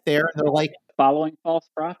they get there and they're like, Following false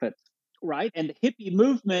prophets. Right. And the hippie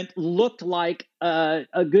movement looked like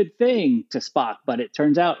a good thing to Spock, but it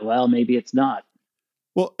turns out, well, maybe it's not.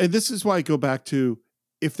 Well, and this is why I go back to,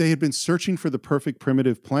 if they had been searching for the perfect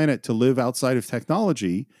primitive planet to live outside of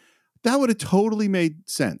technology, that would have totally made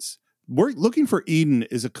sense. We're looking for Eden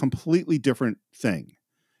is a completely different thing.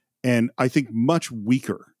 And I think much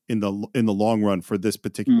weaker in the long run for this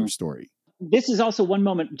particular story. This is also one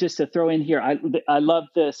moment just to throw in here. I love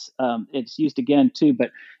this. It's used again too,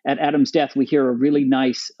 but at Adam's death, we hear a really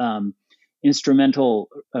nice instrumental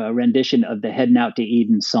rendition of the Heading Out to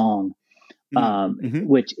Eden song,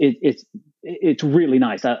 which it's really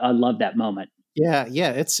nice. I love that moment. Yeah.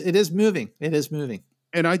 It is moving. It is moving.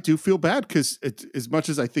 And I do feel bad because as much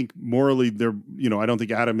as I think morally I don't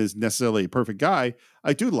think Adam is necessarily a perfect guy.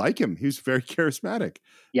 I do like him. He was very charismatic.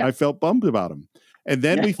 Yeah. I felt bummed about him. And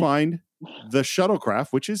then we find the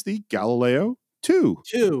shuttlecraft, which is the Galileo 2.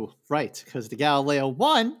 2, right. Because the Galileo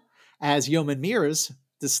 1, as Yeoman Mears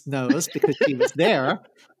just knows because she was there,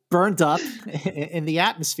 burned up in the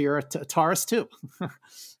atmosphere at Taurus 2.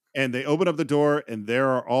 And they open up the door, and there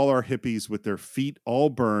are all our hippies with their feet all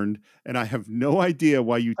burned. And I have no idea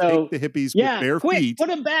why you take the hippies with bare feet. Put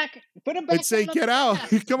them back. And say, get out.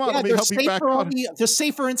 Come on, let me help you back on. They're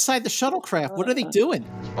safer inside the shuttlecraft. What are they doing?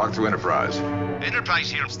 Spock to Enterprise.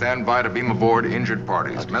 Enterprise here. Stand by to beam aboard injured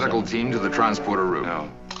parties. Medical team to the transporter room.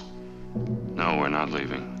 No, we're not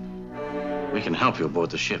leaving. We can help you aboard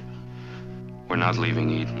the ship. We're not leaving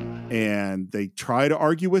Eden. And they try to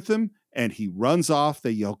argue with him. And he runs off.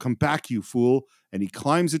 They yell, come back, you fool. And he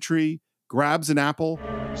climbs a tree, grabs an apple.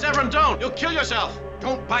 Sevrin, don't! You'll kill yourself!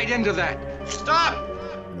 Don't bite into that. Stop!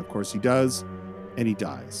 And of course he does. And he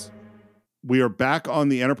dies. We are back on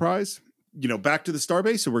the Enterprise, back to the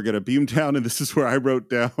starbase. So we're going to beam down. And this is where I wrote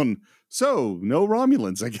down, so no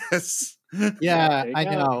Romulans, I guess. Yeah, I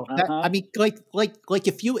know. I mean, like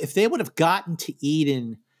if they would have gotten to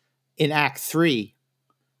Eden in Act 3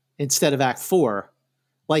 instead of Act 4,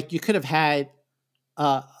 like you could have had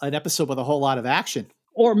an episode with a whole lot of action,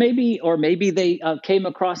 or maybe they came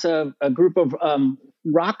across a group of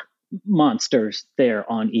rock monsters there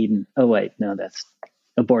on Eden. Oh wait, no, that's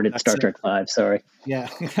aborted Star Trek V. Sorry. Yeah.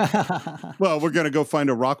 Well, we're gonna go find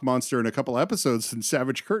a rock monster in a couple episodes in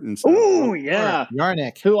Savage Curtain. So. Oh yeah,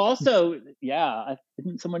 Yarnik. Who also,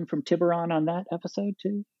 isn't someone from Tiburon on that episode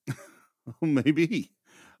too? Maybe.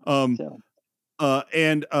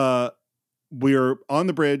 We're on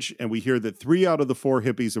the bridge, and we hear that 3 out of the 4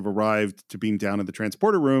 hippies have arrived to beam down in the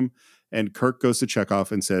transporter room, and Kirk goes to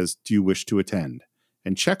Chekhov and says, do you wish to attend?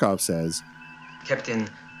 And Chekhov says, Captain,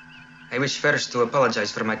 I wish first to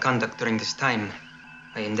apologize for my conduct during this time.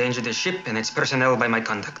 I endangered the ship and its personnel by my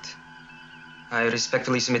conduct. I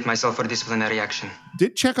respectfully submit myself for disciplinary action.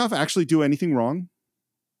 Did Chekhov actually do anything wrong?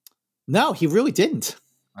 No, he really didn't.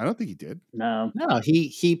 I don't think he did. No,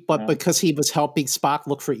 because he was helping Spock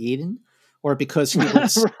look for Eden. Or because he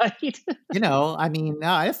was, right? I mean,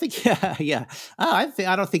 no, I think,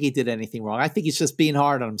 I don't think he did anything wrong. I think he's just being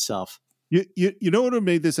hard on himself. You know what would have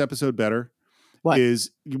made this episode better? What? Is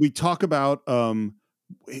we talk about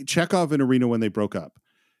Chekhov and Irina when they broke up.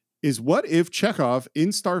 Is what if Chekhov in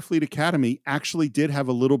Starfleet Academy actually did have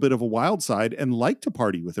a little bit of a wild side and liked to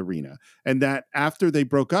party with Irina, and that after they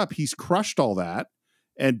broke up, he's crushed all that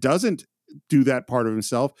and doesn't do that part of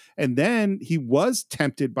himself, and then he was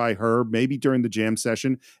tempted by her maybe during the jam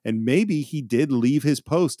session, and maybe he did leave his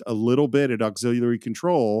post a little bit at auxiliary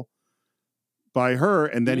control by her,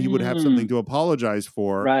 and then he would have something to apologize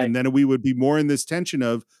for, right. And then we would be more in this tension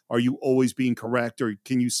of, are you always being correct, or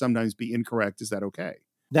can you sometimes be incorrect? Is that okay?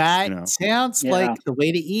 That sounds like the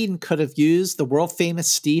way to Eden could have used the world famous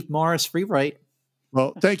Steve Morris rewrite.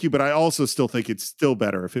 Well, thank you, but I also still think it's still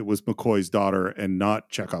better if it was McCoy's daughter and not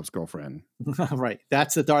Chekhov's girlfriend. Right.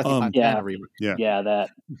 That's the Dorothy Montana rewrite. Yeah, that.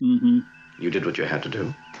 Mm-hmm. You did what you had to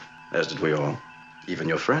do, as did we all, even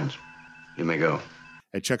your friends. You may go.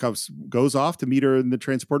 And Chekhov goes off to meet her in the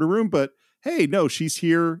transporter room, but hey, no, she's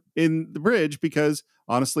here in the bridge because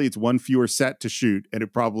honestly, it's one fewer set to shoot, and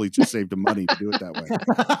it probably just saved him money to do it that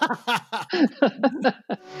way.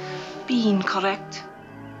 Being correct,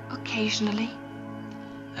 occasionally.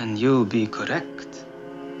 And you'll be correct.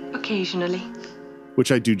 Occasionally.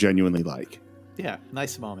 Which I do genuinely like. Yeah,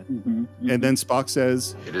 nice moment. Mm-hmm. And then Spock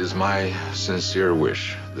says, it is my sincere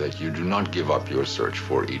wish that you do not give up your search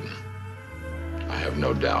for Eden. I have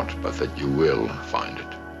no doubt but that you will find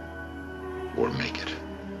it. Or make it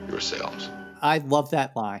yourselves. I love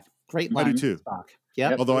that line. Great line. I do too. Spock.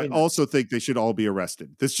 Yep. Although I also think they should all be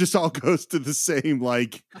arrested. This just all goes to the same,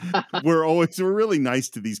 like, we're really nice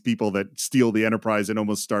to these people that steal the Enterprise and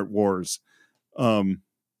almost start wars.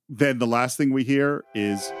 then the last thing we hear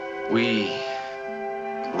is, "We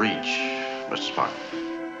reach, Mr. Spock."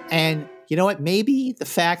 And you know what? Maybe the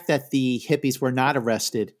fact that the hippies were not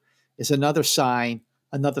arrested is another sign,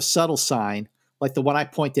 another subtle sign, like the one I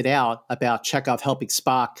pointed out about Chekhov helping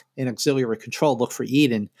Spock in auxiliary control look for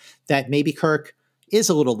Eden, that maybe Kirk is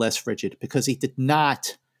a little less frigid because he did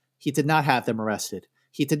not have them arrested.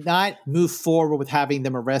 He did not move forward with having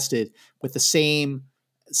them arrested with the same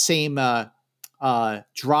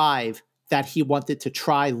drive that he wanted to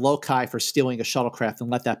try Lokai for stealing a shuttlecraft and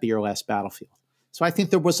let that be your last battlefield. So I think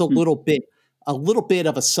there was a little bit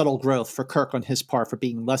of a subtle growth for Kirk on his part for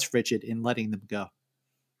being less rigid in letting them go.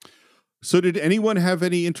 So did anyone have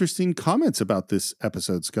any interesting comments about this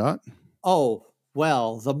episode, Scott? Oh,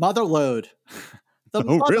 well, the mother load.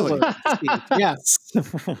 Really? Yes.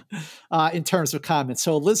 In terms of comments.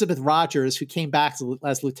 So Elizabeth Rogers, who came back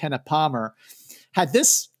as Lieutenant Palmer, had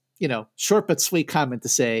this, short but sweet comment to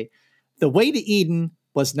say, "The way to Eden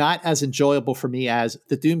was not as enjoyable for me as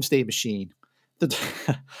the Doomsday Machine.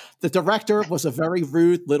 The director was a very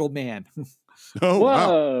rude little man." Oh,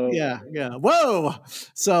 wow. Yeah. Whoa.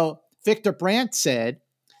 So Victor Brandt said,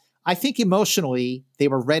 "I think emotionally they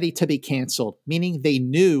were ready to be canceled, meaning they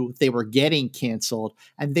knew they were getting canceled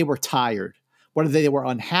and they were tired. Whether they were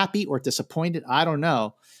unhappy or disappointed, I don't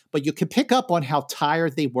know. But you could pick up on how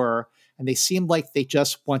tired they were, and they seemed like they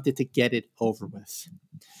just wanted to get it over with."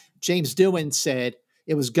 James Doohan said,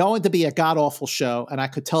 "It was going to be a god-awful show, and I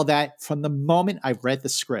could tell that from the moment I read the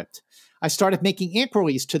script. I started making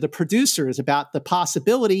inquiries to the producers about the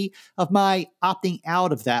possibility of my opting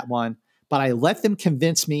out of that one, but I let them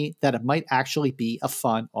convince me that it might actually be a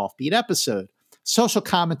fun, offbeat episode. Social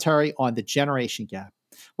commentary on the generation gap.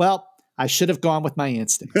 Well, I should have gone with my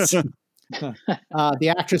instincts."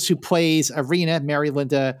 The actress who plays Irina, Mary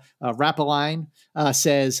Linda Rappeline,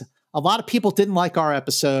 says, "A lot of people didn't like our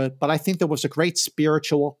episode, but I think there was a great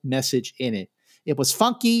spiritual message in it. It was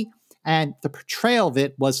funky, and the portrayal of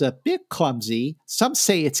it was a bit clumsy. Some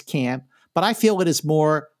say it's camp, but I feel it is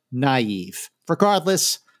more naive.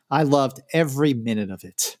 Regardless, I loved every minute of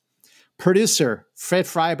it." Producer Fred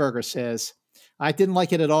Freiberger says, "I didn't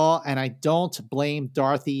like it at all, and I don't blame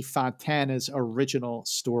Dorothy Fontana's original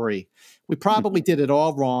story. We probably did it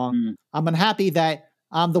all wrong. I'm unhappy that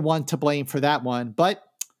I'm the one to blame for that one, but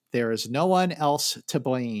there is no one else to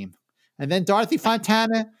blame." And then Dorothy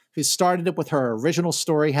Fontana, who started it with her original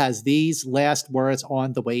story, has these last words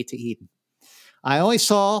on The Way to Eden. "I only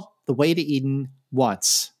saw The Way to Eden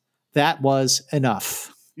once. That was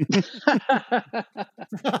enough."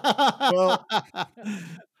 Well,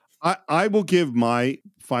 I will give my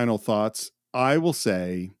final thoughts. I will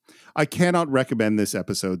say I cannot recommend this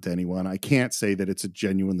episode to anyone. I can't say that it's a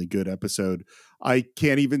genuinely good episode. I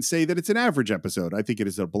can't even say that it's an average episode. I think it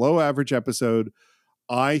is a below average episode.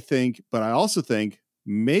 But I also think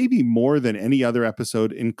maybe more than any other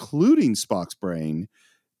episode, including Spock's Brain,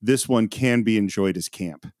 this one can be enjoyed as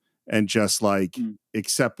camp and just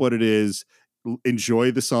accept what it is.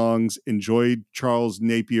 Enjoy the songs, enjoy Charles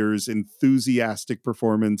Napier's enthusiastic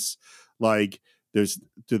performance. Do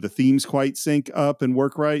the themes quite sync up and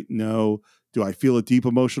work right? No. Do I feel a deep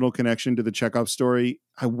emotional connection to the Chekhov story?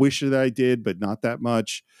 I wish that I did, but not that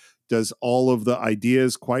much. Does all of the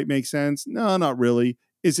ideas quite make sense? No, not really.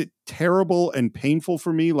 Is it terrible and painful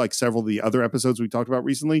for me like several of the other episodes we talked about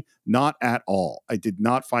recently? Not at all. I did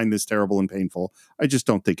not find this terrible and painful. I just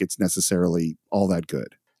don't think it's necessarily all that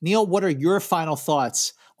good. Neil, what are your final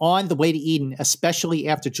thoughts on The Way to Eden, especially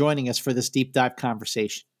after joining us for this deep dive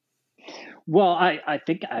conversation? Well, I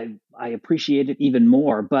think I appreciate it even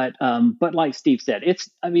more, but like Steve said, it's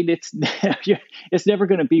it's never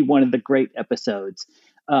going to be one of the great episodes.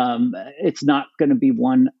 It's not going to be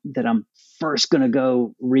one that I'm first going to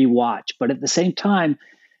go rewatch, but at the same time,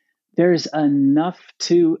 there's enough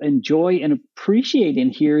to enjoy and appreciate in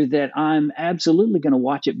here that I'm absolutely going to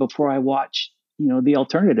watch it before I watch, the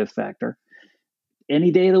alternative factor any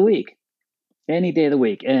day of the week.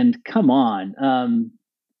 And come on,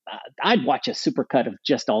 I'd watch a supercut of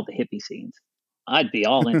just all the hippie scenes. I'd be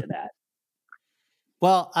all into that.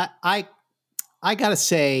 Well, I got to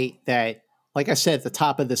say that, like I said at the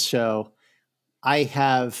top of this show, I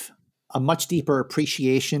have a much deeper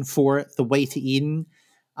appreciation for The Way to Eden.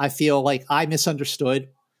 I feel like I misunderstood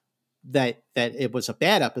that it was a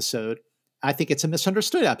bad episode. I think it's a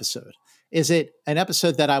misunderstood episode. Is it an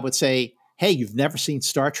episode that I would say, hey, you've never seen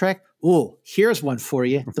Star Trek? Ooh, here's one for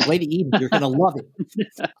you. The Way to Eden, you're going to love it.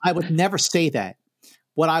 I would never say that.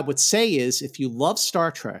 What I would say is, if you love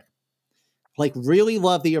Star Trek, really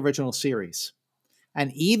love the original series,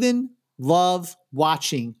 and even love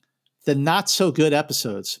watching the not so good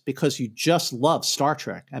episodes because you just love Star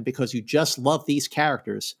Trek and because you just love these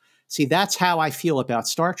characters. See, that's how I feel about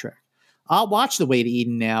Star Trek. I'll watch The Way to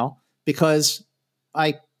Eden now because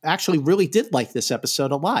I actually really did like this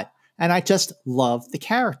episode a lot. And I just love the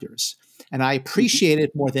characters. And I appreciate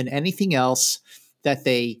it more than anything else that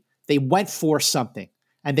they went for something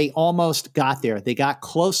and they almost got there. They got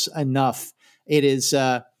close enough. It is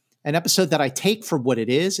an episode that I take for what it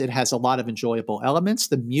is. It has a lot of enjoyable elements.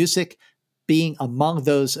 The music being among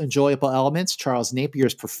those enjoyable elements, Charles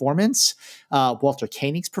Napier's performance, Walter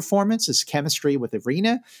Koenig's performance, his chemistry with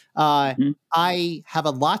Irina. I have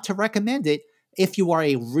a lot to recommend it if you are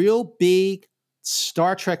a real big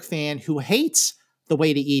Star Trek fan who hates The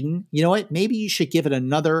Way to Eden. You know what? Maybe you should give it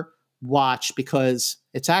another watch because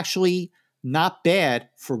it's actually not bad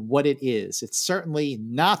for what it is. It's certainly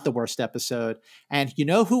not the worst episode. And you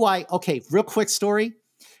know who okay, real quick story.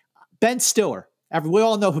 Ben Stiller. We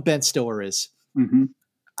all know who Ben Stiller is. Mm-hmm.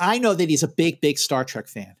 I know that he's a big, big Star Trek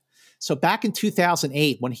fan. So back in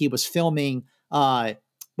 2008, when he was filming,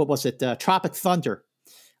 Tropic Thunder,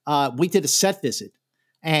 we did a set visit.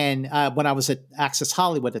 And when I was at Access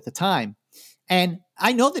Hollywood at the time. And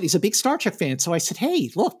I know that he's a big Star Trek fan. So I said, hey,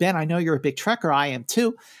 look, Ben, I know you're a big Trekker. I am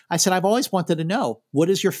too. I said, I've always wanted to know, what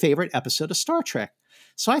is your favorite episode of Star Trek?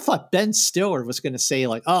 So I thought Ben Stiller was going to say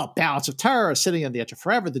like, oh, Balance of Terror, Sitting on the Edge of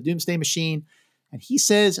Forever, The Doomsday Machine. And he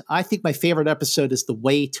says, I think my favorite episode is The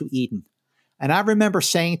Way to Eden. And I remember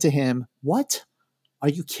saying to him, what? Are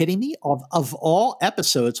you kidding me? Of all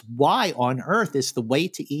episodes, why on earth is The Way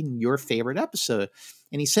to Eden your favorite episode?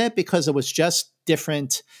 And he said, because it was just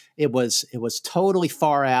different. It was totally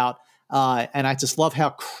far out. And I just love how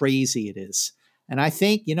crazy it is. And I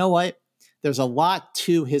think, you know what? There's a lot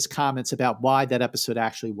to his comments about why that episode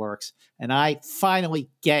actually works. And I finally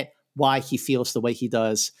get why he feels the way he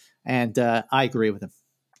does. And I agree with him.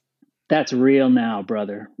 That's real now,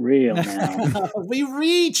 brother. Real now. We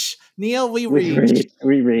reach, Neil. We reach.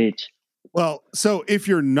 We reach. Well, so if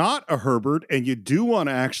you're not a Herbert and you do want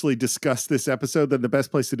to actually discuss this episode, then the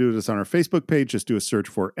best place to do it is on our Facebook page. Just do a search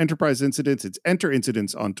for Enterprise Incidents. It's Enter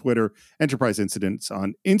Incidents on Twitter, Enterprise Incidents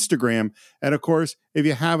on Instagram. And of course, if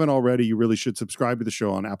you haven't already, you really should subscribe to the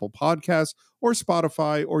show on Apple Podcasts or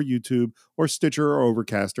Spotify or YouTube or Stitcher or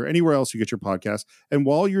Overcast or anywhere else you get your podcasts. And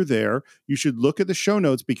while you're there, you should look at the show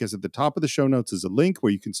notes because at the top of the show notes is a link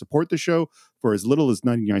where you can support the show for as little as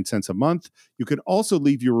 99 cents a month. You can also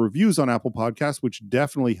leave your reviews on Apple Podcasts, which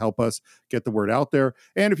definitely help us get the word out there.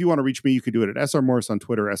 And if you want to reach me, you can do it at SR Morris on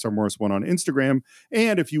Twitter, SR Morris1 on Instagram.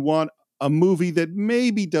 And if you want a movie that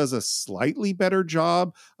maybe does a slightly better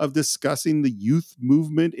job of discussing the youth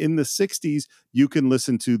movement in the 60s, you can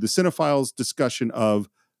listen to the Cinephiles discussion of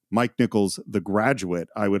Mike Nichols' The Graduate.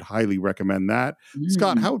 I would highly recommend that.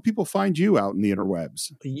 Scott, how would people find you out in the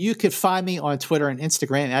interwebs? You could find me on Twitter and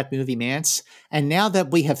Instagram at MovieMance. And now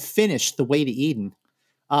that we have finished The Way to Eden,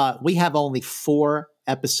 we have only 4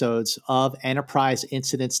 episodes of Enterprise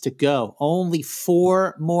Incidents to go. Only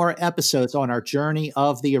 4 more episodes on our journey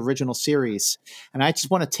of the original series. And I just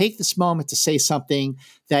want to take this moment to say something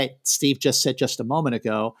that Steve just said just a moment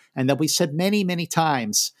ago, and that we said many, many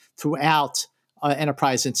times throughout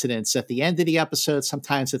Enterprise Incidents, at the end of the episode,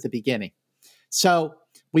 sometimes at the beginning. So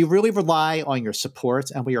we really rely on your support,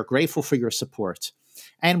 and we are grateful for your support.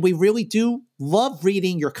 And we really do love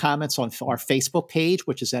reading your comments on our Facebook page,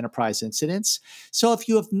 which is Enterprise Incidents. So if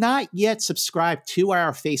you have not yet subscribed to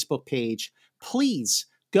our Facebook page, please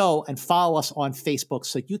go and follow us on Facebook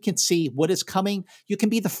so you can see what is coming. You can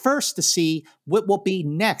be the first to see what will be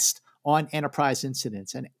next on Enterprise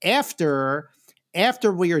Incidents. And after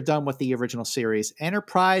we are done with the original series,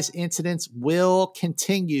 Enterprise Incidents will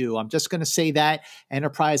continue. I'm just going to say that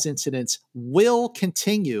Enterprise Incidents will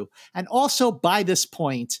continue. And also by this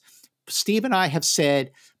point, Steve and I have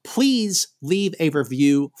said, please leave a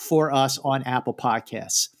review for us on Apple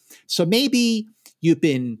Podcasts. So maybe you've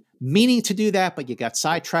been meaning to do that, but you got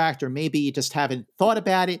sidetracked, or maybe you just haven't thought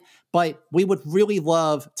about it. But we would really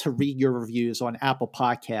love to read your reviews on Apple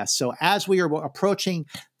Podcasts. So as we are approaching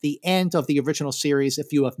the end of the original series,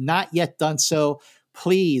 if you have not yet done so,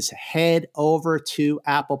 please head over to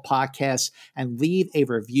Apple Podcasts and leave a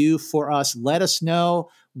review for us. Let us know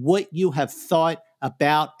what you have thought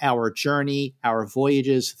about our journey, our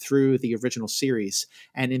voyages through the original series.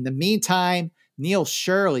 And in the meantime, Neil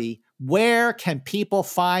Shirley, where can people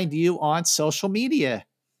find you on social media?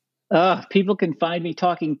 People can find me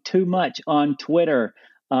talking too much on Twitter.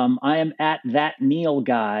 I am at That Neil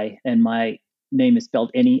Guy, and my name is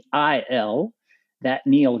spelled Neil, That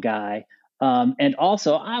Neil Guy. And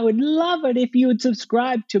also, I would love it if you would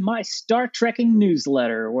subscribe to my Star Trekking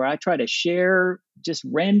newsletter, where I try to share just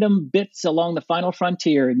random bits along the final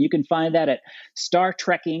frontier. And you can find that at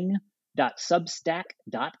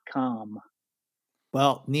startrekking.substack.com.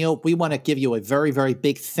 Well, Neil, we want to give you a very, very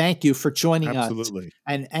big thank you for joining us.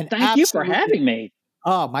 And thank you for having me.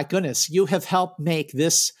 Oh, my goodness. You have helped make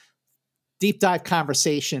this deep dive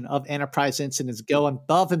conversation of Enterprise incidents go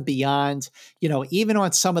above and beyond. You know, even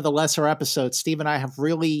on some of the lesser episodes, Steve and I have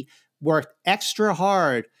really worked extra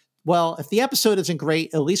hard. Well, if the episode isn't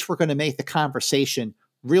great, at least we're going to make the conversation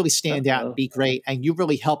really stand out and be great. And you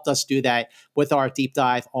really helped us do that with our deep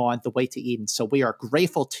dive on The Way to Eden. So we are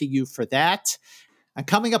grateful to you for that. And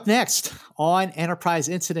coming up next on Enterprise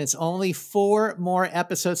Incidents, only 4 more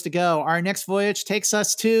episodes to go. Our next voyage takes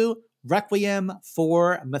us to Requiem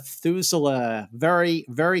for Methuselah. Very,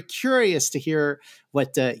 very curious to hear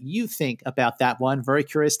what you think about that one. Very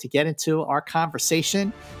curious to get into our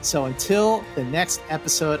conversation. So until the next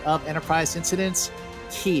episode of Enterprise Incidents,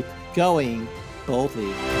 keep going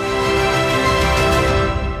boldly.